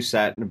brand new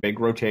set and a big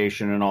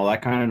rotation and all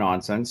that kind of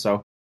nonsense.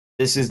 So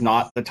this is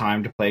not the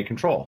time to play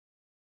Control.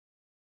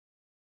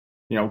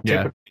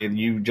 Typically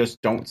you just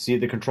don't see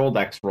the Control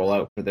decks roll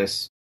out for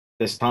this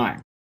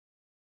time.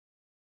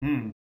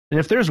 And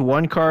if there's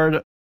one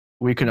card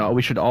we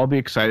should all be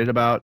excited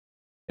about,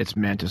 it's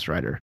Mantis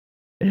Rider.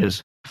 It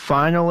is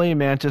finally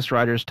Mantis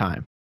Rider's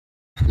time.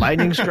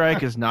 Lightning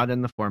Strike is not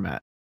in the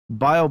format.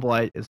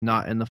 Bile-Blight is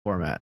not in the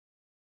format.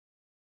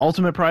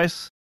 Ultimate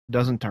Price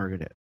doesn't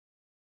target it.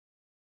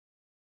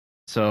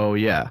 So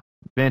yeah,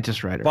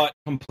 Mantis Rider. But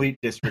Complete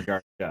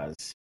Disregard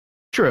does.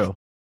 True.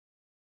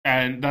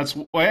 And that's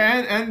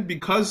and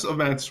because of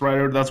Mantis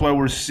Rider, that's why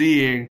we're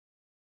seeing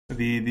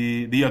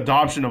the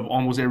adoption of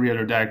almost every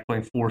other deck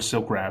playing 4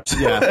 Silk Wraps.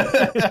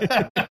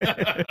 Yeah.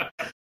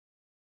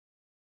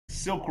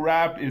 Silk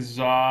Wrap is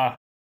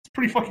it's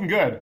pretty fucking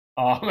good.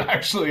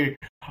 Actually,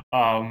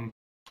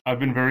 I've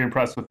been very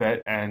impressed with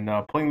it, and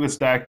playing this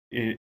deck,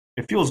 it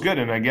feels good.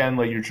 And again,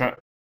 like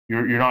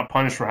you're not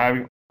punished for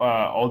having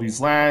all these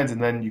lands,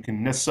 and then you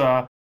can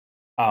Nissa,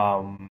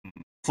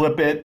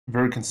 flip it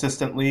very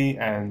consistently,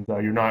 and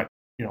you're not,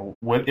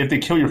 if they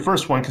kill your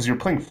first one because you're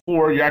playing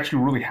 4, you're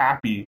actually really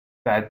happy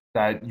that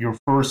your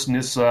first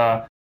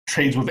Nissa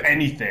trades with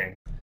anything.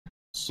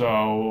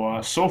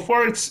 So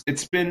far it's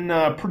been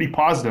pretty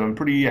positive. I'm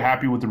pretty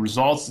happy with the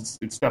results.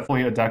 It's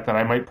definitely a deck that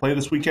I might play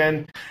this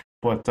weekend,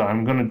 but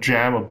I'm gonna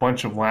jam a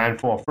bunch of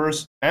Landfall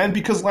first, and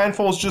because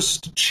Landfall is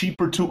just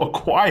cheaper to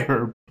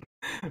acquire.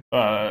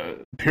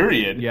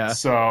 Period. Yeah.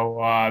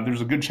 So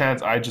there's a good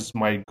chance I just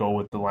might go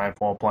with the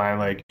Landfall plan.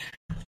 Like,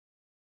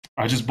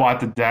 I just bought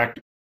the deck.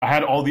 I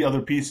had all the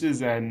other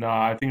pieces, and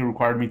I think it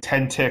required me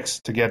 10 ticks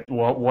to get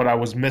what I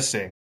was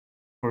missing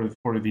for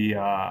the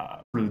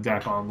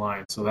deck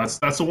online. So that's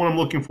the one I'm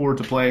looking forward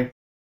to play.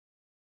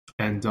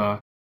 And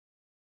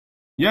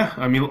yeah,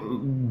 I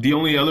mean, the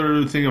only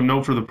other thing of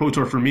note for the Pro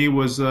Tour for me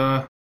was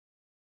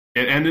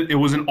it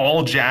was an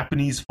all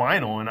Japanese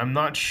final, and I'm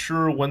not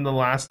sure when the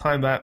last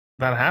time that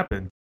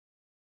happened,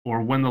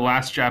 or when the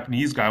last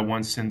Japanese guy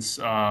won since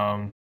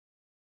I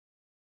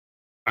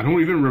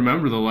don't even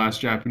remember the last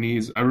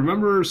Japanese. I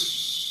remember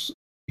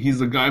he's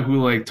the guy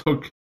who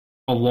took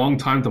a long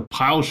time to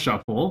pile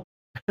shuffle.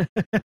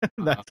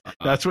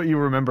 That's what you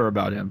remember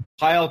about him.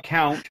 Pile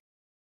count.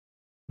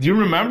 Do you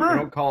remember? We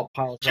don't call it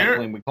pile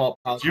shuffling. We call it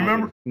pile. Do you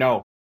remember?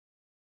 No.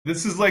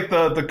 This is like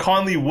the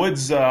Conley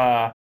Woods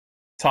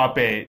top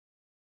 8.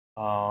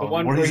 The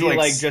one where he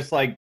just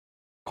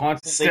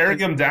constantly staring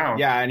him down.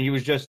 Yeah, and he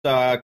was just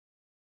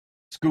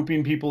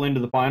scooping people into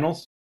the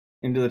finals,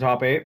 into the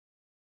top 8.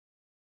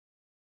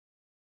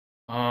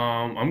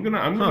 I'm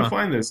gonna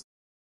find this.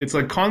 It's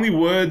like Conley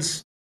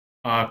Woods.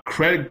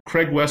 Craig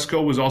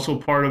Wesco was also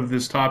part of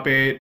this top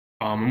 8.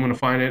 I'm gonna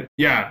find it.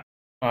 Yeah,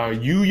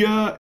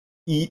 Yuya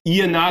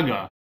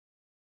Ianaga.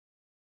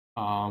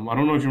 I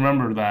don't know if you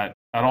remember that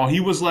at all. He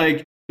was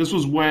like This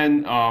was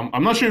when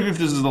I'm not sure if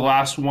this is the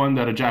last one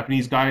that a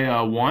Japanese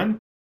guy won,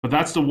 but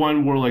that's the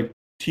one where like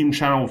Team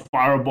Channel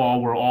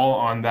Fireball were all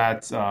on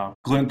that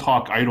Glint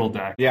Talk Idol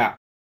deck. Yeah.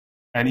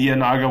 And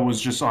Ianaga was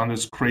just on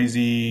this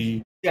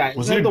crazy. Yeah,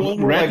 was it the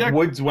one where like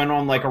Woods went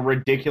on like a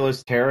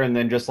ridiculous tear and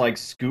then just like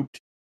scooped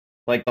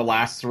like the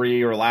last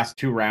 3 or last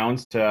 2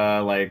 rounds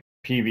to like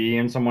PV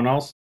and someone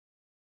else?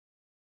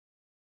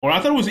 Or I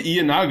thought it was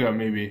Ianaga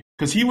maybe,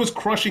 because he was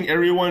crushing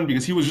everyone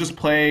because he was just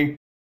playing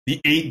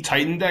the 8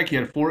 Titan deck. He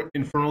had 4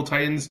 Infernal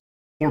Titans,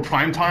 4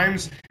 Prime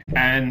Times,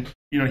 and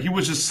he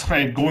was just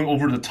like going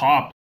over the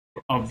top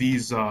of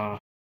these. No,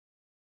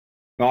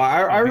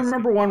 I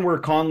remember one where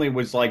Conley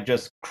was like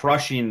just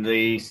crushing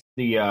the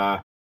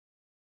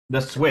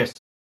Swiss,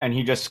 and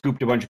he just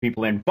scooped a bunch of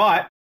people in.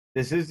 But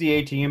this is the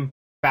A team.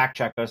 Fact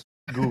check us.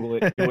 Google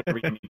it. Do whatever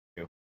you need to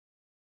do.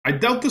 I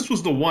doubt this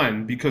was the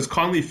one because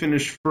Conley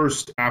finished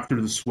first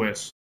after the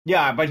Swiss.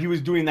 Yeah, but he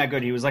was doing that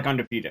good. He was like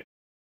undefeated.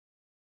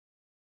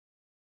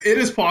 It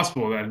is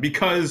possible then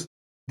because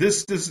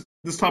this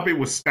top 8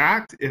 was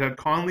stacked. It had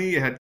Conley,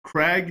 it had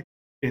Craig,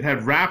 it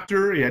had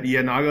Raptor, it had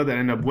Ianaga that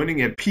ended up winning.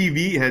 It had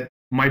PV, it had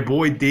my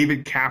boy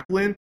David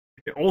Kaplan.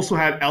 It also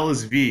had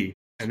LSV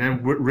and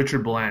then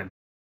Richard Bland.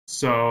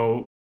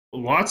 So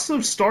lots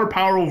of star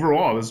power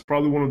overall. This is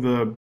probably one of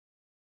the.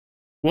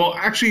 Well,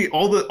 actually,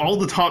 all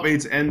the top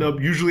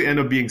 8s usually end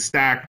up being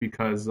stacked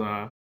because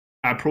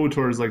at Pro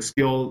Tours, like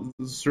skill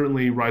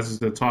certainly rises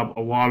to the top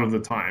a lot of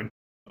the time.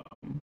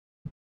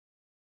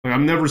 Like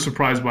I'm never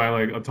surprised by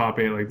like a top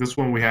 8. Like this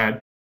one, we had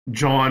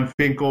John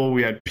Finkel,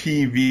 we had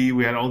PV,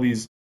 we had all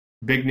these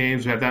big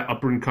names. We had that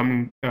up and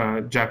coming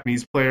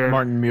Japanese player,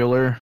 Martin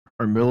Mueller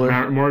or Miller.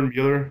 Martin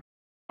Mueller.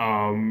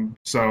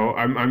 So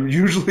I'm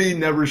usually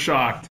never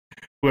shocked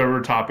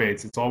whoever top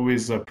 8s. It's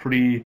always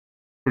pretty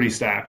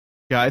stacked.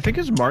 Yeah, I think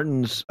it's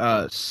Martin's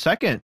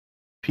second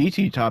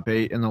PT top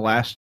 8 in the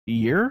last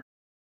year.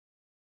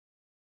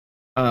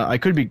 I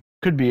could be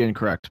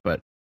incorrect, but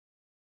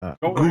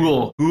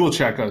Google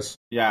check us.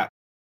 Yeah,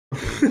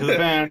 to the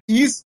fan.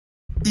 Ease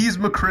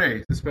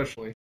McRae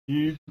especially.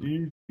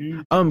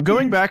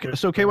 Going back,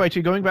 so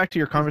KYT, going back to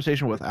your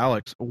conversation with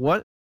Alex,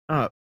 why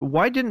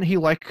didn't he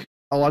like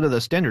a lot of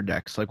the standard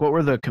decks? Like, what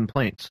were the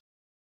complaints?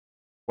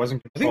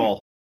 Wasn't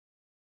control.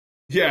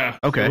 Yeah.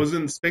 Okay. It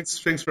wasn't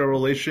Sphinx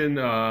Revelation.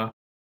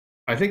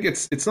 I think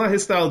it's not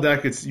his style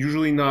deck. It's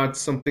usually not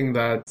something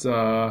that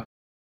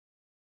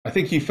I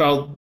think he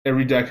felt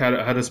every deck had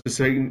a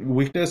specific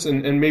weakness,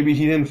 and maybe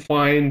he didn't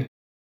find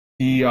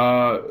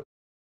the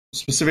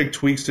specific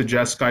tweaks to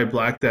Jeskai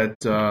Black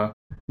that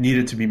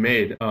needed to be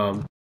made.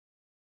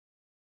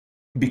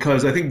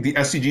 Because I think the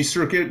SCG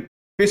circuit,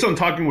 based on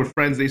talking with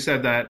friends, they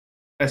said that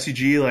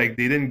SCG like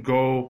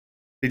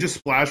they just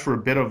splashed for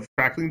a bit of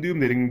Crackling Doom.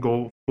 They didn't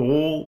go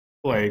full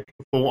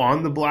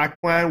on the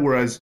black plan,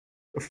 whereas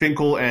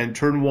Finkel and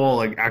Turnwall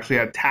like actually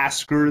had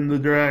Tasker in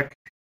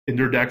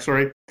their deck,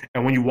 sorry.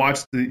 And when you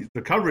watch the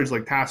coverage,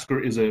 like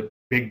Tasker is a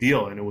big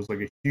deal, and it was like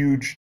a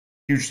huge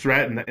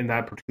threat in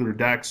that particular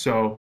deck.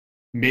 So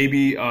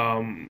maybe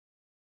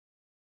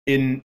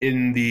in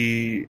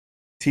the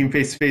team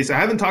face to face, I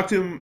haven't talked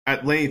to him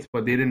at length,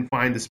 but they didn't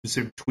find the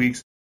specific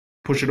tweaks,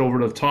 push it over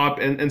the top,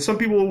 and some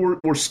people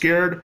were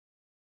scared.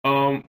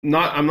 I'm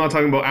not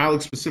talking about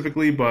Alex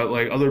specifically, but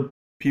like other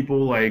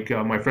people like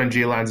my friend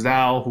Jay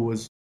Lansdale, who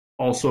was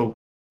also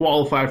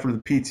qualified for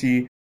the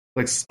PT.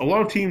 Like a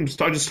lot of teams,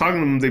 just talking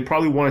to them, they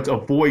probably wanted to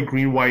avoid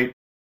green-white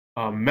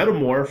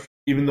Metamorph,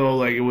 even though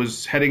like it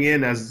was heading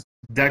in as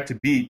deck to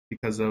beat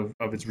because of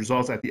its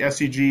results at the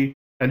SCG.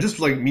 And just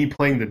like me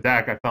playing the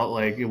deck, I felt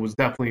like it was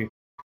definitely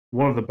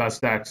one of the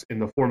best decks in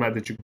the format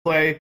that you could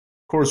play.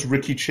 Of course,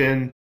 Ricky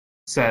Chin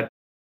said,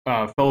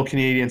 fellow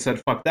Canadian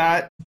said, fuck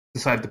that,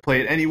 decided to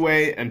play it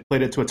anyway, and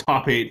played it to a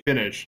top 8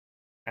 finish.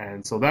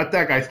 And so that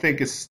deck, I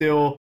think, is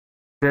still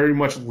very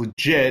much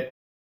legit,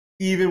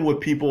 even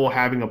with people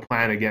having a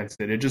plan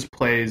against it. It just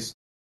plays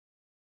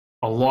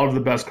a lot of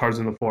the best cards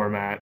in the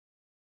format,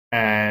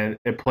 and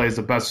it plays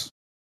the best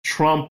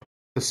trump,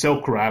 the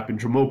Silk Wrap, and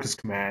Dramoka's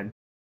Command.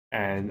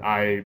 And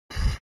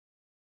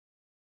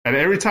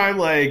every time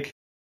like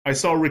I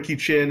saw Ricky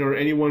Chin or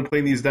anyone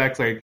playing these decks,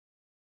 like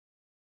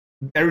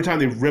every time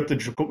they ripped the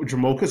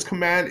Dramoka's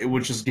Command, it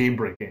was just game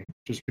breaking,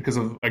 just because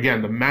of,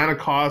 again, the mana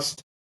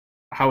cost,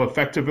 how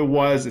effective it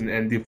was,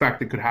 and the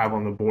effect it could have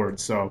on the board.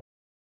 So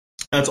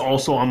that's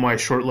also on my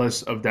short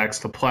list of decks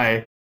to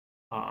play.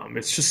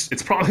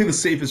 It's probably the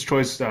safest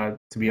choice, to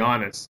be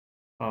honest.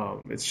 I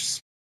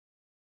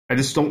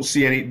just don't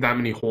see that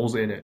many holes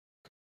in it.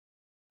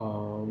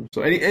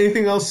 So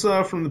anything else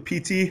from the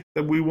PT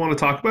that we want to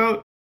talk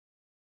about?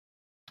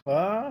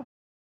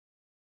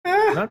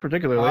 Not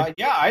particularly.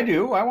 Yeah, I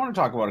do. I want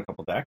to talk about a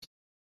couple decks.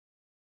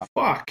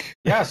 Fuck.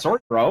 Yeah, sorry,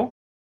 bro.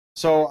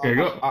 So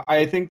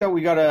I think that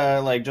we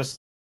gotta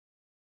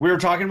we were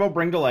talking about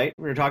Bring Delight.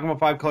 We were talking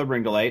about 5-color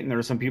Bring Delight, and there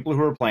were some people who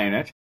were playing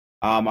it.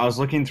 I was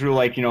looking through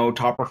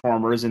top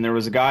performers, and there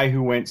was a guy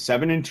who went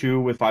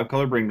 7-2 with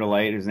 5-color Bring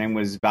Delight. His name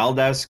was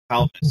Valdez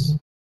Calvis.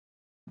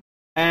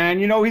 And,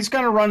 he's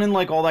kind of running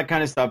like all that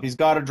kind of stuff. He's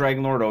got a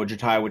Dragon Lord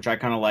Ojutai, which I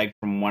kind of liked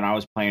from when I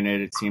was playing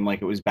it. It seemed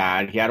like it was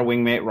bad. He had a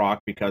Wingmate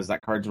Rock because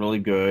that card's really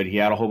good. He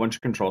had a whole bunch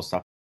of control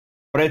stuff.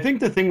 But I think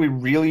the thing we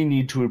really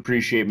need to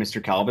appreciate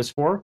Mr. Calvis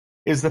for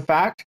is the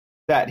fact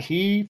that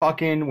he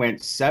fucking went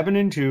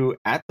 7-2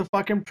 at the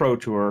fucking Pro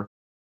Tour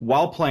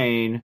while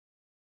playing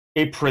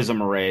a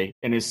Prism Array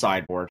in his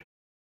sideboard.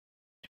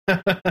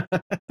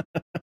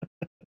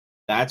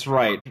 That's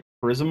right.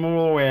 Prism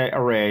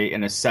Array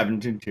in a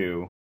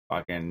 7-2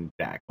 fucking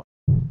deck.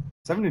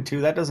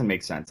 7-2, that doesn't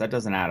make sense. That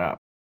doesn't add up.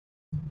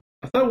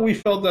 I thought we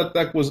felt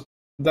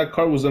that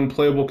card was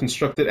unplayable,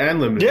 constructed, and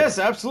limited. Yes,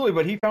 absolutely,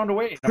 but he found a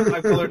way in a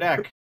 5-color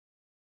deck.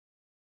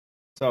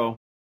 So,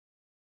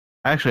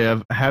 actually,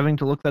 I'm having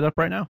to look that up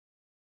right now.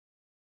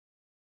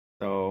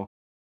 So,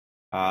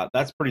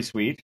 that's pretty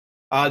sweet.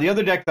 The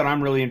other deck that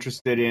I'm really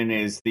interested in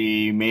is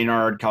the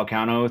Maynard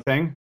Calcano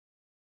thing.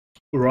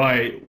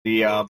 Right.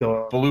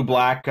 The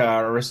blue-black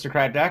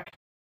aristocrat deck.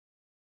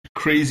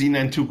 Crazy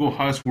Nantuko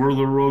Husk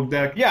Whirler Rogue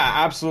deck. Yeah,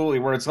 absolutely.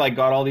 Where it's like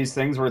got all these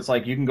things where it's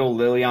like you can go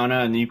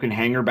Liliana and you can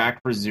hang her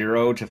back for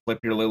 0 to flip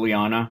your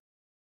Liliana.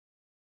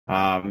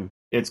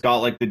 It's got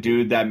like the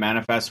dude that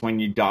manifests when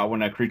you die,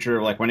 when a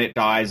creature, like when it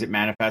dies, it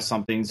manifests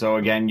something. So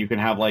again, you can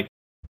have like,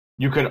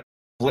 you could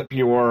flip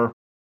your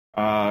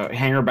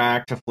hanger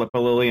back to flip a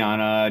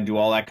Liliana, do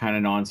all that kind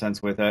of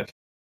nonsense with it.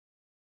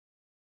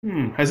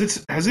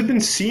 Has it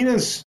been seen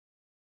as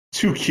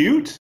too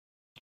cute?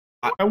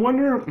 I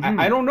wonder.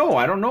 I don't know.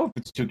 I don't know if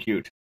it's too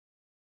cute.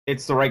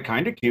 It's the right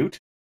kind of cute.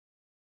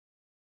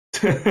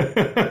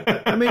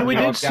 I mean, we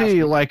did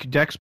see like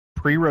decks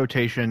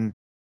pre-rotation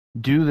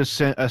do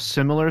a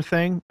similar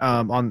thing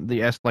on the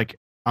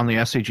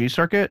SCG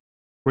circuit,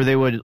 where they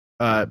would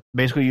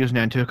basically use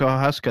Nantuko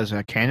Husk as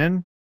a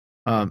cannon.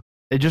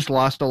 It just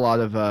lost a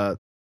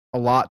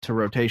lot to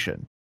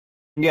rotation.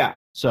 Yeah.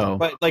 So,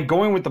 but like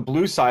going with the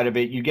blue side of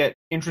it, you get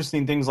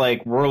interesting things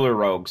like Whirler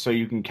Rogue. So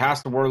you can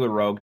cast the Whirler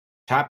Rogue,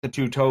 tap the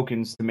 2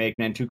 tokens to make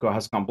Nantuko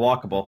Husk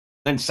unblockable,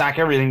 then sack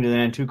everything to the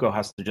Nantuko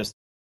Husk to just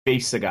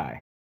face the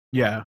guy.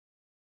 Yeah.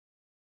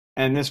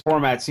 And this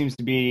format seems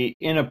to be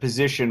in a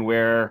position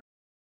where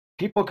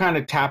people kind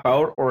of tap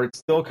out, or it's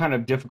still kind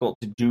of difficult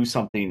to do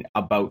something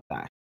about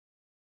that.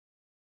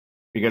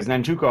 Because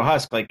Nantuko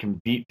Husk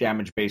can beat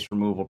damage-based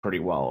removal pretty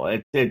well.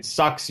 It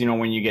sucks,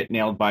 when you get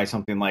nailed by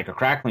something like a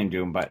Crackling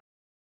Doom, but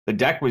the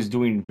deck was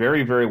doing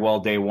very, very well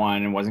day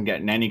 1 and wasn't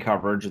getting any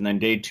coverage, and then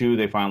day 2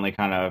 they finally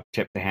kind of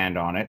tipped the hand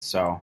on it.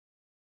 So,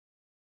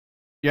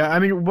 yeah, I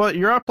mean, well,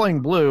 you're not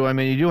playing blue. I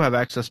mean, you do have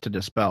access to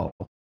Dispel.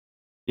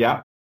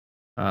 Yeah.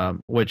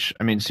 Which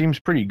I mean seems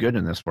pretty good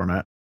in this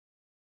format.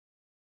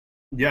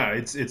 Yeah,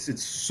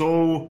 it's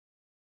so,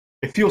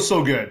 it feels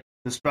so good.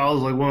 Dispel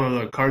is like one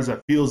of the cards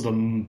that feels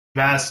the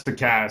best to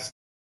cast.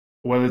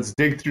 Whether it's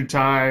Dig Through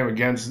Time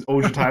against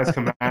Ojutai's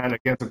command,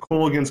 against a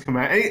Kolaghan's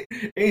command,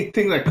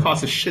 anything that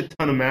costs a shit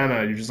ton of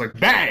mana, you're just like,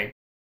 bang!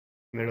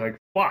 And they're like,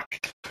 fuck.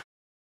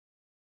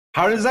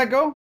 How does that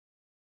go?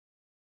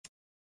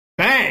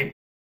 Bang!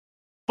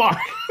 Fuck!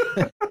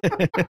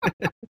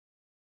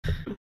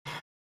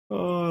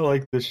 Oh, I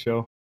like this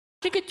show.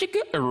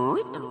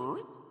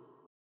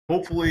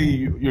 Hopefully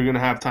you're going to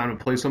have time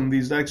to play some of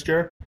these decks,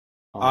 Jer.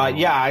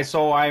 Yeah,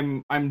 so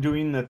I'm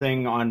doing the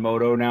thing on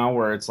Moto now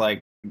where it's like,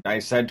 I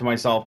said to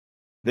myself,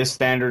 this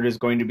standard is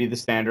going to be the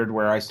standard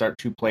where I start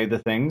to play the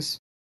things.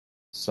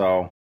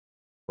 So,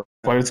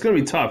 but it's going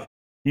to be tough.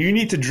 You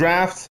need to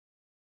draft.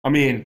 I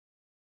mean,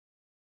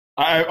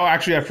 I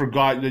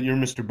forgot that you're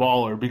Mr.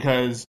 Baller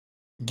because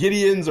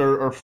Gideons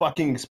are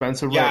fucking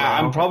expensive. Yeah,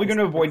 right now. I'm probably going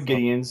to avoid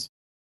Gideons.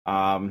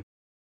 I'm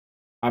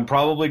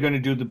probably going to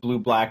do the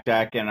blue-black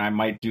deck, and I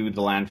might do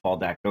the Landfall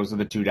deck. Those are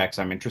the 2 decks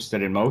I'm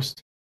interested in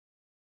most.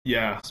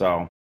 Yeah.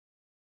 So.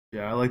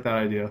 Yeah, I like that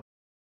idea.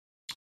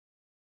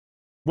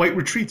 White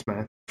Retreats,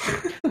 man.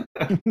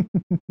 I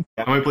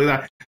might play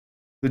that.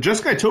 The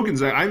Jeskai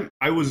tokens,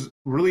 I was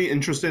really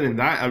interested in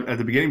that at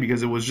the beginning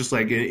because it was just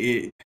like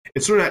it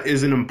sort of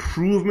is an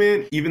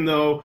improvement, even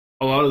though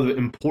a lot of the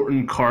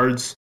important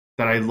cards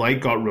that I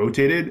like got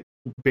rotated.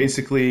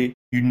 Basically,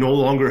 you no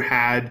longer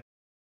had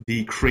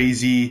the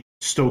crazy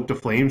Stoke the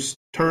Flames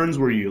turns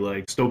where you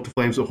like Stoke the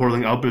Flames with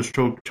Whirling Outburst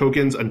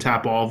tokens,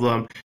 untap all of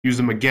them, use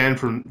them again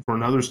for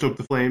another Stoke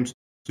the Flames.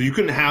 So you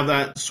couldn't have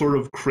that sort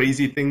of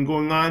crazy thing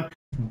going on,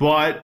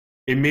 but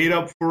it made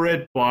up for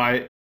it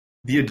by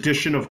the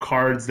addition of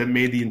cards that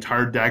made the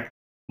entire deck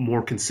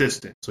more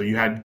consistent. So you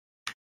had,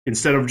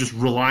 instead of just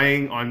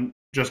relying on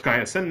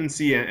Jeskai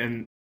Ascendancy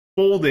and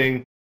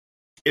folding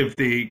if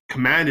they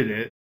commanded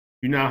it,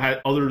 you now had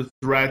other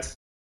threats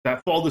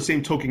that follow the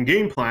same token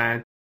game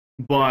plan,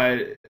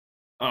 but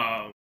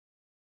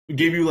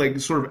gave you like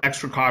sort of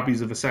extra copies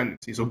of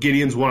Ascendancy. So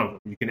Gideon's one of them.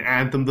 You can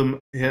anthem them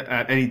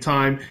at any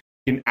time.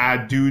 You can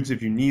add dudes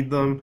if you need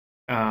them,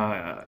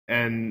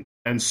 and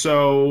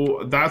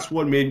so that's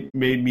what made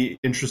me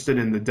interested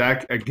in the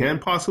deck again.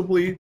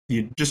 Possibly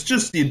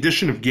just the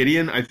addition of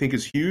Gideon, I think,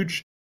 is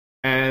huge,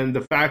 and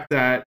the fact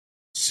that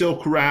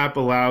Silk Wrap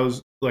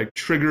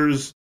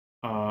triggers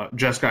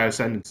Jeskai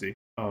Ascendancy.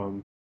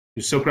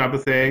 you silk wrap a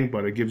thing,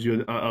 but it gives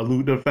you a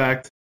loot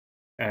effect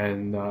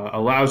and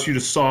allows you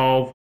to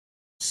solve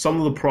some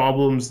of the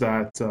problems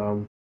that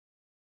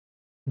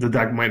the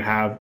deck might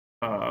have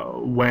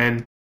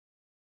when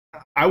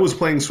I was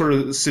playing sort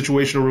of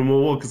situational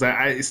removal because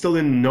I still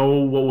didn't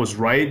know what was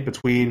right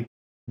between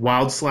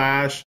Wild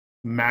Slash,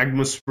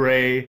 Magma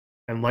Spray,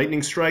 and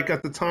Lightning Strike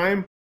at the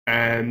time.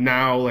 And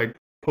now, like,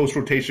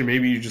 post-rotation,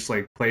 maybe you just,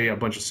 like, play a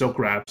bunch of Silk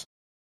Wraps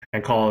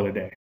and call it a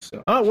day.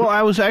 So. Oh, well,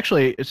 I was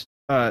actually... It's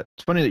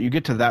funny that you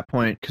get to that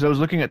point, because I was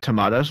looking at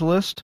Tamada's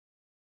list,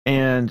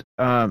 and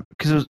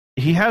because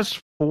he has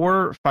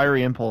 4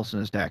 Fiery Impulse in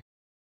his deck.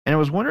 And I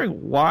was wondering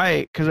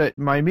why, because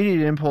my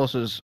immediate impulse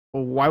is,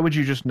 well, why would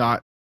you just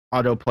not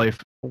auto-play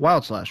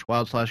Wild Slash?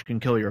 Wild Slash can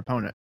kill your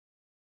opponent.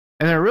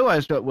 And then I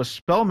realized that with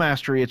Spell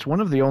Mastery, it's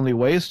one of the only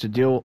ways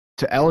to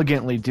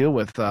elegantly deal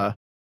with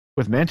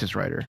Mantis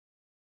Rider.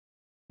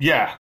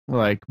 Yeah.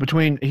 Like,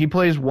 he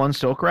plays 1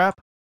 Silk Wrap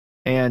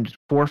and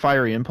 4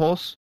 Fiery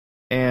Impulse,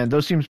 and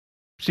those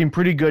seem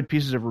pretty good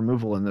pieces of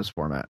removal in this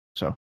format.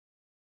 So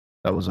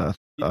that was a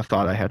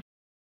thought I had.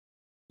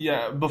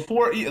 Yeah,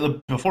 before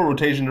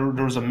rotation,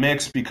 there was a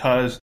mix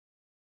because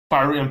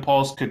Fiery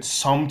Impulse could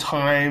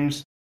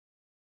sometimes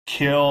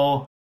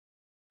kill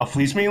a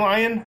Fleecemane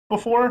Lion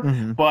before,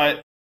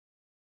 but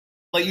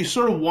like you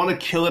sort of want to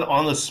kill it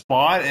on the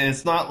spot, and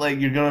it's not like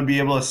you're going to be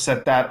able to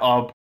set that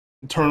up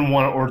turn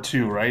 1 or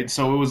 2, right?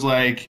 So it was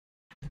like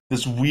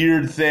this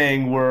weird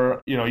thing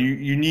where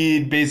you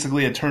need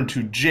basically a turn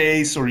 2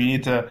 Jace, or you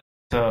need to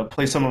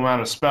play some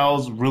amount of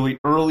spells really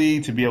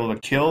early to be able to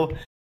kill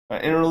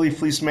an early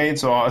Fleecemane.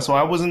 So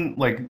I wasn't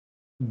like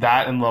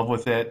that in love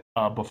with it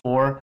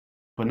before,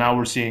 but now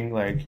we're seeing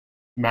like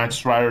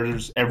Mantis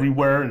Riders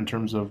everywhere in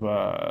terms of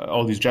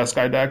all these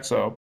Jeskai decks.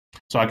 So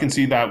I can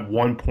see that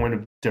 1 point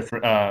of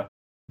different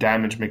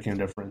damage making a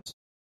difference.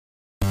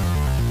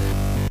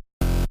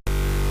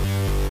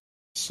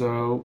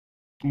 So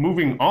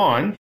moving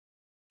on,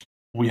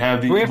 we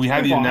have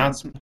the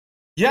announcement.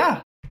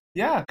 Yeah,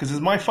 because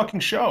it's my fucking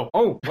show.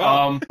 Oh,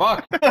 well,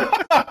 fuck.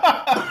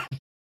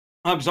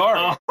 I'm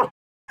sorry.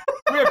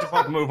 We have to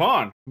fucking move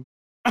on.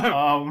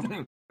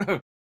 Elamber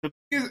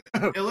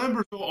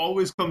Show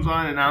always comes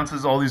on and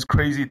announces all these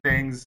crazy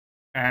things,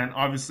 and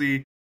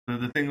obviously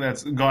the thing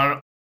that's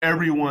got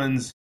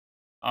everyone's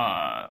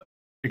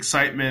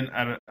excitement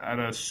at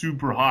a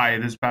super high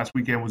this past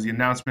weekend was the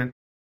announcement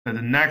that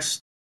the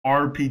next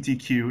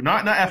RPTQ,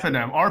 not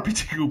FNM,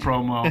 RPTQ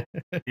promo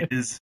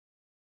is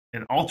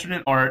an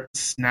alternate art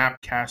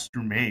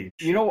Snapcaster Mage.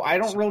 I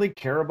don't really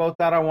care about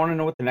that. I want to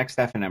know what the next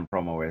FNM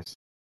promo is.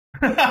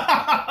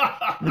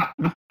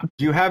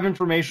 Do you have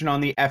information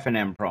on the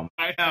FNM promo?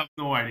 I have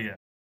no idea.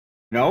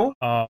 No?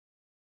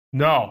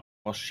 No.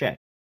 Well, shit.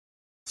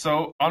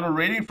 So, on a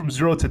rating from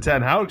 0 to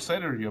 10, how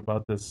excited are you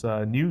about this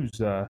news,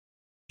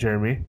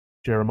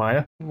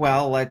 Jeremiah?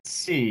 Well, let's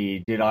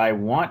see. Did I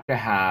want to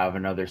have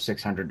another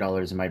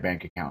 $600 in my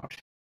bank account?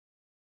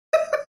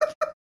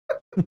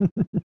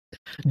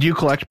 Do you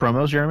collect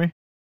promos, Jeremy?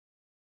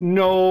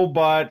 No,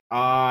 but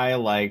I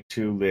like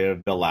to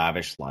live the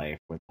lavish life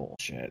with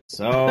bullshit.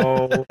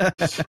 So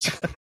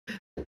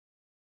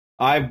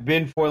I've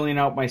been foiling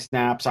out my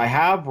snaps. I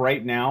have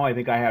right now, I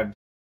think I have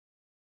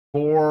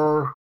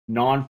 4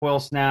 non-foil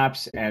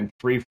snaps and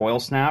 3 foil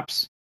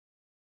snaps.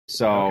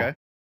 So okay.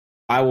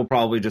 I will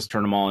probably just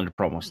turn them all into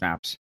promo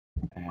snaps.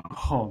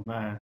 Oh,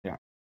 man. Yeah.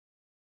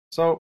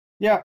 So,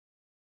 yeah.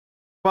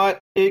 But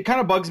it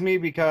kind of bugs me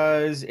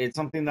because it's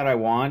something that I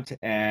want,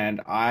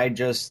 and I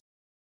just,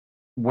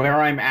 where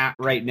I'm at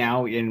right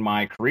now in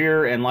my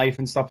career and life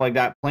and stuff like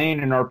that, playing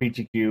an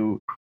RPTQ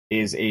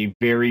is a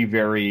very,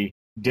 very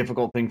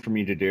difficult thing for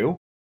me to do.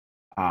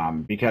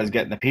 Because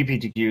getting the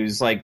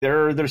PPTQs, like,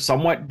 they're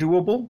somewhat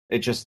doable.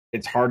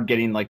 It's hard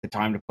getting like the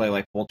time to play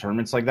like full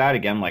tournaments like that.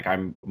 Again, like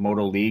I'm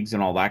Moto Leagues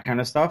and all that kind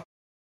of stuff.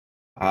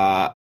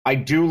 I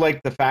do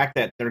like the fact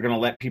that they're going to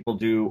let people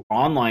do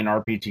online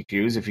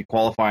RPTQs if you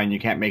qualify and you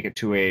can't make it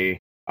to a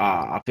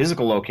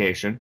physical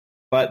location,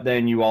 but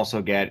then you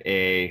also get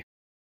a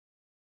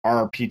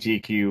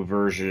RPTQ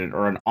version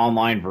or an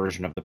online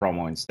version of the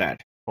promo instead.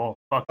 Oh,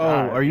 fuck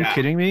that. Are you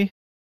kidding me?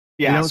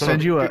 Yeah, they don't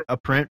send you a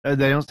print. They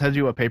don't send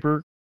you a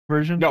paper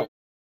version. No.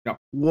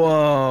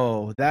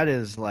 Whoa, that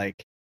is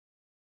like,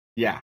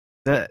 yeah,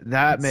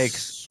 that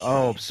makes.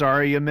 Oh,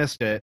 sorry, you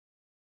missed it.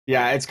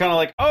 Yeah, it's kind of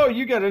like, oh,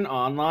 you get an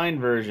online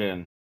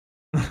version.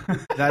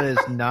 That is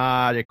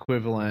not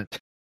equivalent.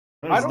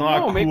 I don't know.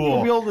 Cool. Maybe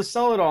we'll be able to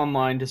sell it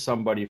online to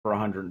somebody for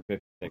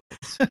 150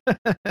 tickets.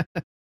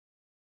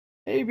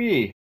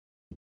 Maybe.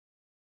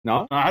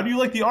 No? How do you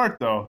like the art,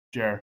 though,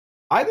 Jer?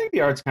 I think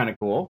the art's kind of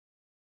cool.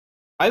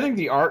 I think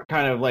the art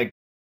kind of, like,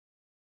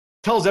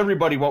 tells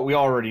everybody what we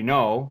already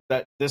know,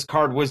 that this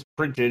card was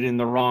printed in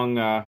the wrong...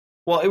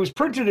 well, it was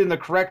printed in the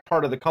correct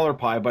part of the color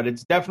pie, but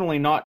it's definitely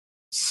not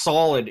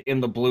solid in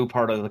the blue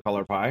part of the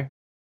color pie.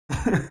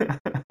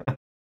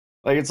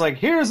 Like, it's like,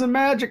 here's a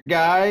magic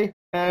guy,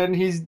 and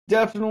he's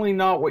definitely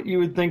not what you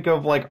would think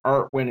of like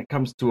art when it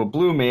comes to a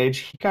blue mage.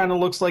 He kind of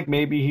looks like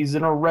maybe he's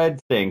in a red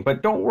thing,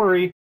 but don't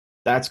worry,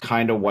 that's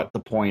kind of what the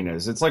point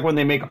is. It's like when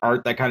they make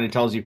art that kind of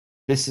tells you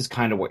this is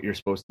kind of what you're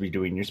supposed to be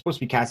doing. You're supposed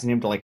to be casting him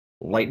to like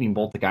lightning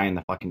bolt the guy in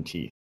the fucking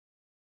teeth.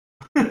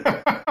 Did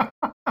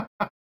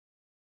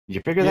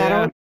you figure that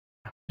out?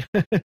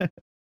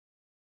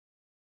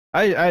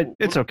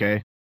 It's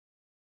okay.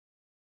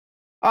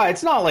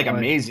 It's not like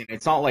amazing.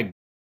 It's not like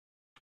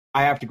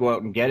I have to go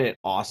out and get it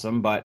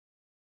awesome, but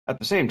at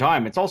the same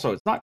time, it's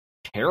not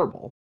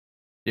terrible.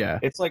 Yeah.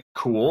 It's like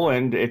cool,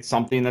 and it's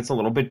something that's a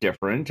little bit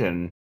different,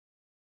 and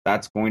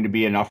that's going to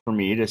be enough for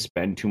me to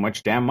spend too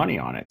much damn money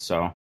on it.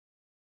 So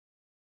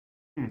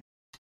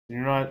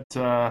you're not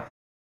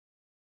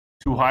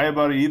too high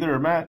about it either,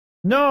 Matt?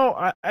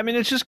 No, I mean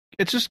it's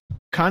just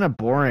kind of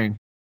boring.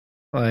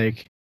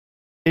 Like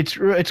it's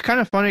kind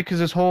of funny because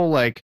this whole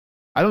like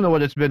I don't know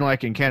what it's been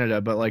like in Canada,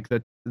 but like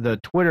the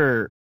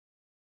Twitter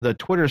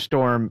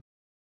storm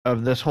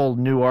of this whole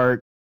new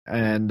art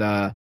and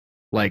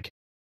like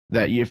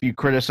that if you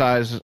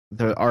criticize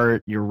the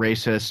art you're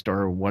racist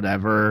or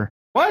whatever.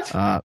 What?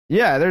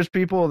 Yeah, there's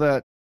people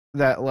that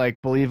like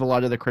believe a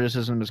lot of the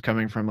criticism is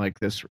coming from like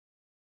this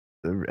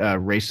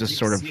racist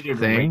sort of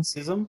thing.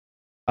 Racism?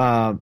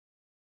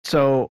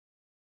 So,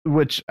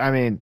 which I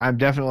mean, I'm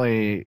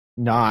definitely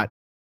not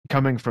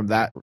coming from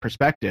that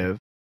perspective,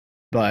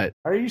 but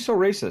why are you so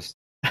racist?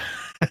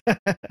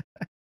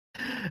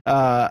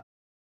 I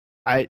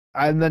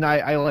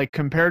like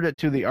compared it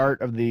to the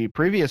art of the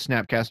previous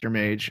Snapcaster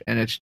Mage, and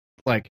it's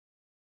like,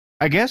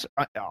 I guess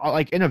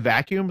like in a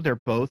vacuum, they're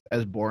both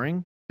as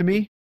boring to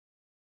me,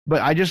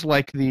 but I just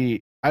like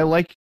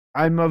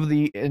I'm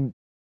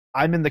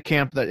in the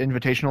camp that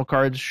invitational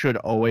cards should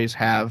always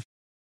have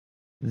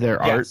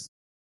their art.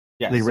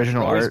 Yes. The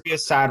original art. There should always art. be a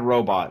sad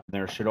robot.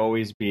 There should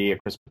always be a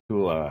Chris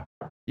Pakula.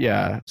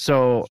 Yeah.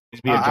 So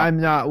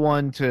I'm not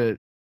one to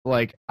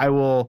like. I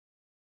will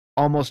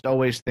almost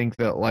always think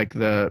that like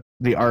the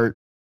art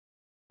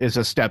is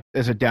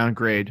a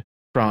downgrade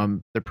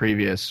from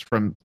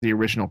the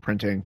original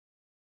printing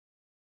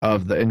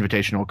of the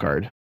invitational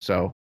card.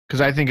 So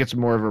because I think it's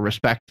more of a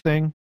respect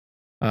thing.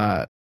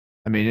 I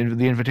mean,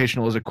 the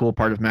invitational is a cool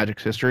part of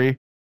Magic's history.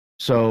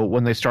 So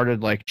when they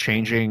started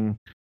changing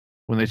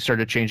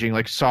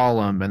like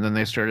Solemn, and then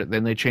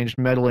they changed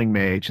Meddling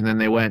Mage, and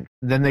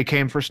then they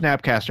came for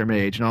Snapcaster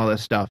Mage and all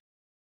this stuff.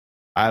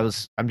 I'm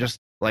just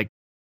like,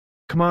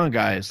 come on,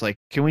 guys, like,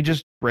 can we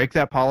just break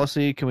that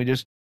policy? Can we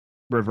just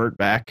revert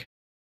back?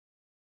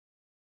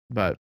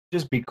 But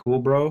just be cool,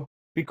 bro.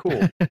 Be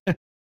cool.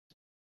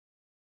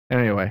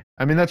 Anyway,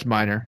 I mean, that's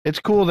minor. It's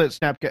cool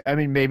that I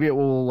mean, maybe it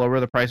will lower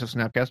the price of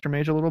Snapcaster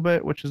Mage a little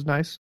bit, which is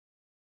nice.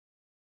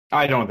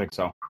 I don't think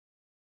so.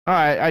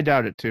 I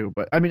doubt it too,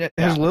 but I mean,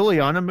 has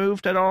Liliana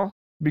moved at all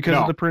because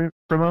of the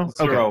promo?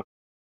 Zero. Okay.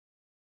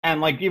 And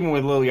like even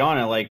with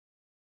Liliana, like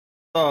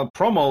the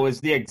promo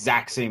is the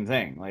exact same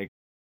thing. Like,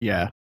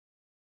 yeah.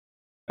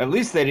 At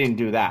least they didn't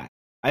do that.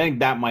 I think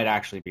that might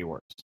actually be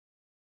worse.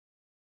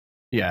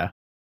 Yeah.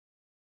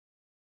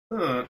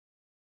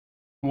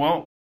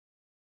 Well,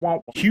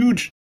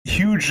 huge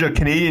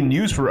Canadian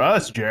news for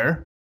us,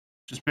 Jer.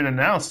 Just been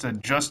announced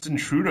that Justin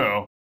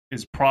Trudeau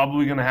is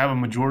probably going to have a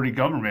majority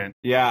government.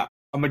 Yeah,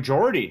 a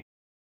majority.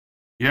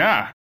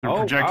 Yeah, they're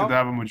projected to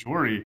have a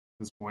majority at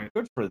this point.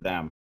 Good for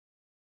them.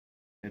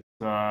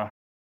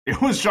 It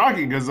was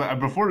shocking because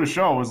before the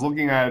show, I was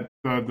looking at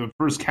the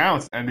first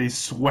counts, and they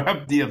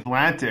swept the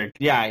Atlantic.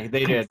 Yeah,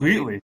 they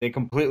completely. They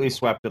completely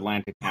swept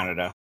Atlantic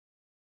Canada.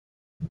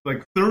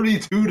 Like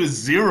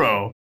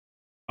 32-0.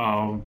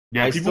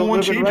 Yeah, I people still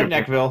want live in change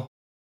Redneckville.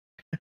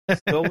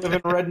 Still live in a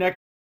redneck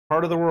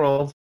part of the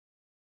world,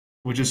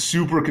 which is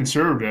super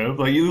conservative.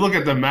 Like you look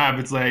at the map,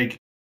 it's like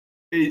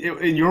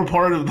in your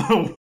part of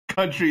the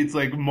country, it's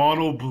like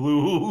mono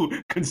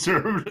blue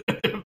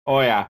conservative. Oh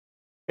yeah,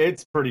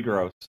 it's pretty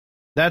gross.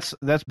 That's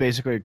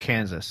basically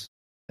Kansas,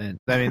 and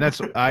I mean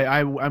that's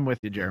I'm with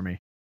you, Jeremy.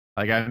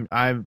 Like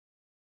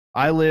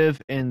I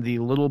live in the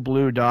little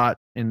blue dot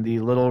in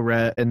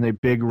the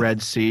big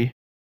red sea.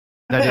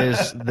 That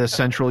is the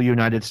central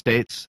United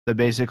States. That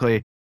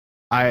basically,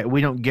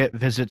 we don't get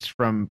visits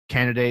from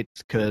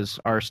candidates because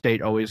our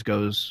state always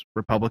goes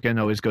Republican,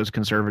 always goes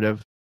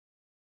conservative.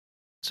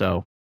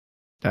 So,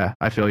 yeah,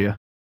 I feel you.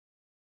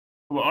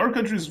 Well, our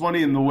country is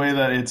funny in the way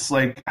that it's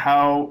like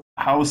how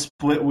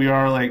split we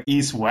are, like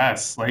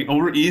east-west. Like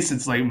over east,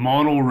 it's like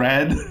mono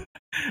red,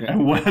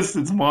 and west,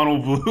 it's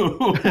mono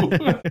blue.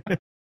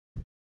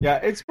 Yeah,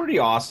 it's pretty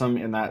awesome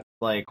in that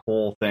like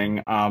whole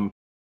thing.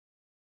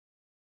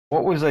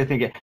 What was I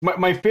thinking?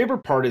 My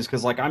favorite part is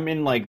because like I'm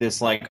in like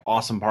this like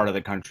awesome part of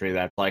the country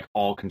that's like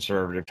all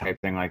conservative type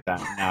thing like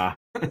that.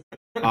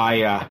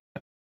 I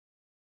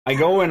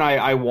go and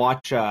I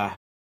watch the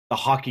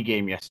hockey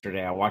game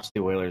yesterday. I watched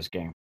the Oilers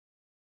game,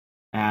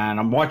 and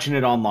I'm watching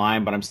it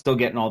online, but I'm still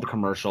getting all the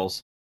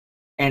commercials.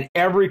 And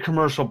every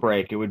commercial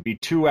break, it would be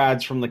 2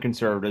 ads from the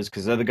Conservatives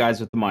because they're the guys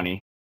with the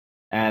money,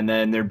 and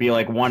then there'd be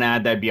like one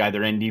ad that'd be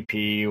either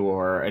NDP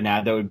or an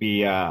ad that would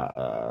be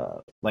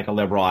like a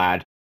Liberal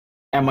ad.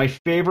 And my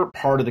favorite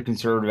part of the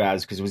Conservative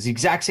ads, because it was the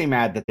exact same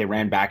ad that they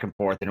ran back and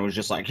forth, and it was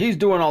just like, he's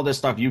doing all this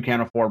stuff you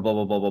can't afford, blah,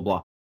 blah, blah, blah,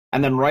 blah.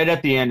 And then right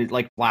at the end, it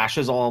like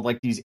flashes all of like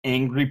these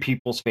angry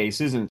people's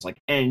faces, and it's like,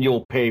 and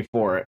you'll pay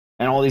for it.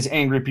 And all these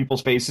angry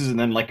people's faces, and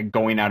then like a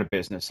going out of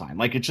business sign.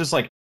 Like it's just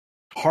like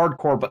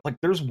hardcore, but like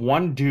there's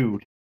one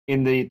dude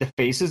in the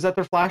faces that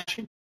they're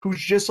flashing who's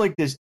just like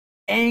this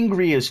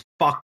angry as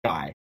fuck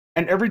guy.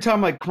 And every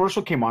time like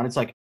commercial came on, it's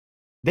like,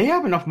 they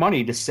have enough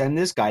money to send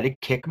this guy to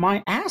kick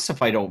my ass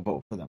if I don't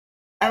vote for them.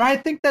 And I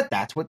think that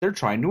that's what they're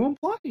trying to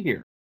imply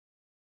here.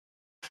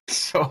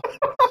 So,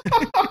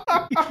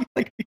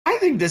 like, I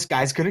think this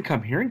guy's going to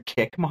come here and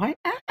kick my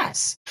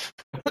ass.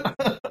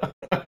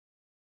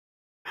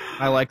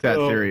 I like that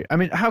theory. I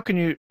mean, how can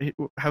you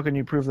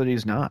prove that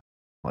he's not?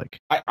 Like,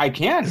 I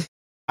can.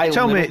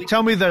 Tell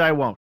me that I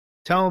won't.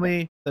 Tell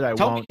me that I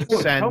won't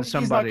send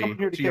somebody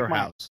to your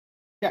house.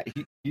 Yeah,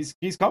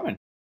 he's coming.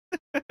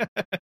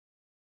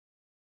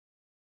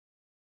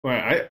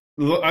 Right,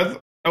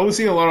 I was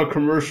seeing a lot of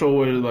commercial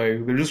where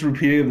like they're just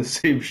repeating the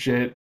same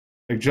shit.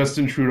 Like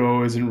Justin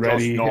Trudeau isn't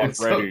ready.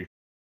 Just not ready.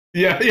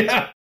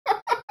 Yeah.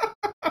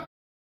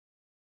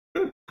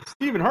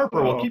 Stephen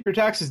Harper will keep your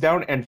taxes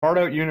down and fart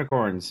out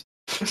unicorns.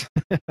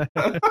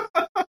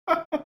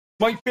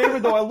 My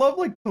favorite though, I love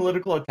like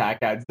political attack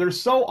ads. They're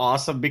so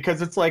awesome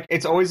because it's like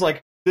it's always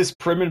like this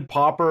prim and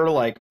proper,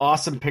 like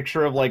awesome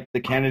picture of like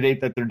the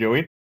candidate that they're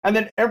doing. And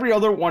then every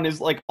other one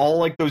is like all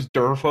like those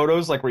Durr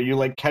photos, like where you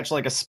like catch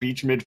like a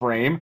speech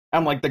mid-frame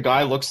and like the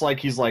guy looks like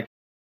he's like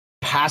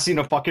passing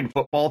a fucking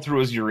football through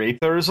his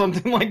urethra or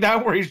something like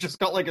that, where he's just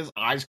got like his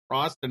eyes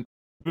crossed and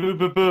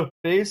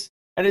face.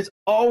 And it's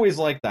always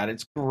like that.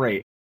 It's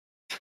great.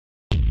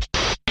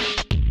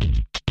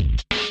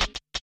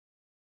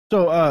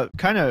 So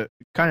kind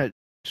of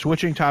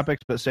switching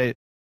topics, but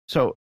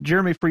so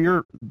Jeremy, for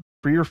your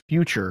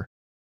future,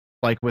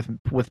 like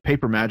with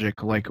Paper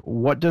Magic, like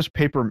what does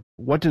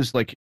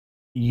like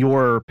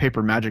your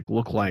Paper Magic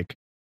look like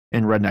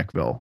in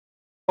Redneckville?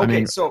 Okay, I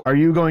mean, so are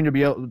you going to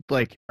be able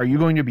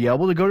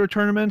to go to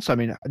tournaments? I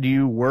mean, do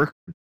you work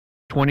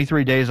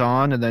 23 days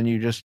on and then you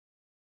just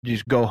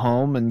go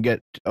home and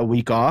get a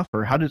week off,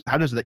 or how does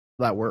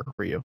that work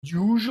for you?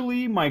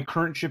 Usually my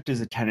current shift is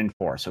a 10 and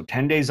 4, so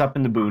 10 days up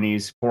in the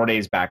boonies, 4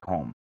 days back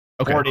home.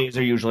 Okay. 4 days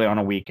are usually on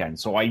a weekend,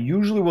 so I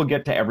usually will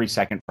get to every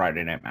second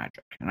Friday Night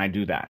Magic, and I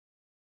do that.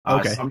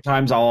 Okay.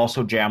 Sometimes I'll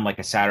also jam like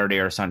a Saturday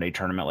or Sunday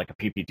tournament, like a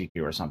PPTQ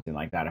or something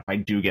like that, if I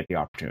do get the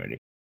opportunity.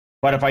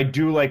 But if I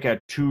do like a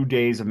 2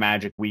 days of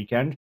Magic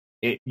weekend,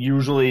 it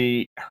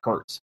usually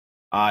hurts.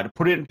 To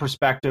put it in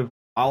perspective,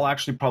 I'll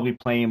actually probably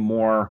play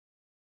more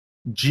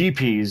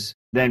GPs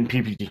than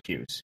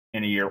PPTQs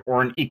in a year,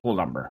 or an equal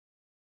number.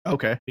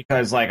 Okay.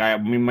 Because like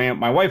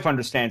my wife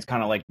understands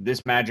kind of like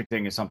this Magic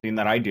thing is something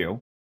that I do,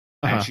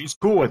 and she's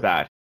cool with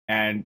that.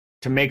 And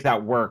to make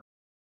that work,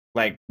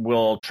 like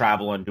we'll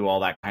travel and do all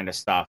that kind of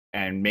stuff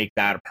and make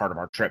that a part of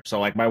our trip. So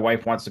like my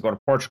wife wants to go to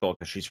Portugal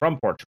because she's from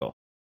Portugal.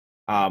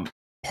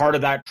 Part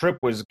of that trip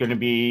was going to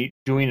be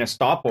doing a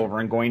stopover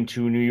and going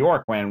to New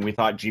York when we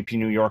thought GP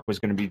New York was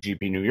going to be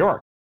GP New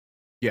York.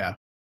 Yeah.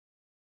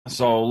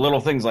 So little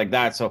things like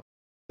that. So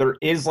there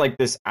is like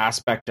this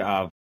aspect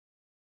of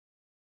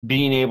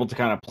being able to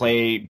kind of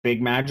play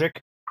big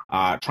Magic,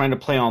 trying to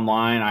play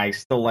online. I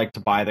still like to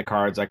buy the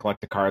cards. I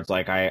collect the cards.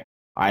 Like I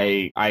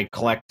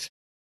collect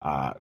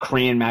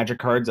Korean Magic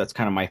cards. That's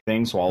kind of my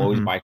thing. So I'll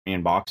always buy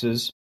Korean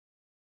boxes.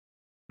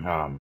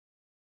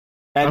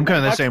 I'm kind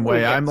of the same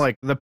way. I'm like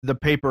the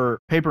paper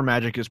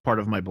Magic is part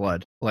of my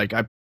blood. Like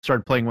I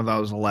started playing when I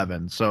was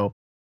 11. So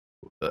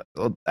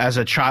as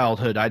a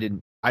childhood, I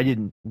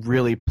didn't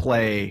really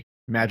play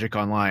Magic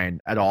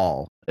online at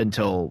all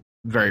until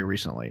very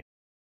recently.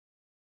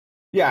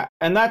 Yeah,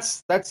 and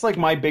that's like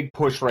my big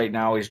push right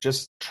now is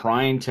just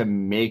trying to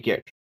make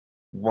it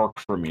work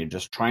for me.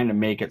 Just trying to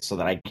make it so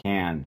that I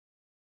can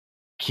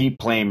keep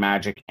playing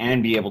Magic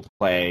and be able to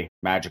play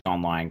Magic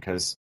online,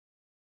 because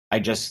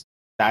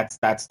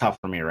that's tough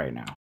for me right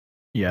now.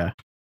 Yeah.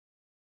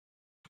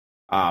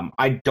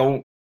 I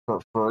don't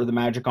prefer the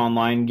Magic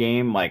Online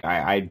game. Like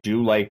I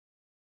do like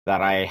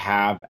that I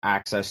have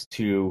access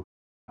to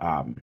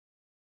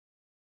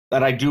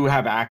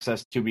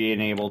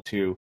being able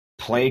to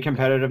play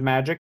competitive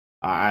Magic.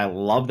 I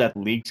love that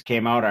leagues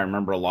came out. I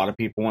remember a lot of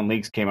people when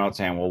leagues came out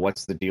saying, well,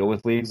 what's the deal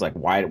with leagues? Like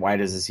why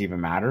does this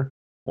even matter?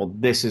 Well,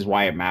 this is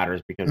why it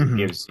matters, because it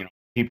gives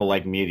people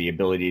like me the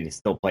ability to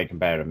still play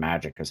competitive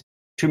Magic, because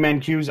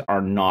 2-man queues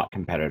are not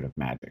competitive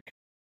Magic.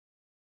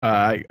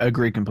 I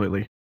agree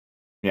completely.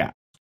 Yeah.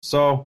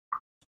 So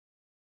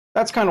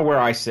that's kind of where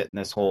I sit in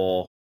this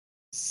whole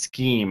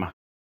scheme.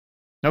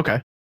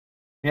 Okay.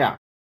 Yeah.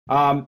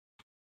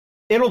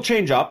 It'll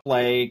change up.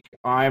 Like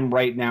I'm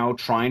right now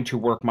trying to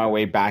work my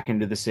way back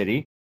into the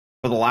city.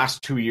 For the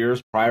last 2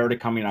 years prior to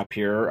coming up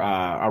here,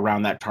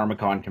 around that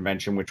TarmaCon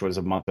convention, which was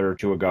a month or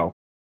two ago.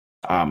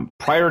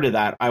 Prior to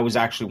that, I was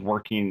actually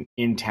working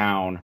in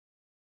town,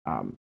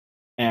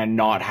 and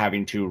not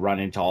having to run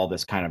into all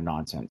this kind of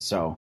nonsense.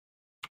 So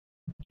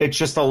it's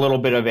just a little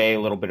bit of A, a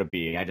little bit of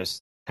B. I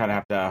just kind of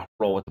have to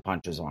roll with the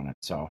punches on it.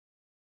 So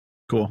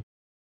cool.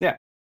 Yeah.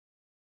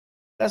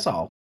 That's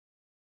all.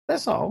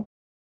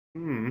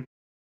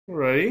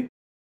 Alrighty.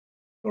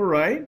 All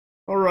right.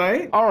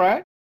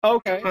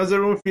 Okay. How's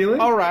everyone feeling?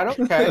 All right.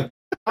 Okay.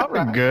 All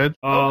right. Good.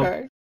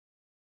 Okay.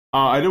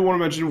 I did want to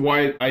mention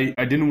why I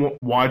didn't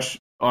watch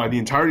the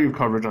entirety of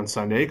coverage on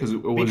Sunday because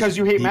it was because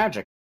you hate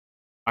Magic.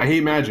 I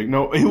hate Magic.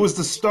 No, it was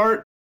the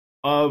start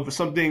of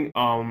something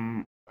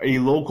a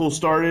local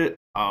started.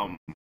 I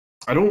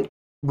don't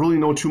really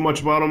know too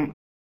much about him.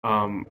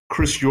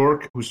 Chris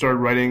York, who started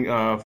writing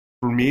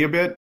for me a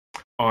bit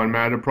on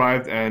Mana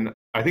Deprived, and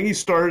I think he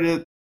started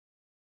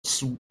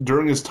it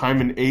during his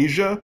time in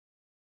Asia,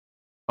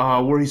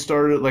 where he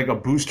started like a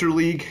booster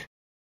league.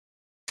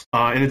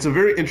 And it's a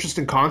very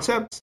interesting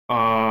concept.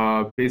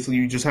 Basically,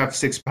 you just have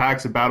 6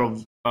 packs of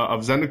Battle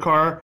of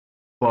Zendikar,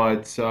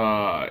 but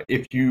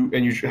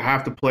you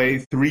have to play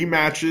 3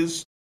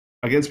 matches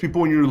against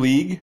people in your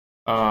league,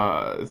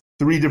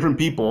 3 different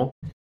people,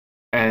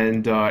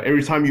 and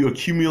every time you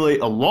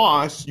accumulate a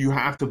loss, you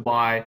have to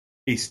buy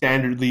a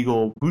standard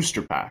legal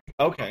booster pack.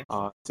 Okay.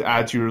 To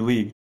add to your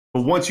league.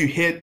 But once you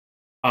hit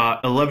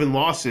 11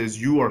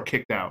 losses, you are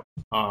kicked out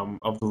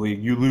of the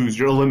league. You lose.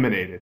 You're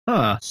eliminated.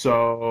 Huh.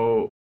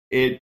 So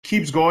it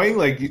keeps going.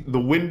 Like the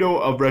window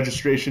of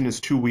registration is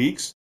 2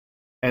 weeks,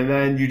 and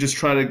then you just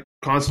try to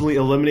constantly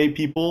eliminate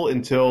people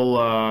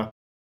until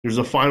there's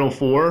a final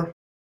 4,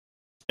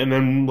 and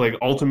then like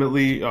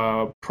ultimately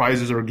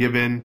prizes are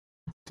given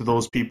to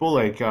those people.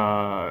 Like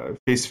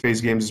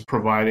Face-to-Face Games is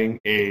providing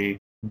a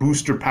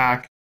booster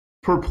pack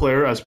per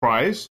player as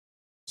prize.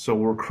 So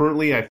we're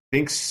currently, I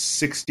think,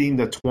 16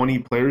 to 20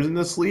 players in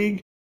this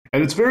league,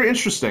 and it's very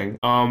interesting.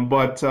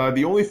 But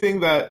the only thing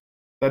that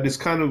is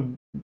kind of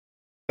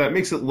that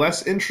makes it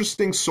less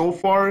interesting so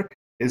far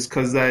is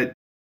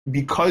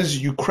because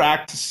you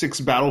cracked 6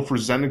 Battle for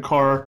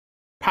Zendikar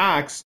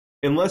packs,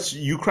 unless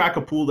you crack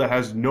a pool that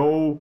has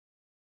no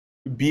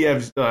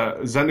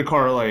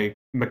Zendikar like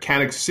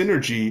mechanic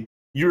synergy,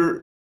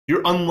 you're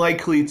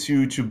unlikely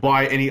to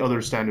buy any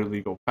other standard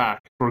legal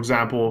pack. For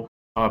example,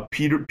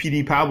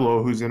 PD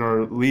Pablo, who's in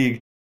our league,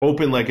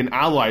 opened like an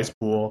allies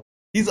pool.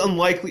 He's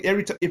unlikely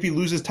if he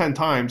loses 10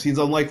 times, he's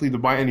unlikely to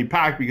buy any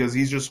pack because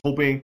he's just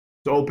hoping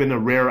to open a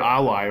rare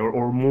ally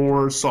or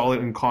more solid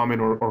and common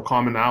or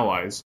common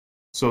allies.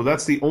 So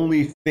that's the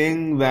only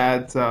thing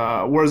that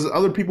whereas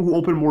other people who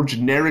open more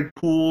generic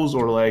pools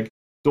or like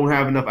don't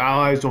have enough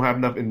allies, don't have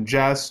enough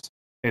ingest,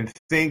 and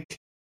think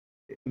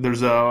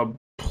there's a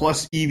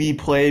plus EV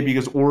play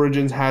because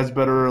Origins has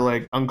better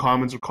like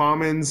uncommons or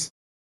commons.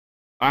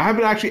 I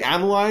haven't actually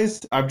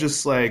analyzed. I've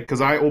just like,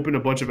 because I opened a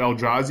bunch of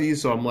Eldrazi,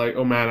 so I'm like,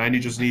 oh man, I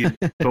just need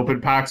to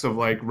open packs of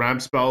like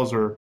ramp spells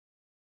or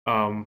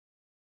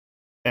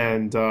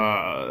and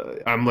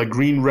I'm like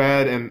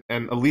green-red, and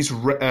at least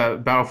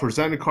Battle for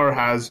Zendikar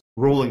has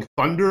Rolling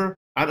Thunder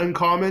at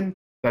uncommon.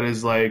 That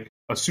is like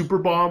a super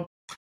bomb.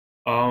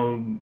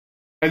 And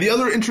the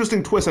other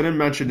interesting twist I didn't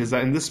mention is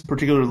that in this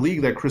particular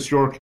league that Chris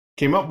York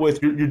came up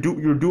with, you're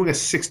doing a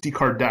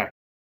 60-card deck.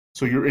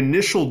 So your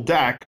initial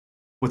deck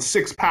with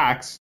 6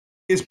 packs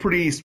is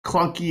pretty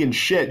clunky and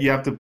shit. You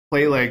have to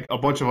play like a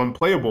bunch of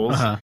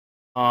unplayables.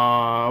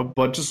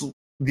 But just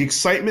the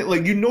excitement,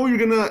 like you're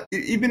gonna,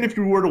 even if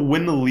you were to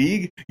win the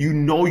league,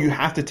 you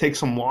have to take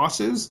some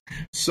losses.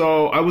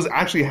 So I was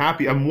actually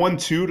happy. I'm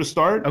 1-2 to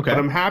start, but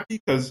I'm happy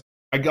because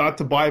I got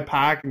to buy a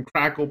pack and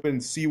crack open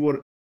and see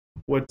what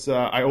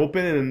I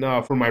opened.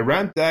 And for my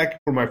ramp deck,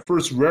 for my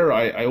first rare,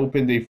 I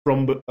opened a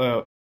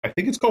I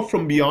think it's called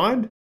From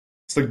Beyond.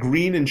 It's the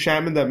green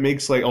enchantment that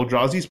makes like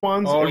Eldrazi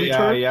spawns every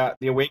turn. Yeah,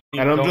 the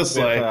Awakening. And I'm just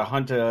like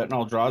hunt an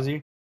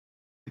Eldrazi.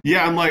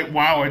 Yeah, I'm like,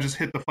 wow, I just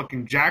hit the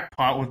fucking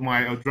jackpot with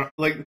my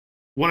like.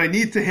 What I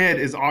need to hit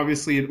is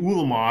obviously an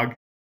Ulamog,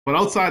 but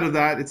outside of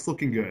that, it's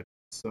looking good.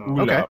 So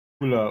Ula.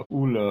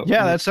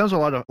 Yeah, that sounds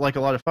like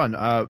a lot of fun.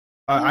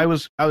 I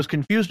was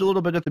confused a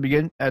little bit at the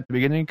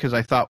beginning because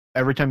I thought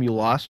every time you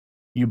lost,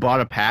 you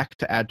bought a pack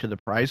to add to the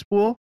prize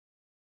pool.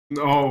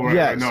 Oh, right.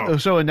 Yeah. No.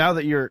 So now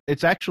that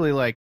it's actually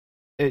like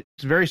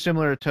it's very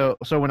similar to.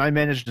 So when I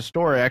managed a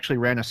store, I actually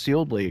ran a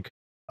sealed league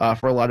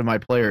for a lot of my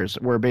players,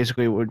 where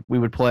basically we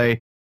would play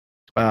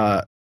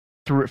for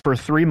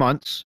 3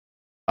 months.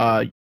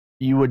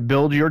 You would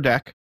build your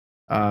deck.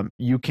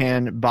 You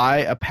can buy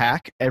a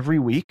pack every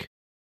week.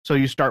 So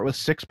you start with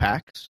 6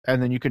 packs,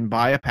 and then you can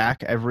buy a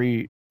pack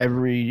every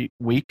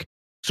week.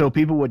 So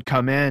people would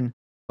come in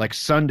like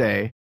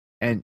Sunday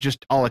and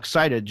just all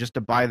excited just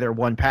to buy their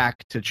 1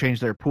 pack to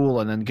change their pool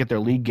and then get their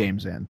league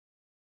games in.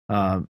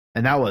 And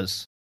that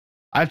was,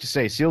 I have to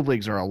say, sealed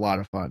leagues are a lot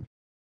of fun.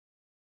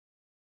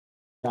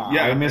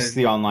 Yeah, I miss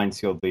the online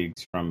sealed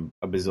leagues from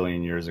a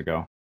bazillion years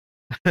ago.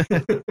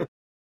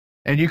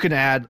 And you can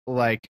add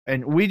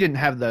and we didn't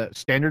have the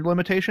standard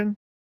limitation,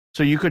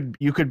 so you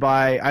could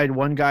buy. I had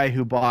one guy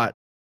who bought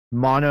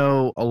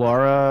Mono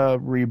Alara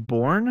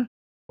Reborn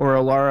or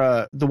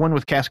Alara, the one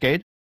with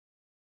Cascade.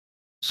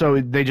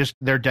 So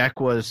their deck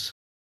was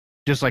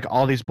just like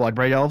all these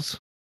Bloodbraid elves.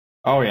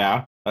 Oh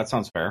yeah, that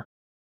sounds fair.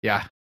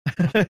 Yeah.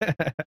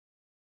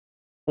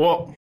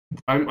 Well,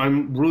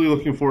 I'm really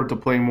looking forward to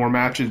playing more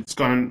matches. It's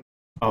gotten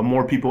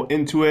more people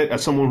into it.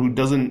 As someone who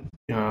doesn't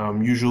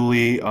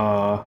usually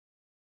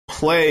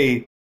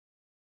play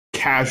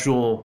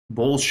casual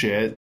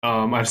bullshit,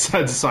 I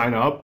decided to sign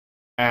up.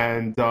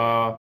 And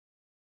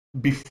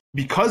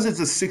because it's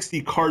a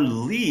 60 card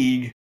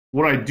league,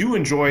 what I do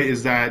enjoy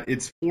is that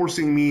it's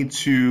forcing me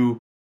to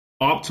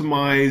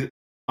optimize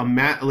a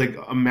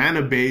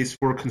mana base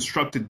for a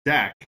constructed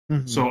deck.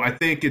 Mm-hmm. So I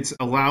think it's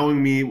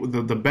allowing me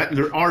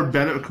there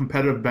are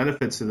competitive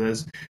benefits to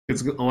this.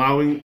 It's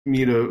allowing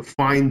me to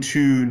fine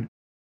tune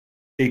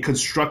a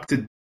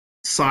constructed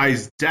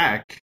size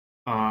deck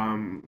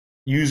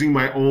using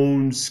my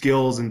own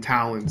skills and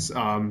talents.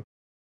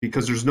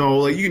 Because there's no,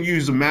 like, you can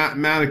use a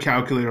mana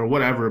calculator or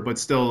whatever, but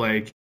still,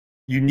 like,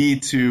 you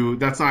need to,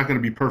 that's not going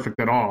to be perfect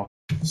at all.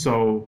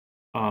 So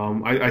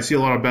I see a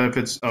lot of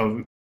benefits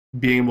of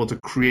being able to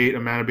create a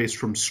mana base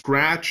from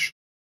scratch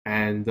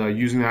and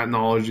using that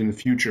knowledge in the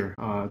future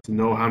to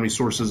know how many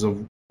sources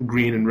of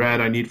green and red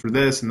I need for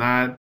this and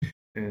that.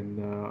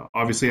 And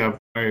obviously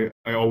I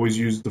always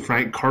use the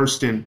Frank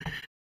Karsten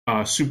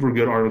super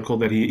good article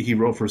that he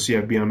wrote for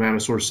CFB on mana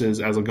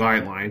sources as a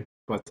guideline.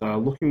 But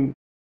looking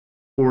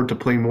forward to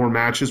playing more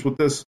matches with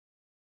this.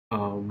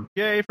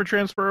 Yay for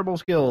transferable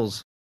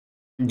skills.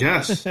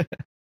 Yes.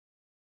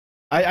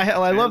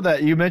 I love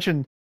that you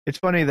mentioned. It's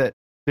funny that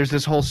there's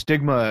this whole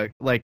stigma,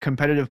 like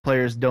competitive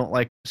players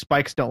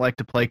spikes don't like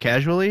to play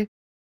casually.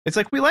 It's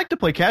like, we like to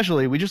play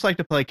casually, we just like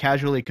to play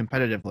casually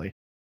competitively.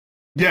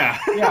 Yeah.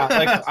 Yeah,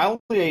 like,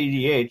 I'll play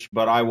ADH,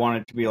 but I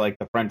want it to be like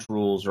the French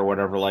rules or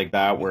whatever like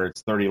that, where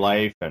it's 30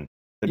 life and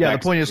the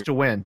point is to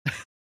win.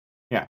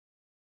 Yeah.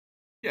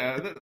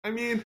 Yeah, I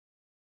mean,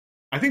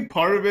 I think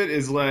part of it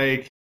is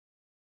like,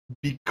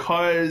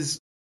 because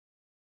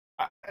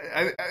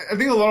I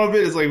think a lot of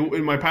it is like,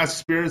 in my past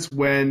experience,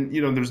 when,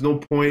 you know, there's no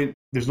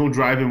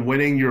drive in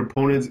winning, your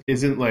opponent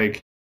isn't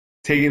like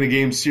taking the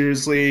game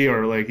seriously,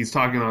 or like he's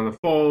talking on the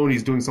phone,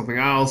 he's doing something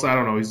else, I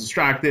don't know, he's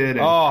distracted,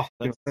 and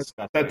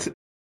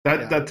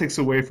that takes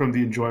away from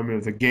the enjoyment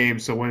of the game.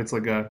 So when it's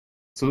like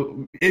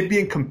so it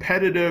being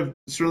competitive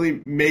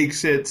certainly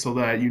makes it so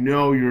that, you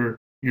know, you're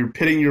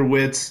pitting your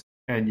wits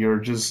and you're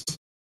just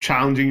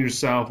challenging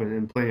yourself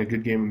and playing a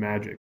good game of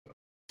Magic.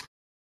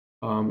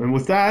 And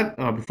with that,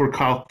 before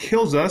Kyle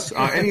kills us,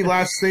 any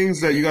last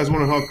things that you guys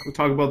want to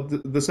talk about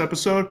this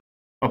episode?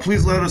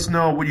 Please let us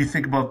know what you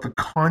think about the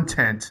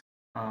content,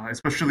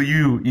 especially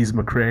you, Ease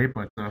McCrae.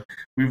 But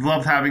we've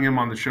loved having him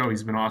on the show.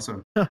 He's been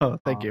awesome. Oh,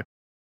 thank you.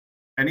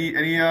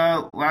 Any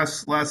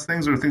last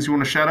things or things you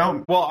want to shout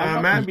out? Well,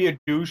 I'm not going to be a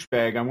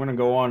douchebag. I'm going to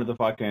go on to the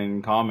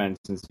fucking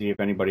comments and see if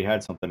anybody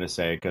had something to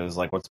say, because,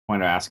 like, what's the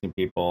point of asking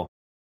people?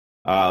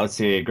 Let's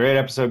see. Great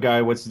episode,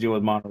 guy. What's the deal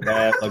with Mono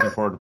Red? Looking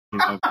forward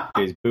to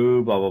Jay's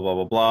boo, blah, blah, blah,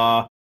 blah,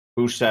 blah.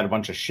 Boosh said a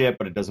bunch of shit,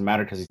 but it doesn't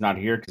matter because he's not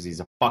here because he's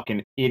a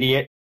fucking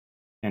idiot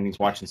and he's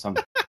watching some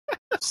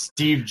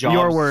Steve Jobs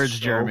Your words,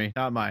 show. Jeremy,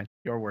 not mine.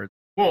 Your words.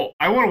 Well,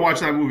 I want to watch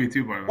that movie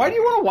too, by the way. Why do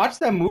you want to watch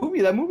that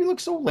movie? That movie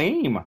looks so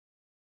lame.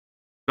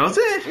 Does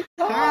it? It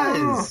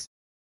does.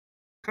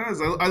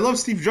 Because I love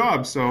Steve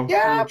Jobs, so...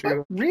 Yeah,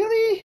 but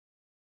really?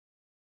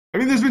 I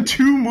mean, there's been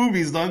 2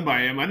 movies done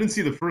by him. I didn't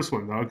see the first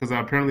one, though, because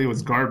apparently it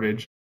was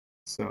garbage.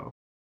 So...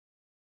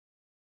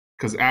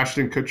 Because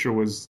Ashton Kutcher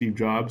was Steve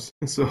Jobs,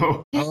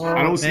 so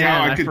I don't see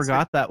how I could... I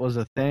forgot that was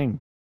a thing.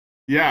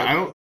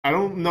 Yeah, I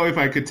don't know if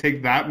I could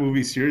take that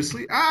movie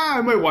seriously.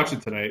 I might watch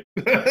it tonight.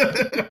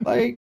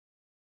 Like,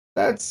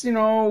 that's, you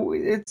know,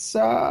 it's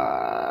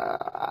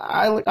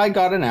I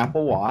got an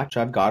Apple Watch,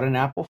 I've got an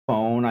Apple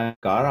phone, I've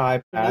got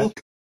an iPad,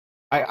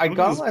 I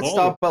got all that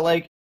stuff, but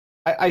like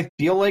I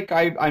feel like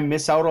I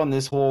miss out on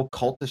this whole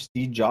cult of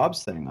Steve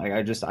Jobs thing. Like,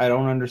 I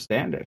don't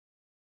understand it.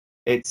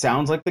 It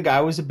sounds like the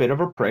guy was a bit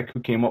of a prick who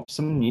came up with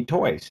some neat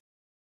toys.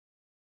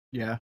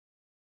 Yeah.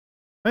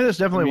 I mean, there's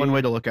definitely one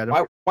way to look at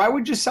it. Why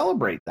would you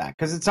celebrate that?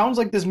 Because it sounds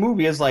like this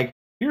movie is like,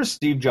 here's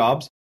Steve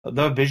Jobs,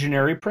 the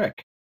visionary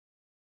prick.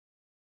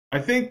 I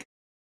think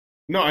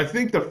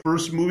the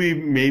first movie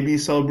maybe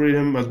celebrated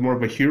him as more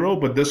of a hero,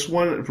 but this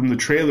one, from the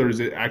trailers,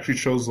 it actually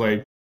shows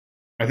like,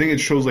 I think it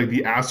shows like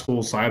the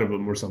asshole side of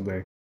him or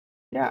something.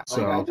 Yeah.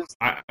 So like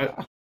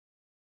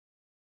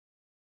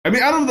I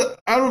mean, out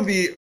of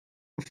the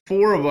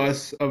 4 of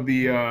us of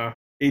the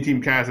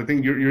A-Team cast, I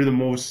think you're the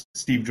most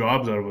Steve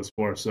Jobs out of us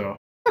 4. So.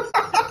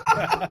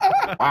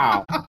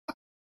 Wow.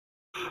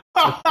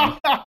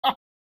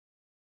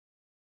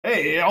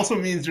 Hey, it also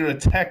means you're a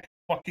tech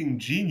fucking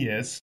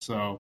genius.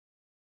 So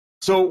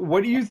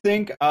what do you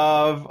think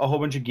of a whole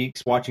bunch of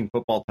geeks watching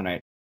football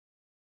tonight?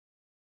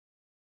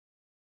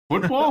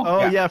 Football?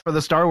 Oh yeah, for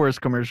the Star Wars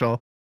commercial.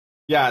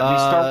 Yeah, the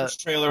Star Wars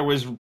trailer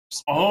was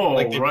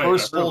right.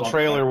 First full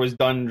trailer was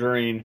done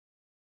during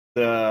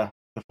the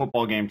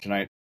football game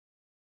tonight.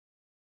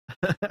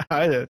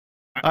 I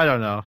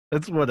don't know.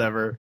 It's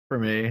whatever for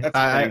me.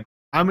 I'm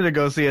gonna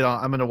go see it.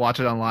 I'm gonna watch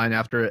it online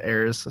after it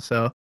airs.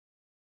 So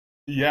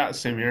yeah,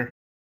 same here.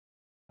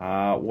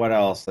 What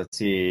else? Let's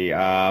see.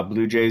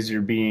 Blue Jays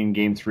are being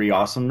Game 3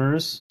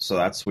 awesomers, so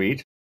that's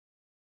sweet.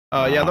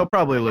 Yeah, they'll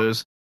probably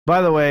lose.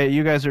 By the way,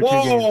 you guys are 2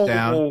 games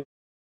down.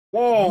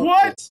 Whoa!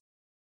 What?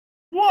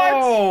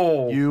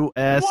 Whoa!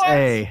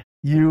 USA.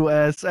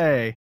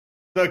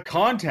 The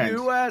content.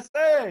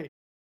 USA.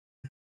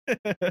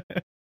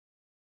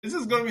 This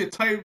is going to be a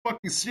tight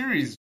fucking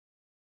series.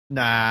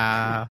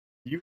 Nah.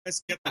 You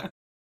guys get that.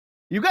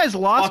 You guys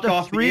lost a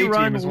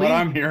 3-run is lead what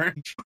I'm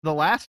hearing. the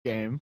last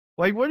game.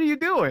 Like, what are you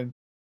doing?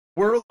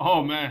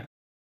 Oh, man.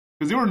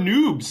 Because they were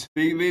noobs.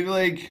 They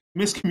like,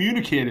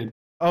 miscommunicated.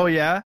 Oh,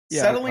 yeah?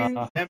 Settling.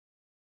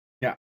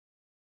 Yeah.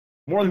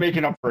 More than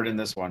making up for it in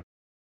this one.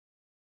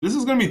 This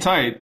is going to be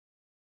tight.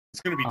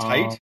 It's going to be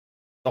tight?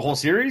 The whole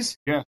series?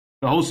 Yeah,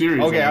 the whole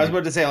series. Okay, I was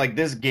about to say, like,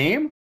 this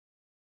game?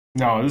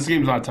 No, this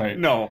game's not tight.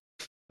 No.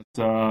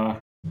 But,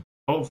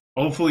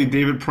 hopefully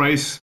David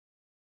Price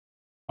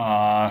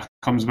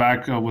comes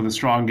back with a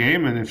strong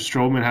game, and if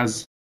Stroman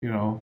has,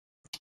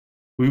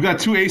 we've got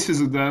 2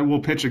 aces that will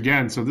pitch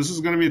again, so this is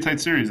going to be a tight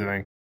series, I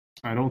think.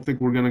 I don't think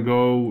we're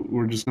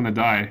just going to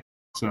die.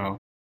 So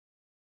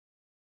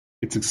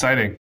it's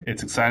exciting.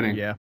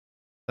 Yeah,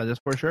 that is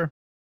for sure.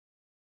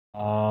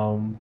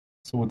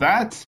 So with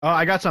that,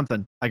 I got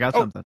something.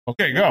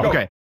 Okay, go.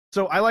 Okay,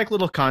 so I like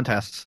little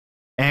contests,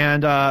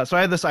 and so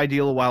I had this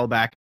idea a while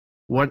back.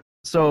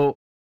 To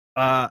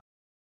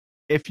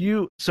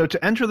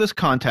enter this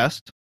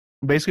contest,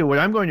 basically what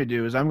I'm going to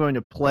do is I'm going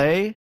to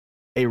play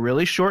a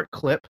really short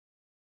clip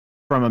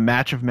from a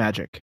match of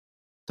Magic,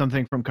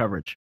 something from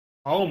coverage.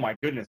 Oh my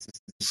goodness!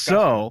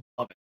 So,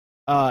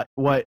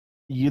 what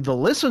the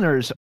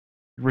listeners'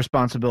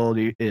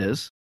 responsibility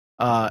is,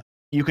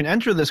 you can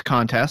enter this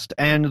contest,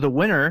 and the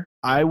winner,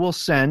 I will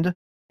send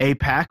a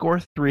pack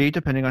or 3,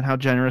 depending on how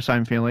generous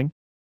I'm feeling,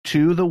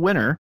 to the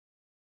winner.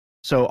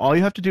 So all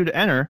you have to do to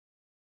enter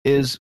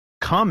is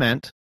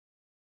comment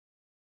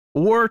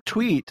or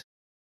tweet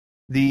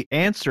the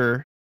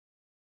answer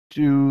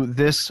to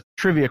this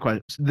trivia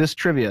question.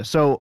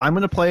 So I'm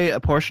going to play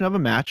a portion of a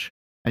match,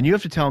 and you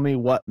have to tell me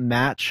what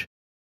match.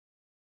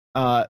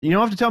 You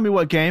don't have to tell me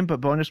what game,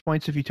 but bonus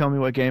points if you tell me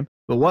what game.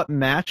 But what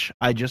match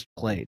I just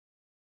played.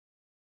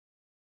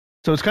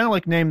 So it's kind of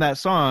like Name That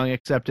Song,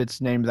 except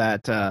it's name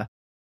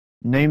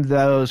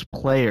those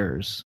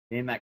players.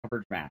 Name that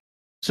coverage match.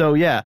 So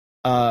yeah,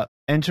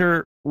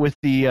 enter with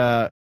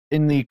the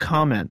in the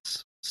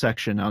comments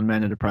section on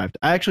Mana Deprived.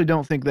 I actually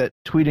don't think that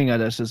tweeting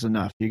at us is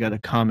enough. You got to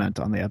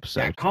comment on the episode.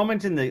 Yeah,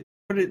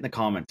 put it in the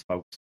comments,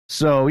 folks.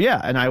 So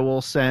yeah, and I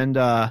will send.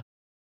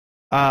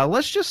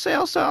 Let's just say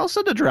I'll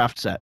send a draft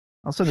set.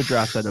 I'll send a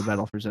draft set of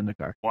Battle for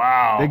Zendikar.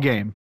 Wow, big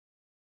game.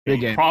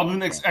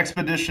 Problem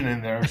expedition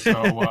in there.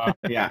 So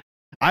yeah.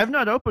 I've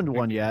not opened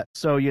one yet,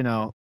 so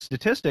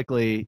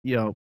statistically,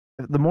 the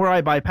more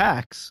I buy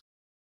packs,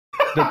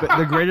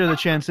 the greater the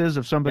chance is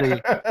of somebody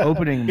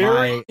opening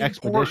my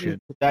expedition.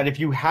 That if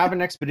you have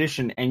an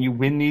expedition and you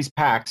win these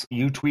packs,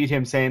 you tweet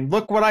him saying,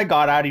 "Look what I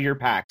got out of your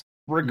packs,"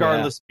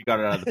 regardless if you got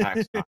it out of the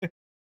packs.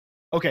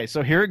 Okay,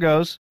 so here it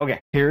goes. Okay,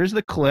 here's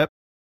the clip.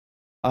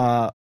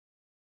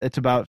 It's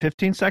about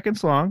 15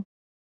 seconds long,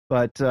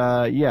 but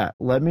yeah,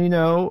 let me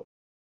know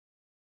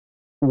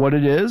what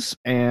it is,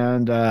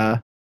 and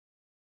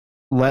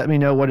let me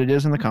know what it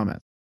is in the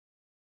comments.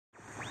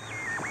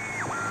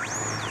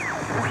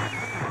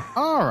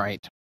 All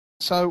right.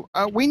 So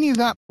we knew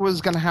that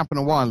was going to happen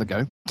a while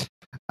ago.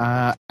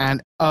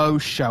 And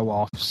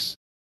show-offs.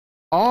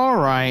 All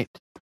right.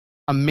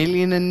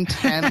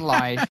 1,010,000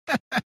 life.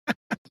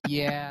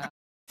 Yeah.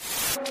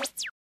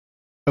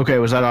 Okay,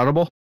 was that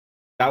audible?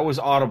 That was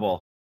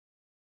audible.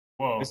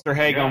 Whoa. Mr.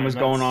 Hagon was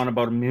going on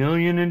about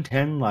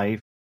 1,010,000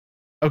 life.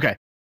 Okay.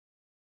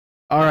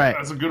 All right.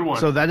 That's a good one.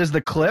 So that is the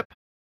clip.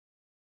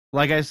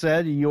 Like I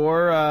said,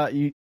 your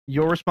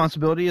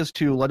responsibility is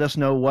to let us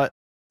know what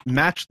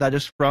match that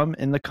is from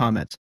in the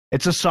comments.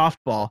 It's a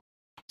softball,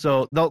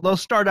 so they'll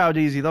start out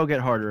easy. They'll get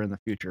harder in the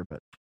future, but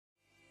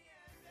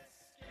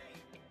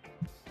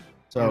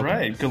so all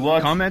right. Good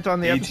luck. Comment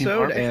on the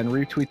episode and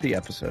retweet the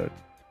episode.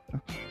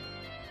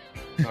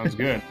 Sounds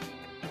good.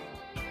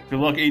 Good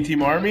luck,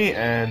 A-Team Army,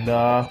 and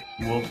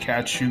we'll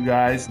catch you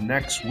guys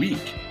next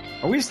week.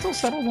 Are we still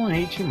settled on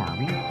A-Team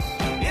Army?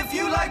 If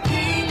you like